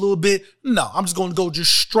you are a little bit. No, I'm just going to go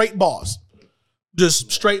just straight bars.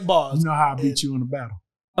 Just straight bars. You know how I beat you in a battle?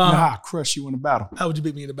 You know how I crush you in a battle? How would you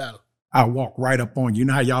beat me in a battle? I walk right up on you. You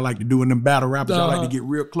know how y'all like to do in them battle rappers? Y'all like to get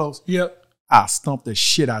real close? Yep. I'll stomp the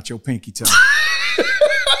shit out your pinky toe.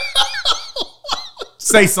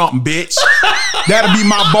 Say something, bitch. That'll be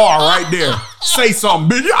my bar right there. Say something,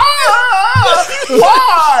 bitch.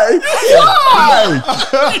 Why?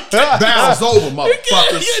 Battle's over,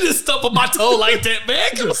 motherfuckers. You didn't stump on my toe like that, man.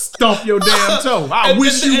 Just stump your damn toe. I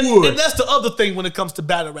wish you would. And that's the other thing when it comes to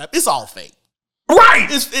battle rap. It's all fake. Right.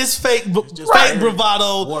 It's fake, fake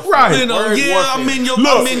bravado. Warfare. Right. I'm in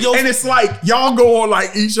your and it's like y'all go on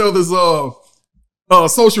like each other's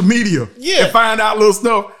social media and find out little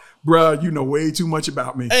stuff. Bruh, you know way too much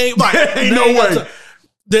about me. Ain't no way.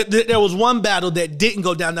 There was one battle that didn't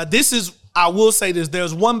go down. Now, I will say this.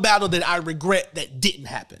 There's one battle that I regret that didn't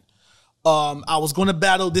happen. I was going to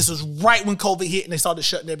battle. This was right when COVID hit and they started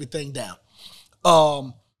shutting everything down.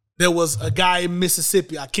 There was a guy in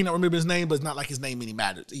Mississippi. I cannot remember his name, but it's not like his name even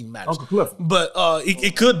matters. Uncle Cliff. But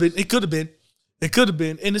it could have been. It could have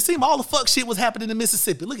been. And it seemed all the fuck shit was happening in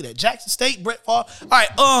Mississippi. Look at that. Jackson State, Brett Favre. All right.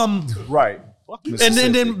 Right. And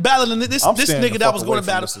then battling this nigga that was going to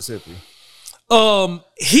battle. Mississippi.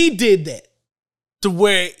 He did that to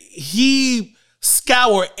where he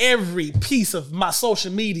scoured every piece of my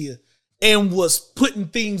social media and was putting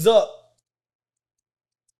things up.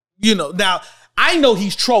 Now I know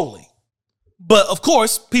he's trolling, but of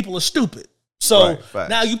course people are stupid. So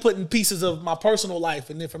now you putting pieces of my personal life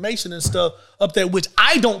and information and stuff up there, which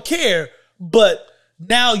I don't care. But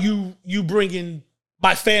now you bringing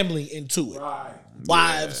my family into it. Right.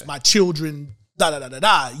 Wives, my children,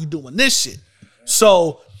 you doing this shit.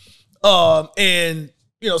 So, and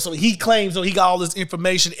you know, so he claims he got all this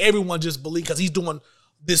information. Everyone just believed because he's doing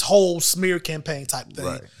this whole smear campaign type thing.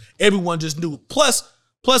 Right. Everyone just knew. Plus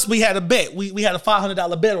we had a bet. We had a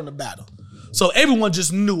 $500 bet on the battle. So everyone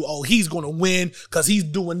just knew, oh, he's going to win because he's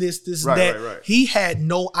doing this, and that. Right. He had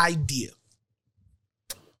no idea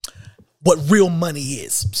what real money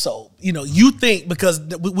is. So, you know, you think because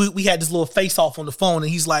we had this little face-off on the phone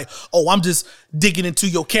and he's like, oh, I'm just digging into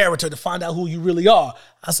your character to find out who you really are.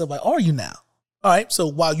 I said, like, are you now? All right, so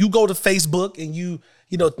while you go to Facebook and you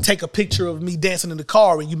take a picture of me dancing in the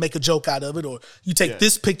car and you make a joke out of it, or you take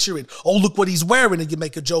this picture and, oh, look what he's wearing and you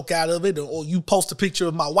make a joke out of it, or you post a picture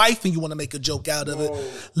of my wife and you want to make a joke out of it.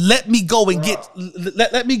 Let me go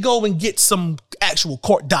and get some actual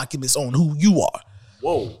court documents on who you are.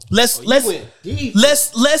 Whoa. Let's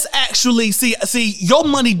actually see your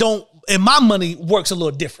money don't. And my money works a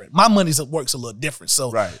little different. My money works a little different.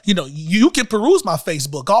 So, you know, you can peruse my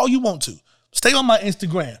Facebook all you want to. Stay on my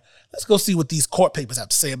Instagram. Let's go see what these court papers have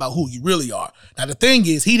to say about who you really are. Now, the thing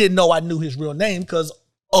is, he didn't know I knew his real name because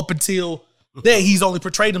up until then, he's only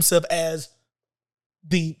portrayed himself as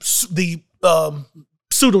the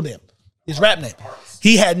pseudonym, his rap name.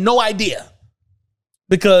 He had no idea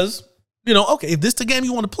because, you know, okay, if this is the game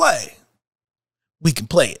you want to play, we can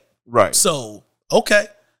play it. Right. So, okay.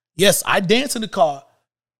 Yes, I dance in the car,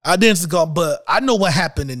 but I know what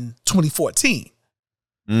happened in 2014.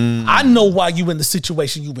 I know why you in the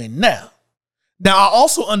situation you in now. Now, I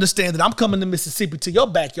also understand that I'm coming to Mississippi to your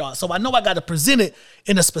backyard, so I know I got to present it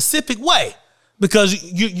in a specific way because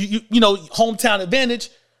you know, hometown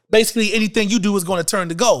advantage. Basically, anything you do is going to turn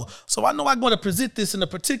to gold. So I know I'm going to present this in a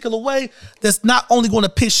particular way that's not only going to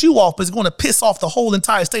piss you off, but it's going to piss off the whole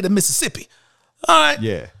entire state of Mississippi. All right,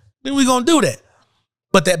 yeah. Then we're going to do that.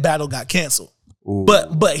 But that battle got canceled. Ooh.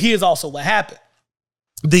 But here's also what happened.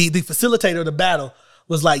 The facilitator of the battle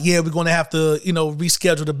was like, yeah, we're going to have to, you know,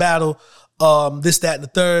 reschedule the battle, this, that, and the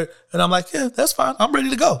third. And I'm like, yeah, that's fine. I'm ready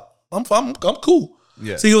to go. I'm cool.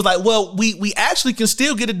 Yeah. So he was like, well, we actually can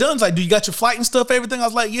still get it done. He's like, do you got your flight and stuff, everything? I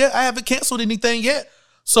was like, yeah, I haven't canceled anything yet.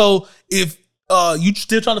 So if you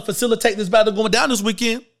still trying to facilitate this battle going down this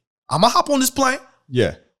weekend, I'm going to hop on this plane.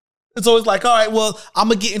 Yeah. And so it's like, all right, well, I'm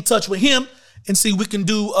going to get in touch with him and see we can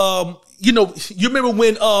do, you know, you remember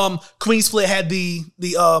when Queen Split had the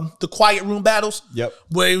quiet room battles? Yep.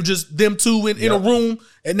 Where it was just them two in a room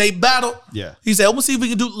and they battle. Yeah. He said, we'll see if we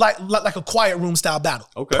can do like a quiet room style battle.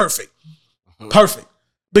 Okay. Perfect.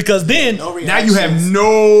 Because then now you have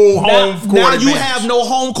no home court advantage. Now you have no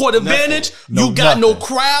home court advantage. You got no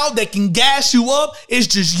crowd that can gas you up. It's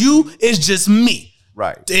just you. It's just me.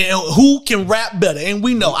 Right. And who can rap better? And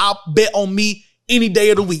we know I'll bet on me any day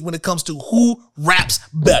of the week when it comes to who raps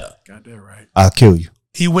better. Got that right. I'll kill you.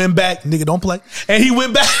 He went back, nigga, don't play. And he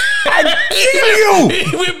went back. I'll kill you.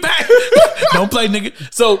 He went back. Don't play,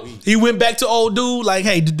 nigga. So he went back to old dude like,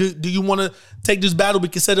 hey, do you want to take this battle? We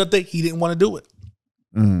can set up there. He didn't want to do it.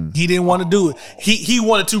 He didn't want to do it. He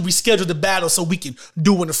wanted to reschedule the battle so we can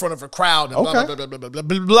do it in front of a crowd and blah, blah, blah, blah, blah,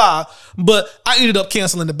 blah, blah. But I ended up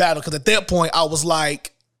canceling the battle because at that point I was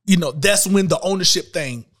like, you know, that's when the ownership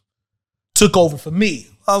thing took over for me.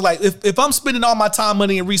 I was like, if I'm spending all my time,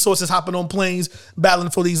 money, and resources hopping on planes, battling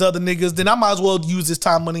for these other niggas, then I might as well use this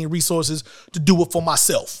time, money, and resources to do it for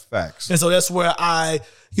myself. Facts. And so that's where I,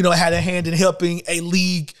 you know, had a hand in helping a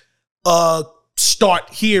league start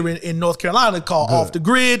here in North Carolina called Off the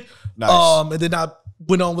Grid. Nice. And then I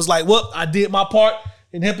went on, was like, well, I did my part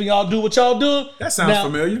in helping y'all do what y'all do. That sounds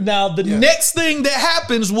familiar. Now, the next thing that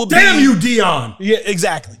happens will Damn you, Dion. Yeah,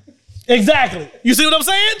 exactly. Exactly. You see what I'm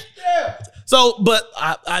saying? Yeah. So, but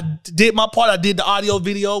I did my part. I did the audio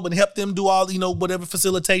video and helped them do all, you know, whatever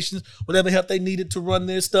facilitations, whatever help they needed to run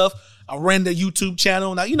their stuff. I ran their YouTube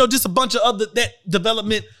channel. Now, you know, just a bunch of other that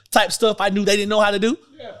development type stuff I knew they didn't know how to do.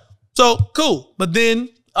 Yeah. So, cool. But then,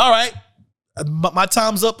 all right, my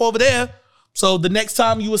time's up over there. So the next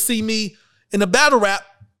time you will see me in a battle rap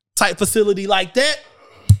type facility like that,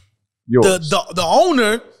 the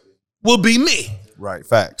owner will be me. Right,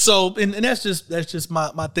 facts. So, and that's just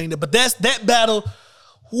my thing there. But that battle.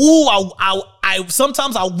 Ooh, I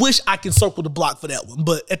sometimes I wish I can circle the block for that one.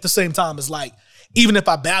 But at the same time, it's like, even if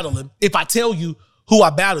I battle him, if I tell you who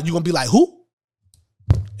I battled, you're gonna be like, who?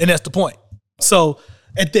 And that's the point. So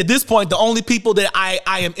at this point, the only people that I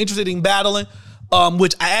am interested in battling,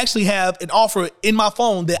 which I actually have an offer in my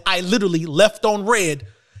phone that I literally left on red,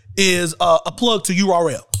 is a plug to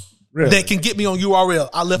URL. Really? That can get me on URL.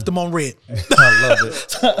 I left them on red. I love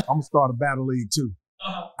it. I'm gonna start a battle league too.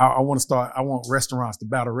 I want restaurants to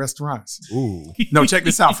battle restaurants. Ooh. No, check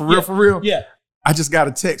this out. For real. Yeah. I just got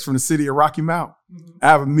a text from the city of Rocky Mount. I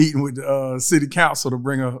have a meeting with the city council to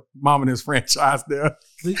bring a Mama This franchise there.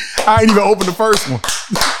 I ain't even opened the first one.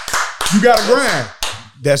 You got to grind.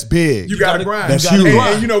 That's big. You got to grind. That's huge.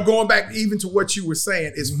 And, going back even to what you were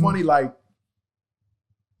saying, it's funny, like,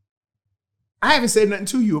 I haven't said nothing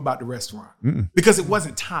to you about the restaurant because it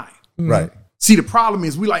wasn't time. Right. See, the problem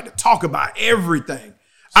is we like to talk about everything.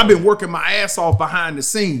 I've been working my ass off behind the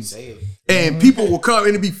scenes. And people will come, and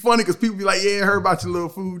it'd be funny because people be like, yeah, I heard about your little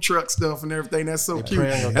food truck stuff and everything. That's so cute.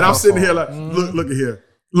 And I'm sitting here like, look at here.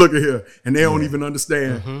 Look at here. And they don't even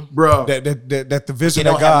understand, bro. That the vision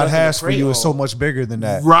that God has for you is so much bigger than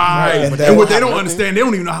that. Right. And what they don't understand, they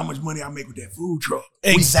don't even know how much money I make with that food truck.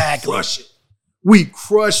 Exactly. We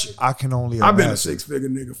crush it. I can only imagine. I've been a 6-figure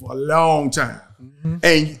nigga for a long time.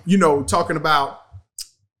 And, talking about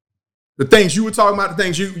the things you were talking about, the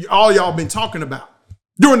things all y'all been talking about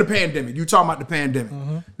during the pandemic. You talking about the pandemic.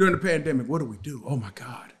 During the pandemic, what do we do? Oh, my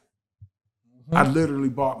God. I literally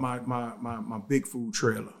bought my big food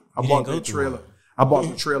trailer. I bought the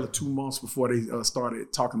trailer 2 months before they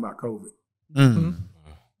started talking about COVID.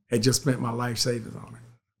 Had just spent my life savings on it.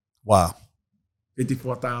 Wow.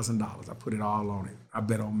 $54,000. I put it all on it. I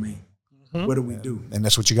bet on me. What do we do? And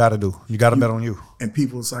that's what you got to do. You got to bet on you. And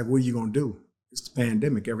people's like, what are you going to do? It's the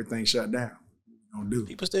pandemic. Everything shut down. What are you going to do?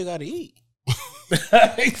 People still got to eat.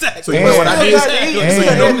 Exactly. So what I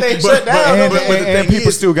did and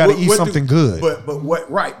people still got to eat something good. But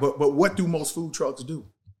what do most food trucks do?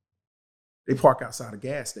 They park outside a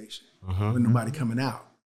gas station with nobody coming out.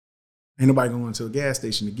 Ain't nobody going to a gas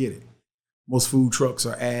station to get it. Most food trucks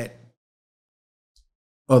are at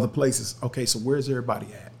other places. Okay, so where's everybody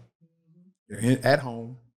at? They're at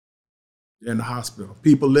home. They're in the hospital.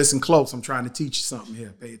 People, listen close. I'm trying to teach you something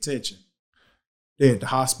here. Pay attention. They're at the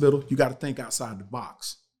hospital. You got to think outside the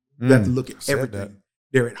box. You have to look at everything.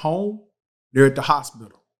 They're at home. They're at the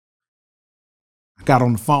hospital. I got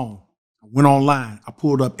on the phone. I went online. I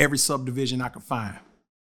pulled up every subdivision I could find.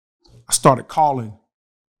 I started calling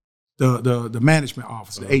the management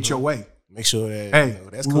office, the HOA. Make sure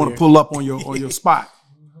that that's we want to pull up on your spot.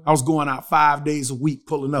 I was going out 5 days a week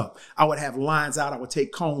pulling up. I would have lines out. I would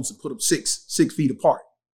take cones and put them 6 feet apart.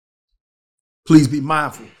 Please be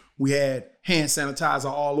mindful. We had hand sanitizer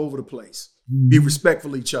all over the place. Be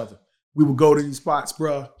respectful of each other. We would go to these spots,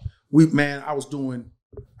 bro.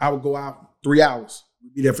 I would go out 3 hours.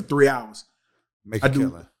 We'd be there for 3 hours. Make a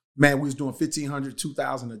killing. Man, we was doing $1,500,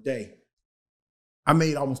 $2,000 a day. I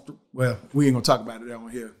made almost, we ain't gonna talk about it on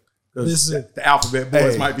here. Because the Alphabet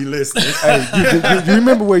Boys might be listening. Hey, you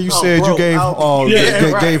remember where you said you gave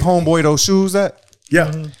Homeboy those shoes at?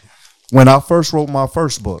 Yeah. When I first wrote my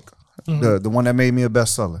first book, the one that made me a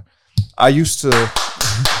bestseller, I used to.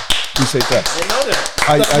 You say that? I know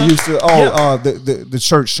that. I used to. The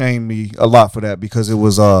church shamed me a lot for that because it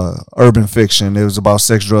was urban fiction. It was about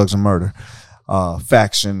sex, drugs, and murder,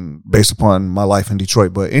 faction based upon my life in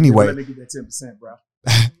Detroit. But anyway, let me get that 10%, bro.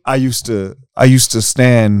 I used to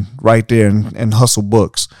stand right there and hustle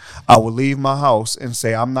books. I would leave my house and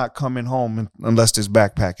say, I'm not coming home unless this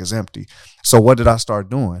backpack is empty. So what did I start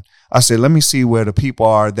doing? I said, let me see where the people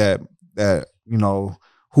are that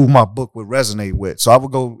who my book would resonate with. So I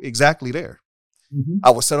would go exactly there. I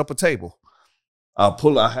would set up a table.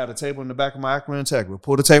 I had a table in the back of my Acura Integra.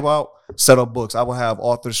 Pull the table out, set up books. I would have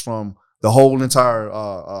authors from the whole entire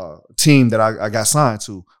team that I got signed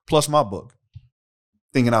to, plus my book.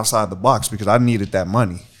 Thinking outside the box because I needed that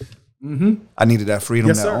money. I needed that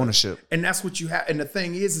freedom, that ownership. And that's what you have. And the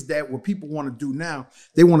thing is that what people want to do now,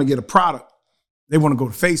 they want to get a product. They want to go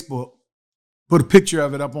to Facebook, put a picture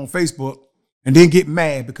of it up on Facebook, and then get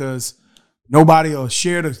mad because nobody will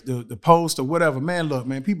share the post or whatever. Man, look,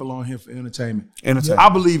 man, people on here for entertainment. I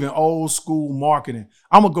believe in old school marketing.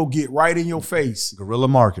 I'm going to go get right in your face. Guerrilla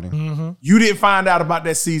marketing. You didn't find out about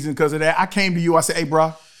that season because of that. I came to you. I said, hey,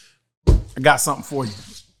 bro, I got something for you.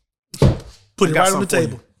 Put it right on the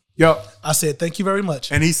table. Yep. I said, thank you very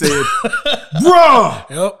much. And he said, bruh.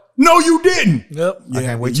 Yep. No, you didn't. Yep. I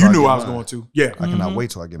can't wait. You knew I was going to. Yeah. I cannot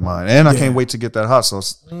wait till I get mine. And I can't wait to get that hot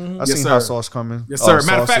sauce. I seen hot sauce coming. Yes, sir.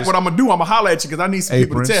 Matter of fact, what I'm going to do, I'm going to holler at you because I need some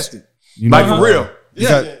people to test it. You like for real.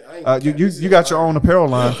 You got your own apparel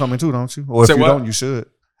line coming too, don't you? Or if you don't, you should.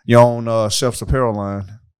 Your own Chef's apparel line.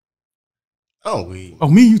 Oh, me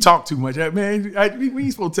and you talk too much, man. We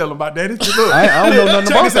ain't supposed to tell them about that. I don't know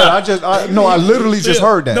nothing about that. I literally just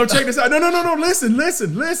heard that. No, check this out. No.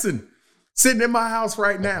 Listen. Sitting in my house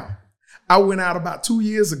right now. I went out about 2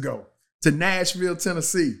 years ago to Nashville,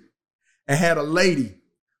 Tennessee, and had a lady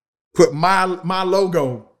put my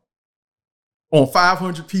logo on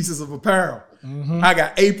 500 pieces of apparel. Mm-hmm. I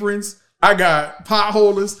got aprons. I got pot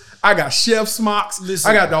holders. I got chef smocks.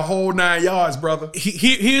 Listen, I got the whole 9 yards, brother.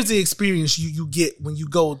 Here's the experience you get when you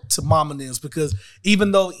go to Mama Nim's, because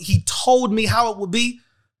even though he told me how it would be,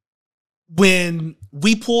 when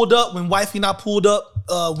we pulled up, when wifey and I pulled up,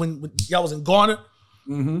 when y'all was in Garner,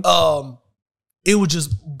 mm-hmm. It was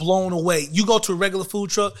just blown away. You go to a regular food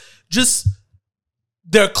truck, just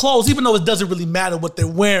their clothes, even though it doesn't really matter what they're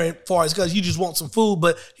wearing, far as because you just want some food,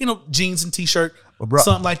 but jeans and t-shirt,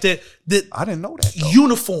 something like that. I didn't know that.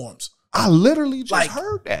 Uniforms. I literally just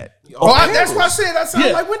heard that. That's what I said. I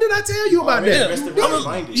sound like, when did I tell you about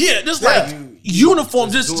that? Just like uniform,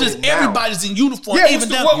 just everybody's in uniform. Yeah, even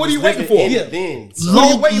what are you waiting for?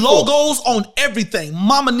 Logos on everything.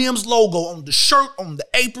 Mama Nim's logo on the shirt, on the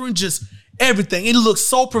apron, just everything. It looks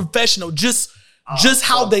so professional. Just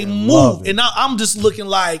how they move. And I'm just looking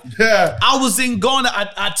like, I was in Ghana.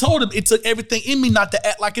 I told him it took everything in me not to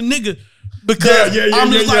act like a nigga. Because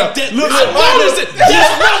I'm just like that. Look, that's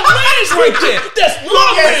my man's right there. That's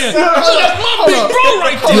my man. That's my big bro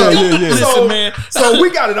right there. Listen, man. So we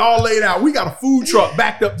got it all laid out. We got a food truck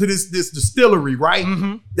backed up to this distillery, right?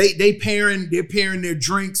 Mm-hmm. They're pairing their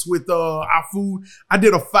drinks with our food. I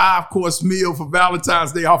did a 5-course meal for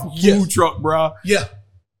Valentine's Day off a food truck, bro. Yeah.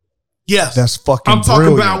 Yes, that's fucking. I'm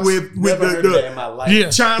talking brilliant. About with the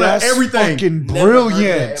China, that's everything. Fucking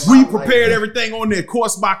brilliant. We prepared everything on there,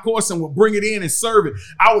 course by course, and we'll bring it in and serve it.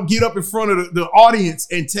 I would get up in front of the audience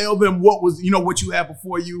and tell them what was, what you have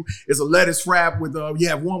before you is a lettuce wrap with you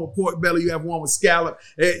have one with pork belly, you have one with scallop,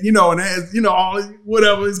 and it has all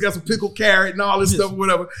whatever. It's got some pickled carrot and all this stuff,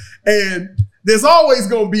 whatever, and. There's always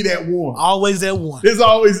going to be that one. Always that one. There's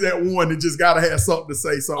always that one that just got to have something to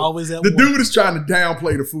say. So always that the one. dude is trying to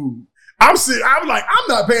downplay the food. I'm like, I'm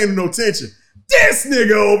not paying no attention. This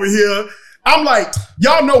nigga over here. I'm like,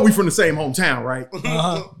 y'all know we from the same hometown, right?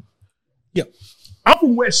 Uh-huh. Yep. I'm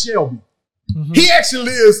from West Shelby. Mm-hmm. He actually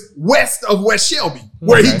lives west of West Shelby,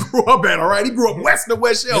 where he grew up at, all right? He grew up west of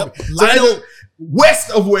West Shelby. Yep. So west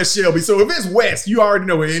of West Shelby. So if it's west, you already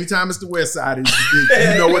know it. Anytime it's the west side, you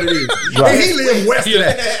know what it is. Right. And he lived west of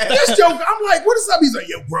that. This joke, I'm like, what is up? He's like,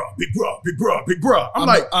 yo, bro, big bro.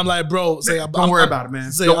 I'm like, bro, don't worry about it,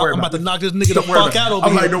 man. Don't worry I'm about to knock this nigga the fuck out over here.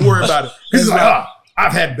 I'm like, don't worry about it. He's like,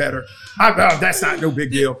 I've had better. That's not no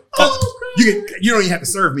big deal. You don't even have to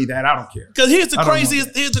serve me that. I don't care. Because here's the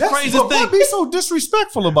craziest thing. What be so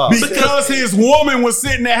disrespectful about? Because his woman was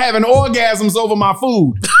sitting there having orgasms over my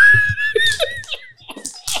food.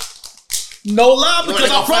 No lie, because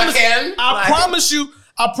I promise you.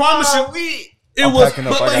 It was,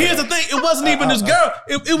 but here's the thing. It wasn't even this girl.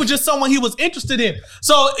 It was just someone he was interested in.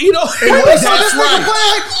 So, Wait a minute. This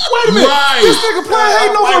nigga playing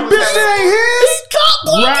hating over a bitch that ain't his?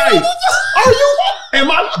 Right. Are you?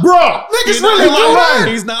 Niggas really do that.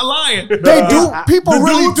 He's not lying. They do. People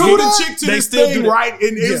really do that. The chick to this thing, right?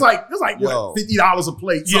 And it's like what, $50 a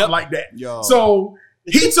plate, something like that. Yo. So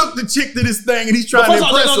he took the chick to this thing and he's trying to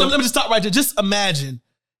impress her. Let me just stop right there. Just imagine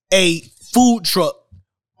a food truck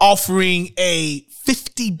offering a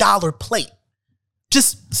 $50 plate.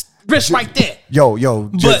 Just right there. Yo,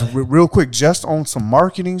 just real quick, just on some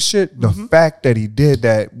marketing shit, the fact that he did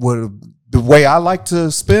that, the way I like to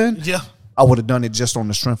spend, I would have done it just on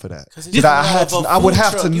the strength of that. I would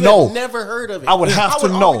have to know. Never heard of it. I would have to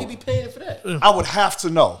know. Already be paying for that. I would have to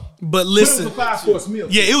know. But listen, it was a 5-course meal.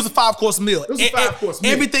 Yeah, it was a 5-course meal. It was a 5-course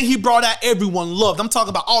meal. Everything he brought out, everyone loved. I'm talking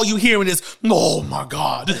about all you hearing is, oh my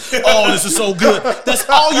God, oh this is so good. That's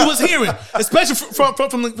all you was hearing, especially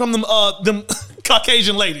from them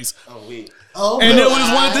Caucasian ladies. And there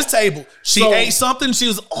was one at this table. She ate something. She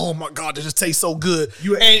was, oh my God, this just tastes so good.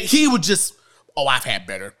 And he would just, I've had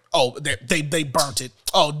better. They burnt it.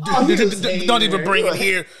 Don't even bring it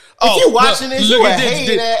here. If you watching this, you would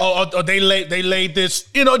hate that. They laid this.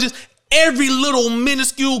 Just every little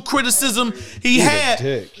minuscule criticism he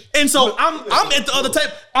had. And so I'm at the other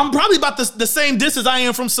table. I'm probably about the same distance I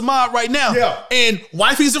am from Samad right now. Yeah. And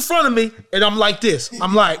wifey's in front of me, and I'm like this.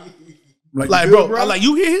 I'm like bro. I'm like,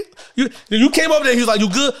 you here? You came over there. He was like, you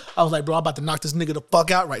good? I was like, bro, I'm about to knock this nigga the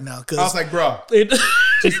fuck out right now. I was like, bro.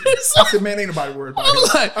 I said, man, ain't nobody worried about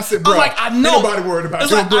him. I said, bro, I know. Ain't nobody worried about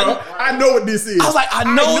him, bro. I know what this is. I was like, I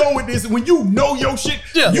know what this is. When you know your shit,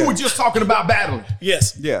 you were just talking about battling.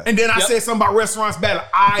 Yes. Yeah. And then I said something about restaurants battling.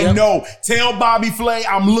 I know. Tell Bobby Flay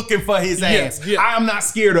I'm looking for his ass. Yeah. I am not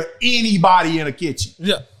scared of anybody in a kitchen.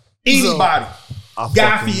 Yeah. Anybody.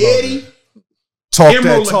 Guy Fieri. Talk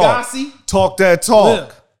Emerald that talk. Lagasse. Talk that talk.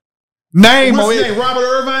 Yeah. Name What's on his it. name? Robert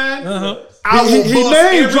Irvine. Uh-huh. I will he bust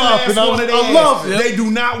name every dropping. last one of I love it. They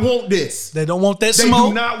do not want this. They don't want that They smoke.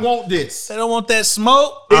 do not want this. They don't want that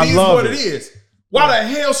smoke. It is what it is. Why the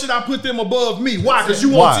hell should I put them above me? Why? Because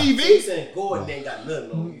you Why? on TV? He saying Gordon ain't got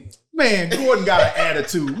nothing on you. Man, Gordon got an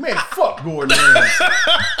attitude. Man, fuck Gordon Ramsay.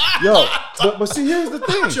 Yo, but see, here's the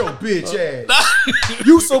thing. Shut your bitch ass.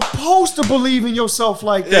 You supposed to believe in yourself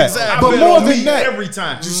like that. Exactly. But I bet more on than me that, every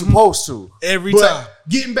time. you're supposed to. Every But time.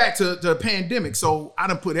 getting back to the pandemic, so I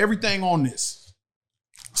done put everything on this.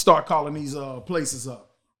 Start calling these places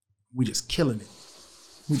up. We just killing it.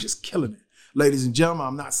 We just killing it. Ladies and gentlemen,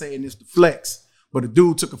 I'm not saying this to flex, but a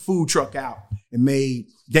dude took a food truck out and made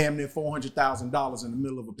damn near $400,000 in the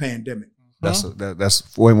middle of a pandemic. That's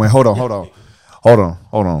wait, hold on.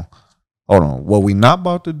 What we not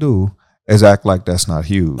about to do is act like that's not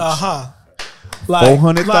huge. Like,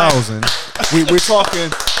 400,000.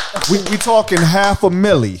 We're talking half a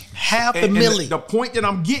milli. Half a And milli. the point that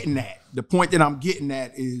I'm getting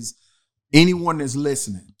at, is anyone that's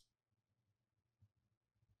listening,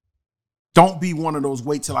 don't be one of those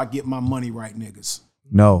wait till I get my money right niggas.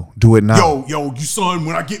 No, do it now. Yo, you son,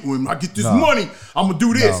 when I get this money, I'm gonna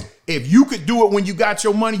do this. No. If you could do it when you got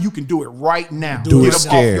your money, you can do it right now. Do it Get up off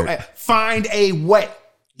scared. your ass. Find a way.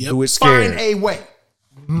 Do it scared. Find a way.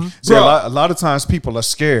 See, a lot of times people are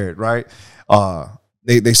scared, right?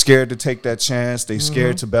 They scared to take that chance. They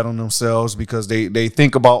scared to bet on themselves because they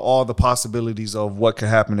think about all the possibilities of what could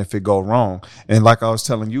happen if it go wrong. And like I was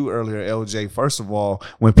telling you earlier, LJ, first of all,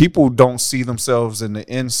 when people don't see themselves in the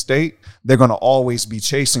end state, they're going to always be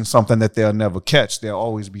chasing something that they'll never catch. They'll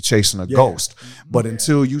always be chasing a ghost. But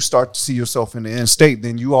until you start to see yourself in the end state,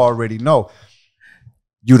 then you already know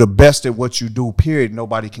you're the best at what you do, period.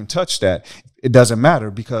 Nobody can touch that. It doesn't matter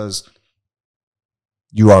because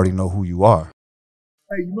you already know who you are.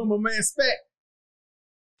 Hey, you remember man Spec?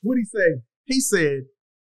 What'd he say? He said,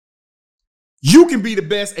 you can be the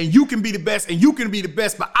best and you can be the best and you can be the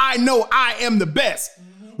best, but I know I am the best.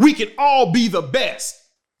 We can all be the best.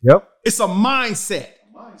 Yep. It's a mindset.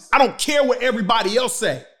 I don't care what everybody else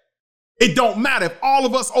say. It don't matter. If all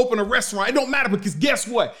of us open a restaurant, it don't matter because guess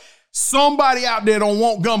what? Somebody out there don't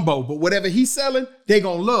want gumbo, but whatever he's selling, they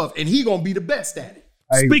gonna love and he gonna be the best at it.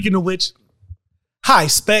 Speaking of which, hi,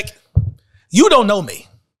 Spec. You don't know me,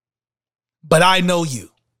 but I know you.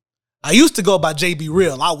 I used to go by JB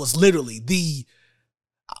Real. I was literally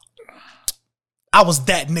I was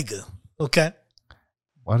that nigga, okay?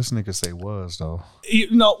 Why does nigga say was, though?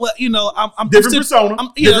 I'm different persona.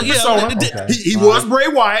 Different persona. Okay. He was Bray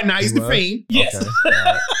Wyatt, now he's the Fiend. Yes. Okay.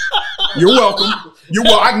 Right. You're welcome.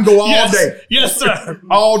 I can go all day. Yes, sir.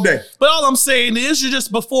 All day. But all I'm saying is,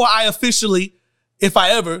 just before I officially, if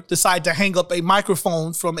I ever decide to hang up a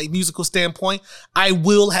microphone from a musical standpoint, I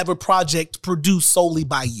will have a project produced solely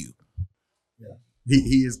by you.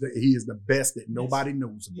 He is the best that nobody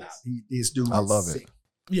knows about. His dude. I love sick. it.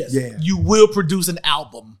 Yes. Yeah. You will produce an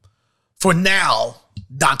album. For now,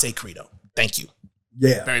 Dante Credo. Thank you.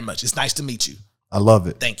 Yeah. Very much. It's nice to meet you. I love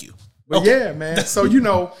it. Thank you. But yeah, man. So, but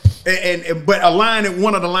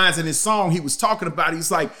one of the lines in his song he was talking about,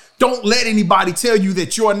 he's like, don't let anybody tell you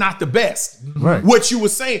that you're not the best. Right. What you were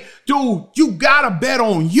saying, dude, you gotta bet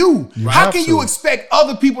on you. How can you expect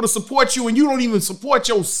other people to support you and you don't even support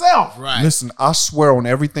yourself? Right. Listen, I swear on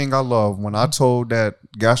everything I love, when I told that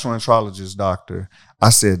gastroenterologist doctor, I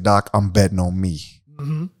said, Doc, I'm betting on me.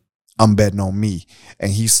 Mm-hmm. I'm betting on me.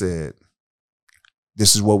 And he said,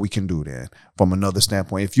 this is what we can do then from another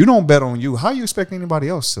standpoint. If you don't bet on you, how you expect anybody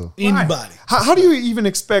else to? Anybody. How do you even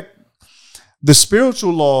expect the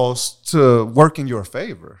spiritual laws to work in your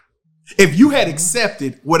favor? If you had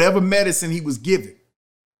accepted whatever medicine he was giving,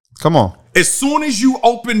 come on. As soon as you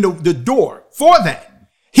opened the door for that,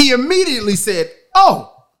 he immediately said, oh,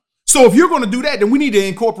 so if you're going to do that, then we need to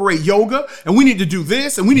incorporate yoga and we need to do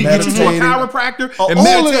this and we need to get you to a chiropractor and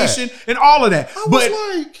meditation and all of that. But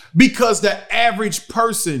because the average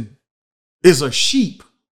person is a sheep.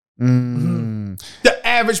 Mm. The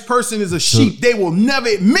average person is a sheep. They will never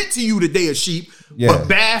admit to you that they are sheep, but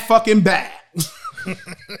bad fucking bad.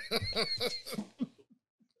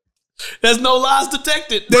 There's no lies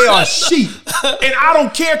detected. They are sheep. And I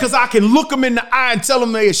don't care because I can look them in the eye and tell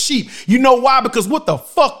them they're sheep. You know why? Because what the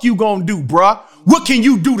fuck you gonna do, bruh? What can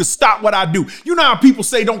you do to stop what I do? You know how people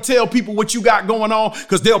say don't tell people what you got going on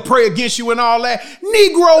because they'll pray against you and all that?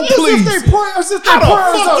 Negro, please. How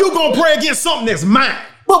the fuck you gonna pray against something that's mine?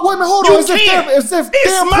 But wait a minute, hold on. As if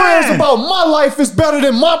their prayers about my life is better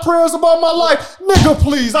than my prayers about my life. Nigga,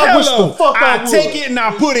 please. I wish the fuck I would. take it and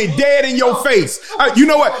I put it dead in your face. You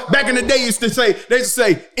know what? Back in the day, they used to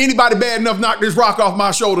say, anybody bad enough knock this rock off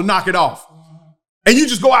my shoulder, knock it off. And you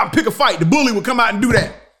just go out and pick a fight. The bully would come out and do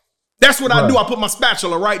that. That's what I do. I put my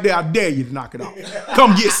spatula right there. I dare you to knock it off.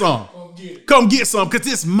 Come get some. Come get some, because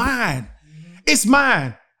it's mine. It's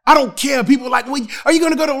mine. I don't care. People are like, well, are you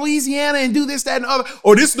going to go to Louisiana and do this, that, and the other?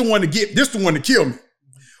 Or this is the one to kill me.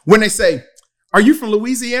 When they say, are you from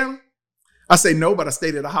Louisiana? I say, no, but I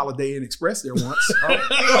stayed at a Holiday Inn Express there once.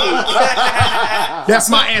 That's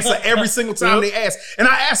my answer every single time they ask. And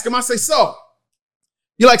I ask them, I say, so,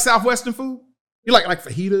 you like Southwestern food? You like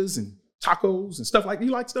fajitas and tacos and stuff like that?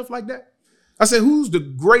 You like stuff like that? I said, who's the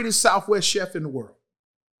greatest Southwest chef in the world?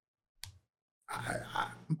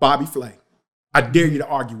 Bobby Flay. I dare you to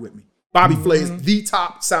argue with me. Bobby Flay is the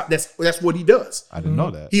top South. That's what he does. I didn't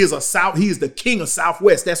know that. He is He is the king of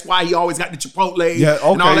Southwest. That's why he always got the Chipotle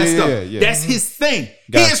and all that stuff. Yeah. That's his thing.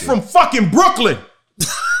 Gotcha. He is from fucking Brooklyn.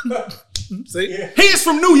 See? He is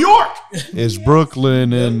from New York. It's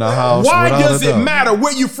Brooklyn in the house. Why does it matter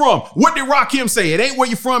where you from? What did Rakim say? It ain't where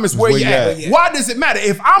you from, it's where you at. Yeah. Why does it matter?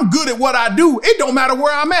 If I'm good at what I do, it don't matter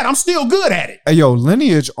where I'm at. I'm still good at it. Hey, yo,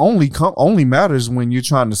 lineage only matters when you're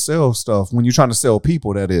trying to sell stuff, when you're trying to sell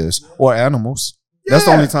people, that is, or animals. Yeah. That's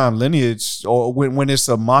the only time lineage, or when it's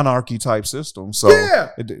a monarchy type system. So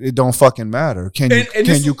it don't fucking matter. Can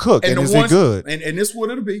you cook? And is it good? And this is what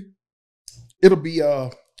it'll be.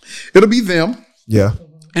 It'll be them. Yeah.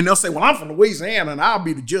 And they'll say, well, I'm from Louisiana and I'll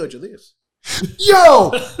be the judge of this.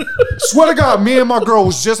 Yo, swear to God, me and my girl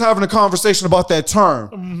was just having a conversation about that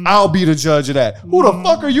term. I'll be the judge of that. Who the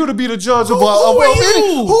fuck are you to be the judge of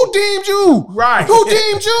you? Who deemed you? Right. Who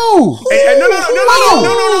deemed you?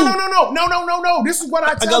 No. This is what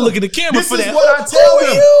I tell them. I gotta look at the camera for that. This is what I tell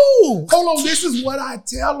them. Hold on, this is what I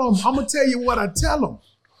tell them. I'm gonna tell you what I tell them.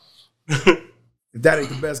 If that ain't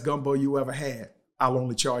the best gumbo you ever had, I'll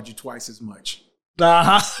only charge you twice as much.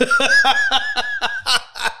 I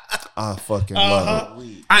fucking love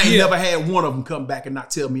it. I ain't never had one of them come back and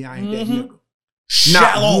not tell me I ain't that nigga.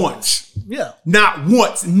 Not once. Yeah. Not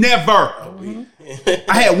once. Never.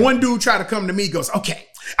 I had one dude try to come to me, goes, okay,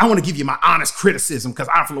 I want to give you my honest criticism because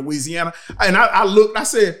I'm from Louisiana. And I looked, I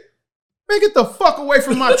said, man, get the fuck away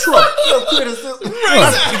from my truck.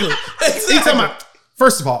 Exactly. He talking about,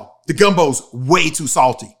 first of all, the gumbo's way too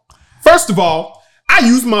salty. First of all, I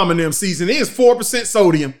use Mama and them seasoning. It is 4%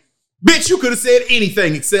 sodium. Bitch, you could have said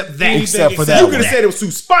anything except that. Except for that. You could have said it was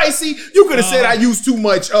too spicy. You could have said I used too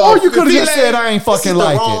much. Or you could have just said I ain't fucking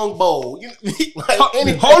like it. Wrong bowl.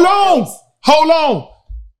 Hold on.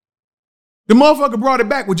 The motherfucker brought it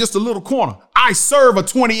back with just a little corner. I serve a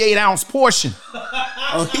 28-ounce portion.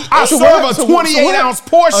 I serve a 28-ounce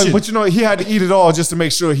portion. But you know, he had to eat it all just to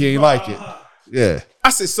make sure he ain't like it. Yeah. I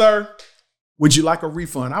said, sir, would you like a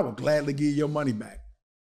refund? I will gladly give you your money back.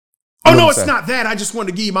 Oh, no, it's not that. I just wanted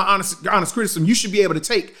to give you my honest criticism. You should be able to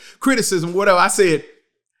take criticism, whatever. I said,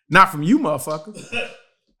 not from you, motherfucker.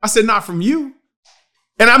 I said, not from you.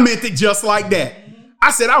 And I meant it just like that. I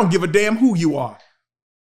said, I don't give a damn who you are.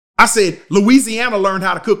 I said, Louisiana learned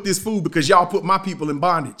how to cook this food because y'all put my people in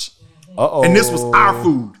bondage. And this was our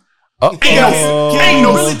food. Ain't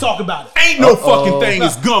no really talk about it. Ain't no fucking thing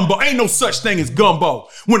as gumbo. Ain't no such thing as gumbo.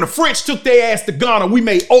 When the French took their ass to Ghana, we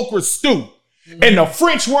made okra stew. And the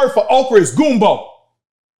French word for okra is gumbo.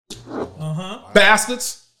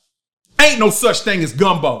 Bastards. Ain't no such thing as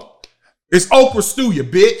gumbo. It's okra stew, you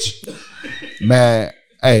bitch. Man,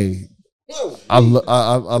 hey. I love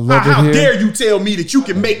it here. How dare you tell me that you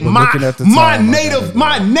can make my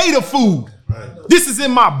native food? This is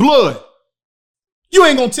in my blood. You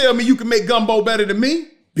ain't gonna tell me you can make gumbo better than me,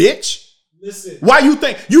 bitch. Listen. Why you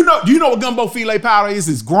think? Do you know what gumbo filet powder is?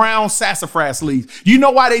 It's ground sassafras leaves. Do you know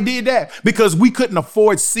why they did that? Because we couldn't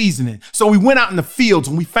afford seasoning. So we went out in the fields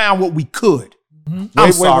and we found what we could.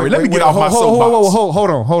 I'm sorry. Let me get off my soapbox. Hold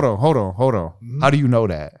on. How do you know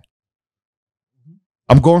that?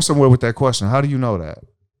 I'm going somewhere with that question. How do you know that?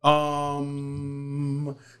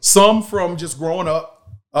 Some from just growing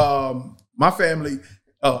up. My family,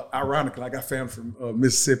 ironically, I got family from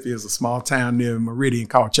Mississippi. It's a small town near Meridian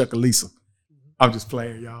called Chucalissa. I'm just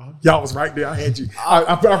playing, y'all. Y'all was right there. I had you.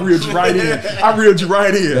 I reeled you right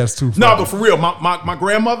in. That's too funny. No, but for real, my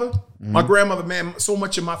grandmother, man, so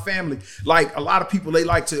much of my family, like a lot of people, they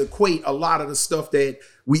like to equate a lot of the stuff that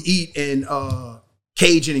we eat in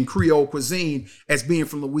Cajun and Creole cuisine as being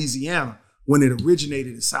from Louisiana when it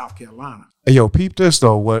originated in South Carolina. Hey, yo, peep this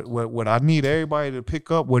though. What I need everybody to pick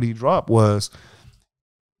up what he dropped was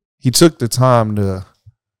he took the time to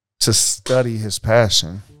study his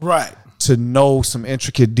passion. Right. To know some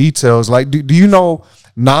intricate details. Like, do you know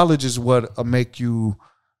knowledge is what make you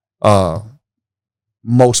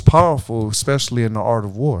most powerful, especially in the art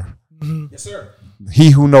of war? Yes, sir.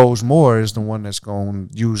 he who knows more is the one that's going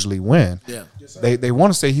to usually win. Yeah. They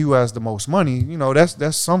want to say he who has the most money. You know,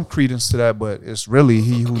 that's some credence to that, but it's really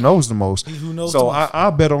he who knows the most. He who knows so the most. I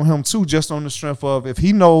bet on him too, just on the strength of if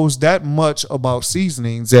he knows that much about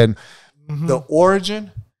seasonings and the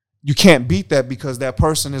origin, you can't beat that because that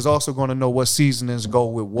person is also going to know what seasonings go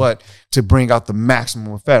with what to bring out the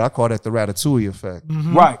maximum effect. I call that the ratatouille effect.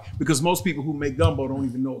 Right, because most people who make gumbo don't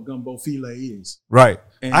even know what gumbo filet is. Right.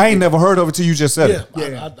 And I ain't never heard of it till you just said it.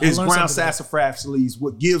 Yeah, I it's learned ground something today. sassafras leaves.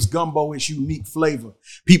 What gives gumbo its unique flavor.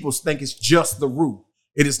 People think it's just the roux.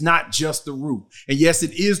 It is not just the roux. And yes,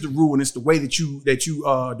 it is the roux, and it's the way that you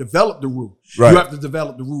develop the roux. Right. You have to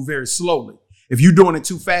develop the roux very slowly. If you're doing it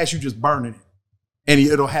too fast, you're just burning it. And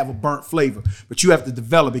it'll have a burnt flavor. But you have to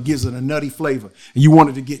develop it. Gives it a nutty flavor. And you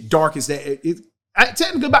want it to get dark as that.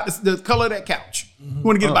 Technically about the color of that couch. You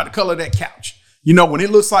want to get about the color of that couch. You know, when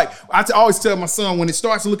it looks like, I always tell my son, when it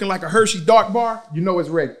starts looking like a Hershey dark bar, you know it's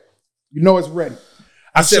ready. You know it's ready.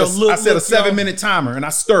 I set a 7-minute timer, and I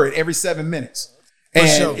stir it every 7 minutes.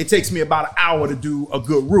 And it takes me about an hour to do a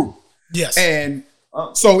good roux. Yes. And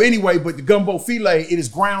so anyway, but the gumbo filet, it is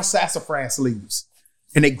ground sassafras leaves.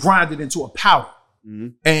 And they grind it into a powder.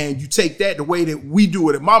 And you take that the way that we do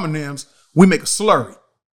it at Mama Nim's, we make a slurry.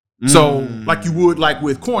 So like you would like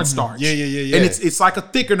with cornstarch. Yeah. And it's like a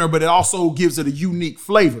thickener, but it also gives it a unique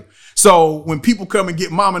flavor. So when people come and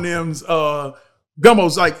get Mama Nim's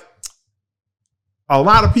gumbos, like a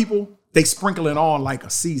lot of people, they sprinkle it on like a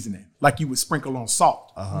seasoning, like you would sprinkle on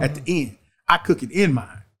salt at the end. I cook it in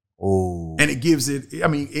mine. Oh. And it gives it, I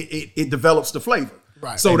mean, it develops the flavor.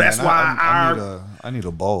 Right. So Hey, that's man, why I need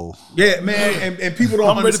a bowl. yeah, man, and people don't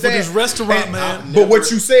I'm ready understand. for this restaurant, And, man. But what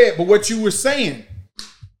you said, but what you were saying,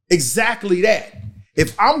 exactly that.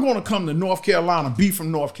 If I'm going to come to North Carolina, be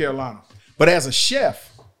from North Carolina, but as a chef,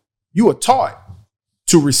 you are taught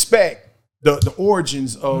to respect the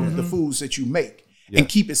origins of the foods that you make. And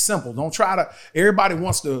keep it simple. Don't try to. Everybody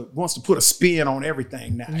wants to put a spin on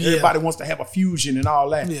everything now. Yeah. Everybody wants to have a fusion and all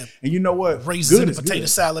that. Yeah. And you know what? Raisins Good and is potato good.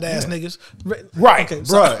 salad ass niggas. Right, Okay, bro.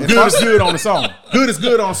 sorry. Good is good on its own. Good is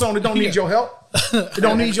good on its own. It don't need your help. It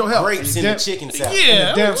don't need your help. Grapes in the chicken salad.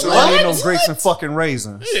 Yeah. Damn sure I ain't no grapes and fucking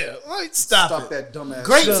raisins. Yeah. Like, stop it. that dumbass.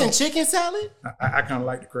 Grapes and chicken salad? I kind of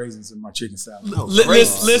like the craisins in my chicken salad.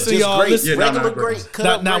 Listen, y'all. Grapes, Listen. Yeah, regular not grapes.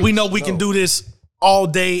 grapes. Now we know we can do this all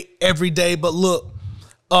day, every day, but look,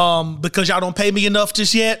 because y'all don't pay me enough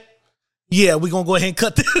just yet, yeah, we're gonna go ahead and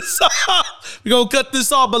cut this off. We're gonna cut this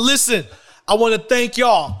off. But listen, I want to thank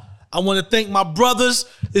y'all. I want to thank my brothers.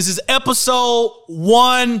 This is episode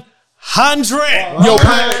 100. Yo,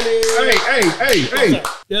 hey.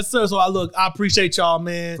 Yes, sir. So I appreciate y'all,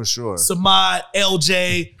 man. For sure. Samad,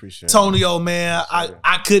 LJ, Appreciate it. Tonio, man.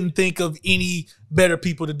 I couldn't think of any better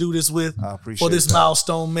people to do this with I appreciate for this that.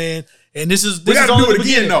 milestone, man. And this is We got to only do it the again,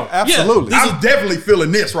 beginning. though. Absolutely. Yeah, I'm definitely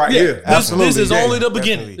feeling this right here. Absolutely, This is yeah, only the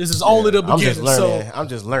beginning. definitely. This is only the I'm beginning. just learning. So I'm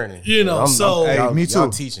just learning. You know, so- Hey, y'all, me y'all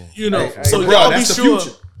too. teaching. you know, Hey, so bro, y'all be that's the sure.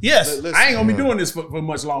 future. Yes. I ain't gonna be doing this for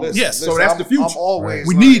much longer. Yes. So that's the future. I'm always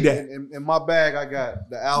We learning. need that. In my bag, I got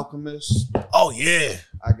the Alchemist. Oh yeah.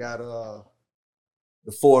 I got the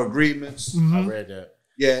 4 Agreements. I read that.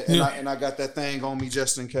 Yeah, and, Yeah. I got that thing on me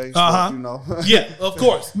just in case. Uh-huh. But, you know. Yeah. Of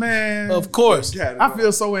course. Man, Of course. I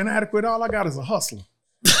feel so inadequate. All I got is a hustler.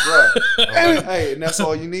 Right. Hey, and that's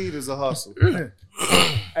all you need is a hustle. Hey,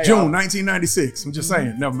 June 1996. I'm just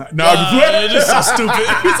saying. Never mind. No, This is so stupid.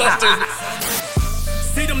 It's so stupid.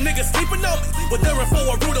 See them niggas sleeping on me, but they're in for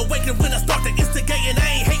a rude awakening when I start to instigate. And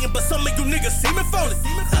I ain't hating, but some of you niggas seeming phony.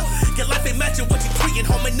 Your life ain't matching what you tweeting,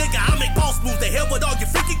 homie, nigga. I make boss moves to hell with all your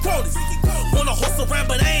freaky cronies. Wanna horse around,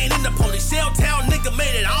 but I ain't in the pony. Shell town nigga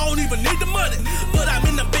made it, I don't even need the money. But I'm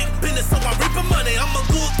in the big business, so I'm reaping money. I'm a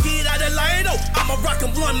good kid out of Laredo. I'm a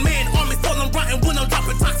rockin' one man army, falling rotten when I'm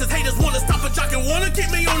dropping toxins. Haters wanna stop a jock and wanna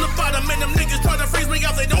keep me on the bottom. And them niggas try to freeze me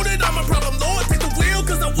out, they know that I'm a problem. Lord, take the wheel,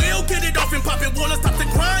 cause I will get it off and pop it. Wanna stop the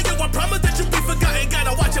crying, yo, I promise that you be forgotten.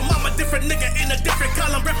 Gotta watch your mama, different nigga in a different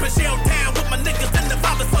column. Reppin' Shell Town with my niggas and the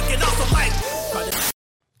vibe is fucking awesome like.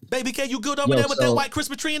 Baby K, you good over Yo, there with that so- white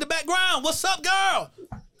Christmas tree in the background? What's up, girl?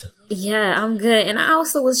 Yeah, I'm good. And I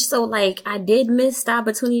also was so like, I did miss the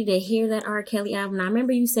opportunity to hear that R. Kelly album. I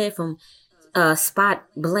remember you said from spot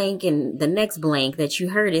blank and the next blank that you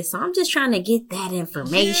heard it. So I'm just trying to get that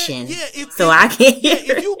information so I can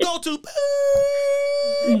hear if you go to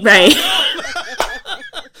right.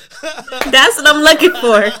 That's what I'm looking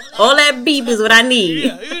for. All that beep is what I need.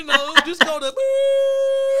 Yeah, you know, just go to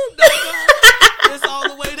it's all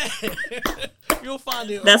the way there. You'll find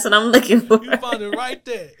it. That's what I'm looking for. You'll find it right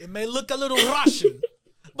there. It may look a little Russian,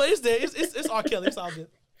 but it's there. It's R. Kelly. It's all good.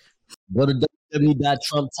 Go to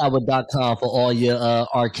www.trumptower.com for all your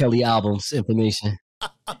R. Kelly albums information.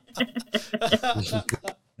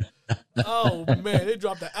 Oh man, they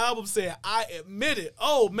dropped the album saying "I Admit It."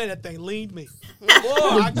 Oh man, that thing leaned me. Boy,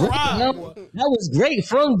 I cried. Boy. That was great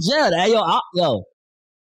from Jed. Hey, I was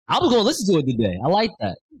gonna listen to it today. I like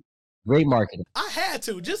that. Great marketing. I had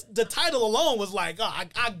to. Just the title alone was like, oh,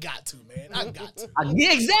 I got to, man. I got to.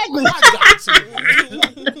 Yeah, exactly. I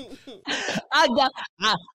got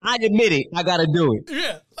to. I admit it. I gotta do it.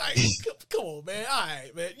 Yeah, like, come on, man. All right,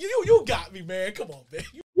 man. You got me, man. Come on, man.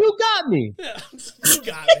 You got me. Yeah, you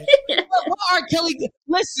got me. What R. Kelly?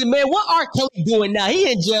 Listen, man. What R. Kelly doing now?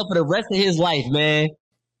 He in jail for the rest of his life, man.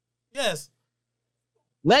 Yes.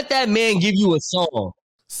 Let that man give you a song.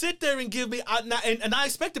 Sit there and give me, and I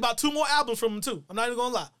expect about 2 more albums from him too. I'm not even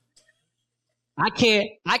gonna lie. I can't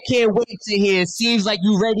wait to hear Seems Like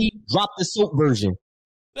You Ready. Drop the soap version.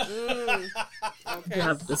 Okay.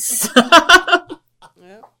 Drop the soap.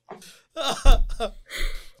 Yeah.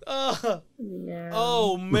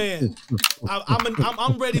 Oh man,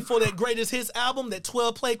 I'm ready for that greatest hits album, that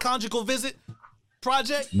 12-play conjugal visit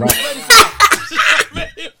project. Right. I'm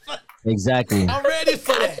ready for Exactly. I'm ready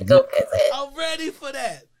for that. I'm ready for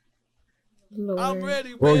that. Lord. I'm ready,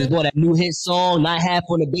 man. Or just go that new hit song, not half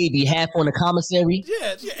on the baby, half on the commissary.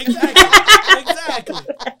 Yeah, exactly.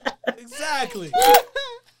 Exactly.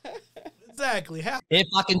 If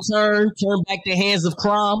I can turn back the hands of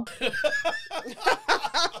crime.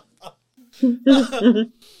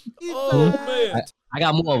 Oh man, I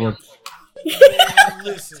got more of them.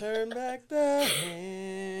 Listen. Turn back the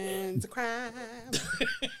hands of crime.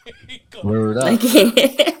 Word up.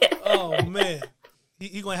 Oh man,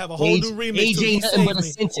 he gonna have a whole new remix. Age ain't nothing but a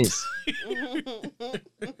sentence. He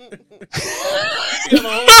have a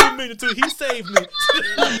whole new meaning too. He saved me.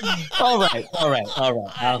 All right.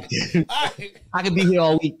 I can be here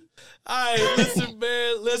all week. All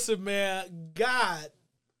right, listen, man. God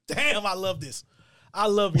damn, I love this. I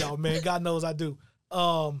love y'all, man. God knows I do.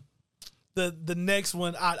 The next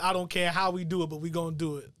one, I don't care how we do it, but we gonna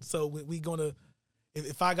do it. So we gonna,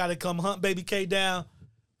 if I gotta come hunt Baby K down,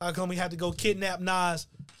 we have to go kidnap Nas.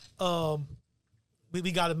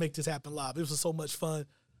 We gotta make this happen live. It was so much fun.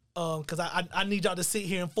 Cause I need y'all to sit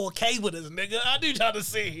here in 4K with us, nigga. I need y'all to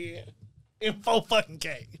sit here in 4 fucking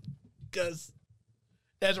K. Cause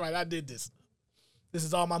that's right, I did this. This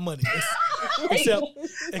is all my money. Except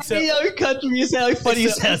you country, you sound like funny.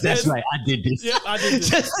 That's right. I did this. Yep, I did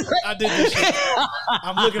this. I did this shit.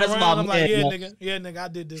 I'm looking around. I'm like, yeah, nigga, I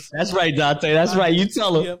did this. That's right, Dante. That's right. You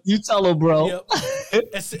tell him. Yep. You tell him, bro. Yep.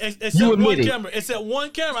 Except one camera. Except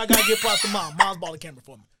one camera. I gotta give props to Mom. Mom's bought a camera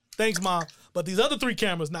for me. Thanks, Mom. But these other 3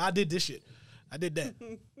 cameras, I did this shit. I did that.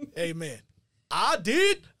 Amen. I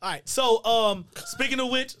did. All right. So, speaking of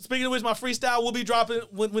which, my freestyle will be dropping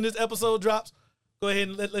when this episode drops. Go ahead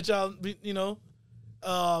and let y'all,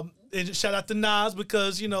 and shout out to Nas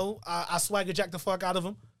because, I swagger jack the fuck out of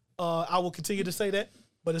him. I will continue to say that,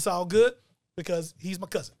 but it's all good because he's my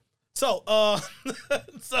cousin. So,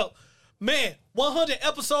 man, 100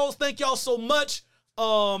 episodes. Thank y'all so much.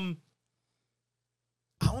 I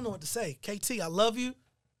don't know what to say. KT, I love you.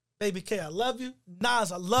 Baby K, I love you.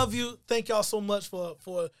 Nas, I love you. Thank y'all so much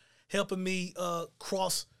for helping me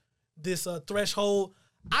cross this threshold.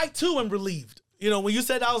 I, too, am relieved. When you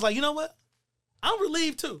said that, I was like, you know what? I'm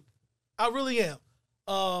relieved, too. I really am.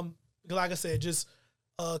 Like I said, just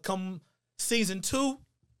come season 2,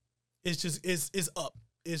 it's up.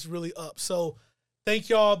 It's really up. So thank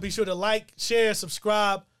y'all. Be sure to like, share,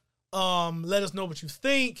 subscribe. Let us know what you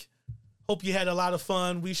think. Hope you had a lot of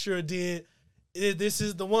fun. We sure did. This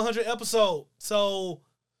is the 100th episode. So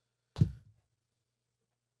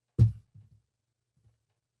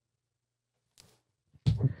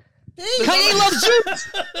Kanye loves juice.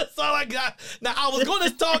 That's all I got. Now, I was going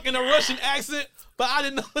to talk in a Russian accent, but I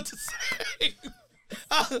didn't know what to say.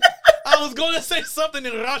 I was going to say something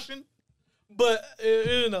in Russian, but,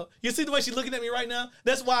 you see the way she's looking at me right now?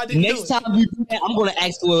 That's why I didn't do it. Next time you do that, I'm going to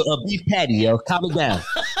ask for a beef patty, yo. Calm it down.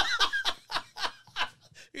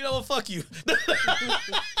 You know what? Fuck you.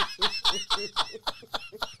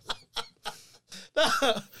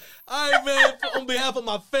 All right, man. On behalf of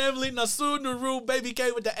my family, Nasur Naru, Baby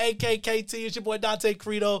K with the AKKT, it's your boy Dante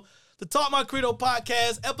Credo. The Talk My Credo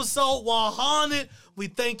podcast, episode 100. We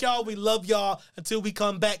thank y'all. We love y'all. Until we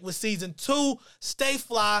come back with season 2, stay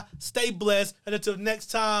fly, stay blessed. And until next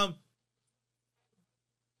time,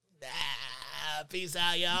 peace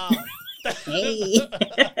out, y'all. Hey.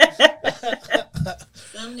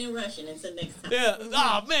 Something in Russian until next time. Yeah.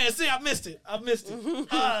 Oh, man. See, I missed it. Damn,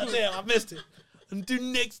 I missed it. Until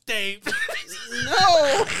next time.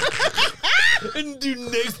 No. Do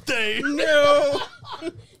next time. No.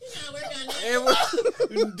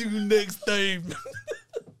 Do next time.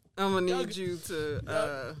 I'm gonna need you to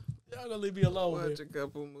y'all gonna leave me alone. Watch a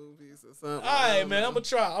couple movies or something. All right, man. I'm gonna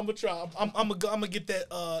try. I'm gonna get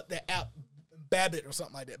that app, Babbit or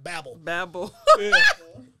something like that. Babble. Yeah.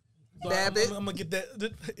 Babbit. I'm gonna get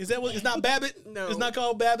that. Is that what? It's not Babbit. No, it's not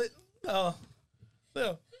called Babbit. Yeah.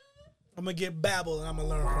 I'm gonna get Babbel and I'm gonna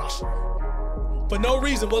learn Russian for no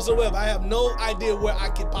reason whatsoever. I have no idea where I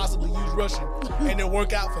could possibly use Russian and it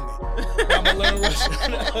work out for me. I'm gonna learn Russian,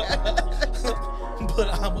 but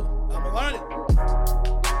I'm gonna learn it.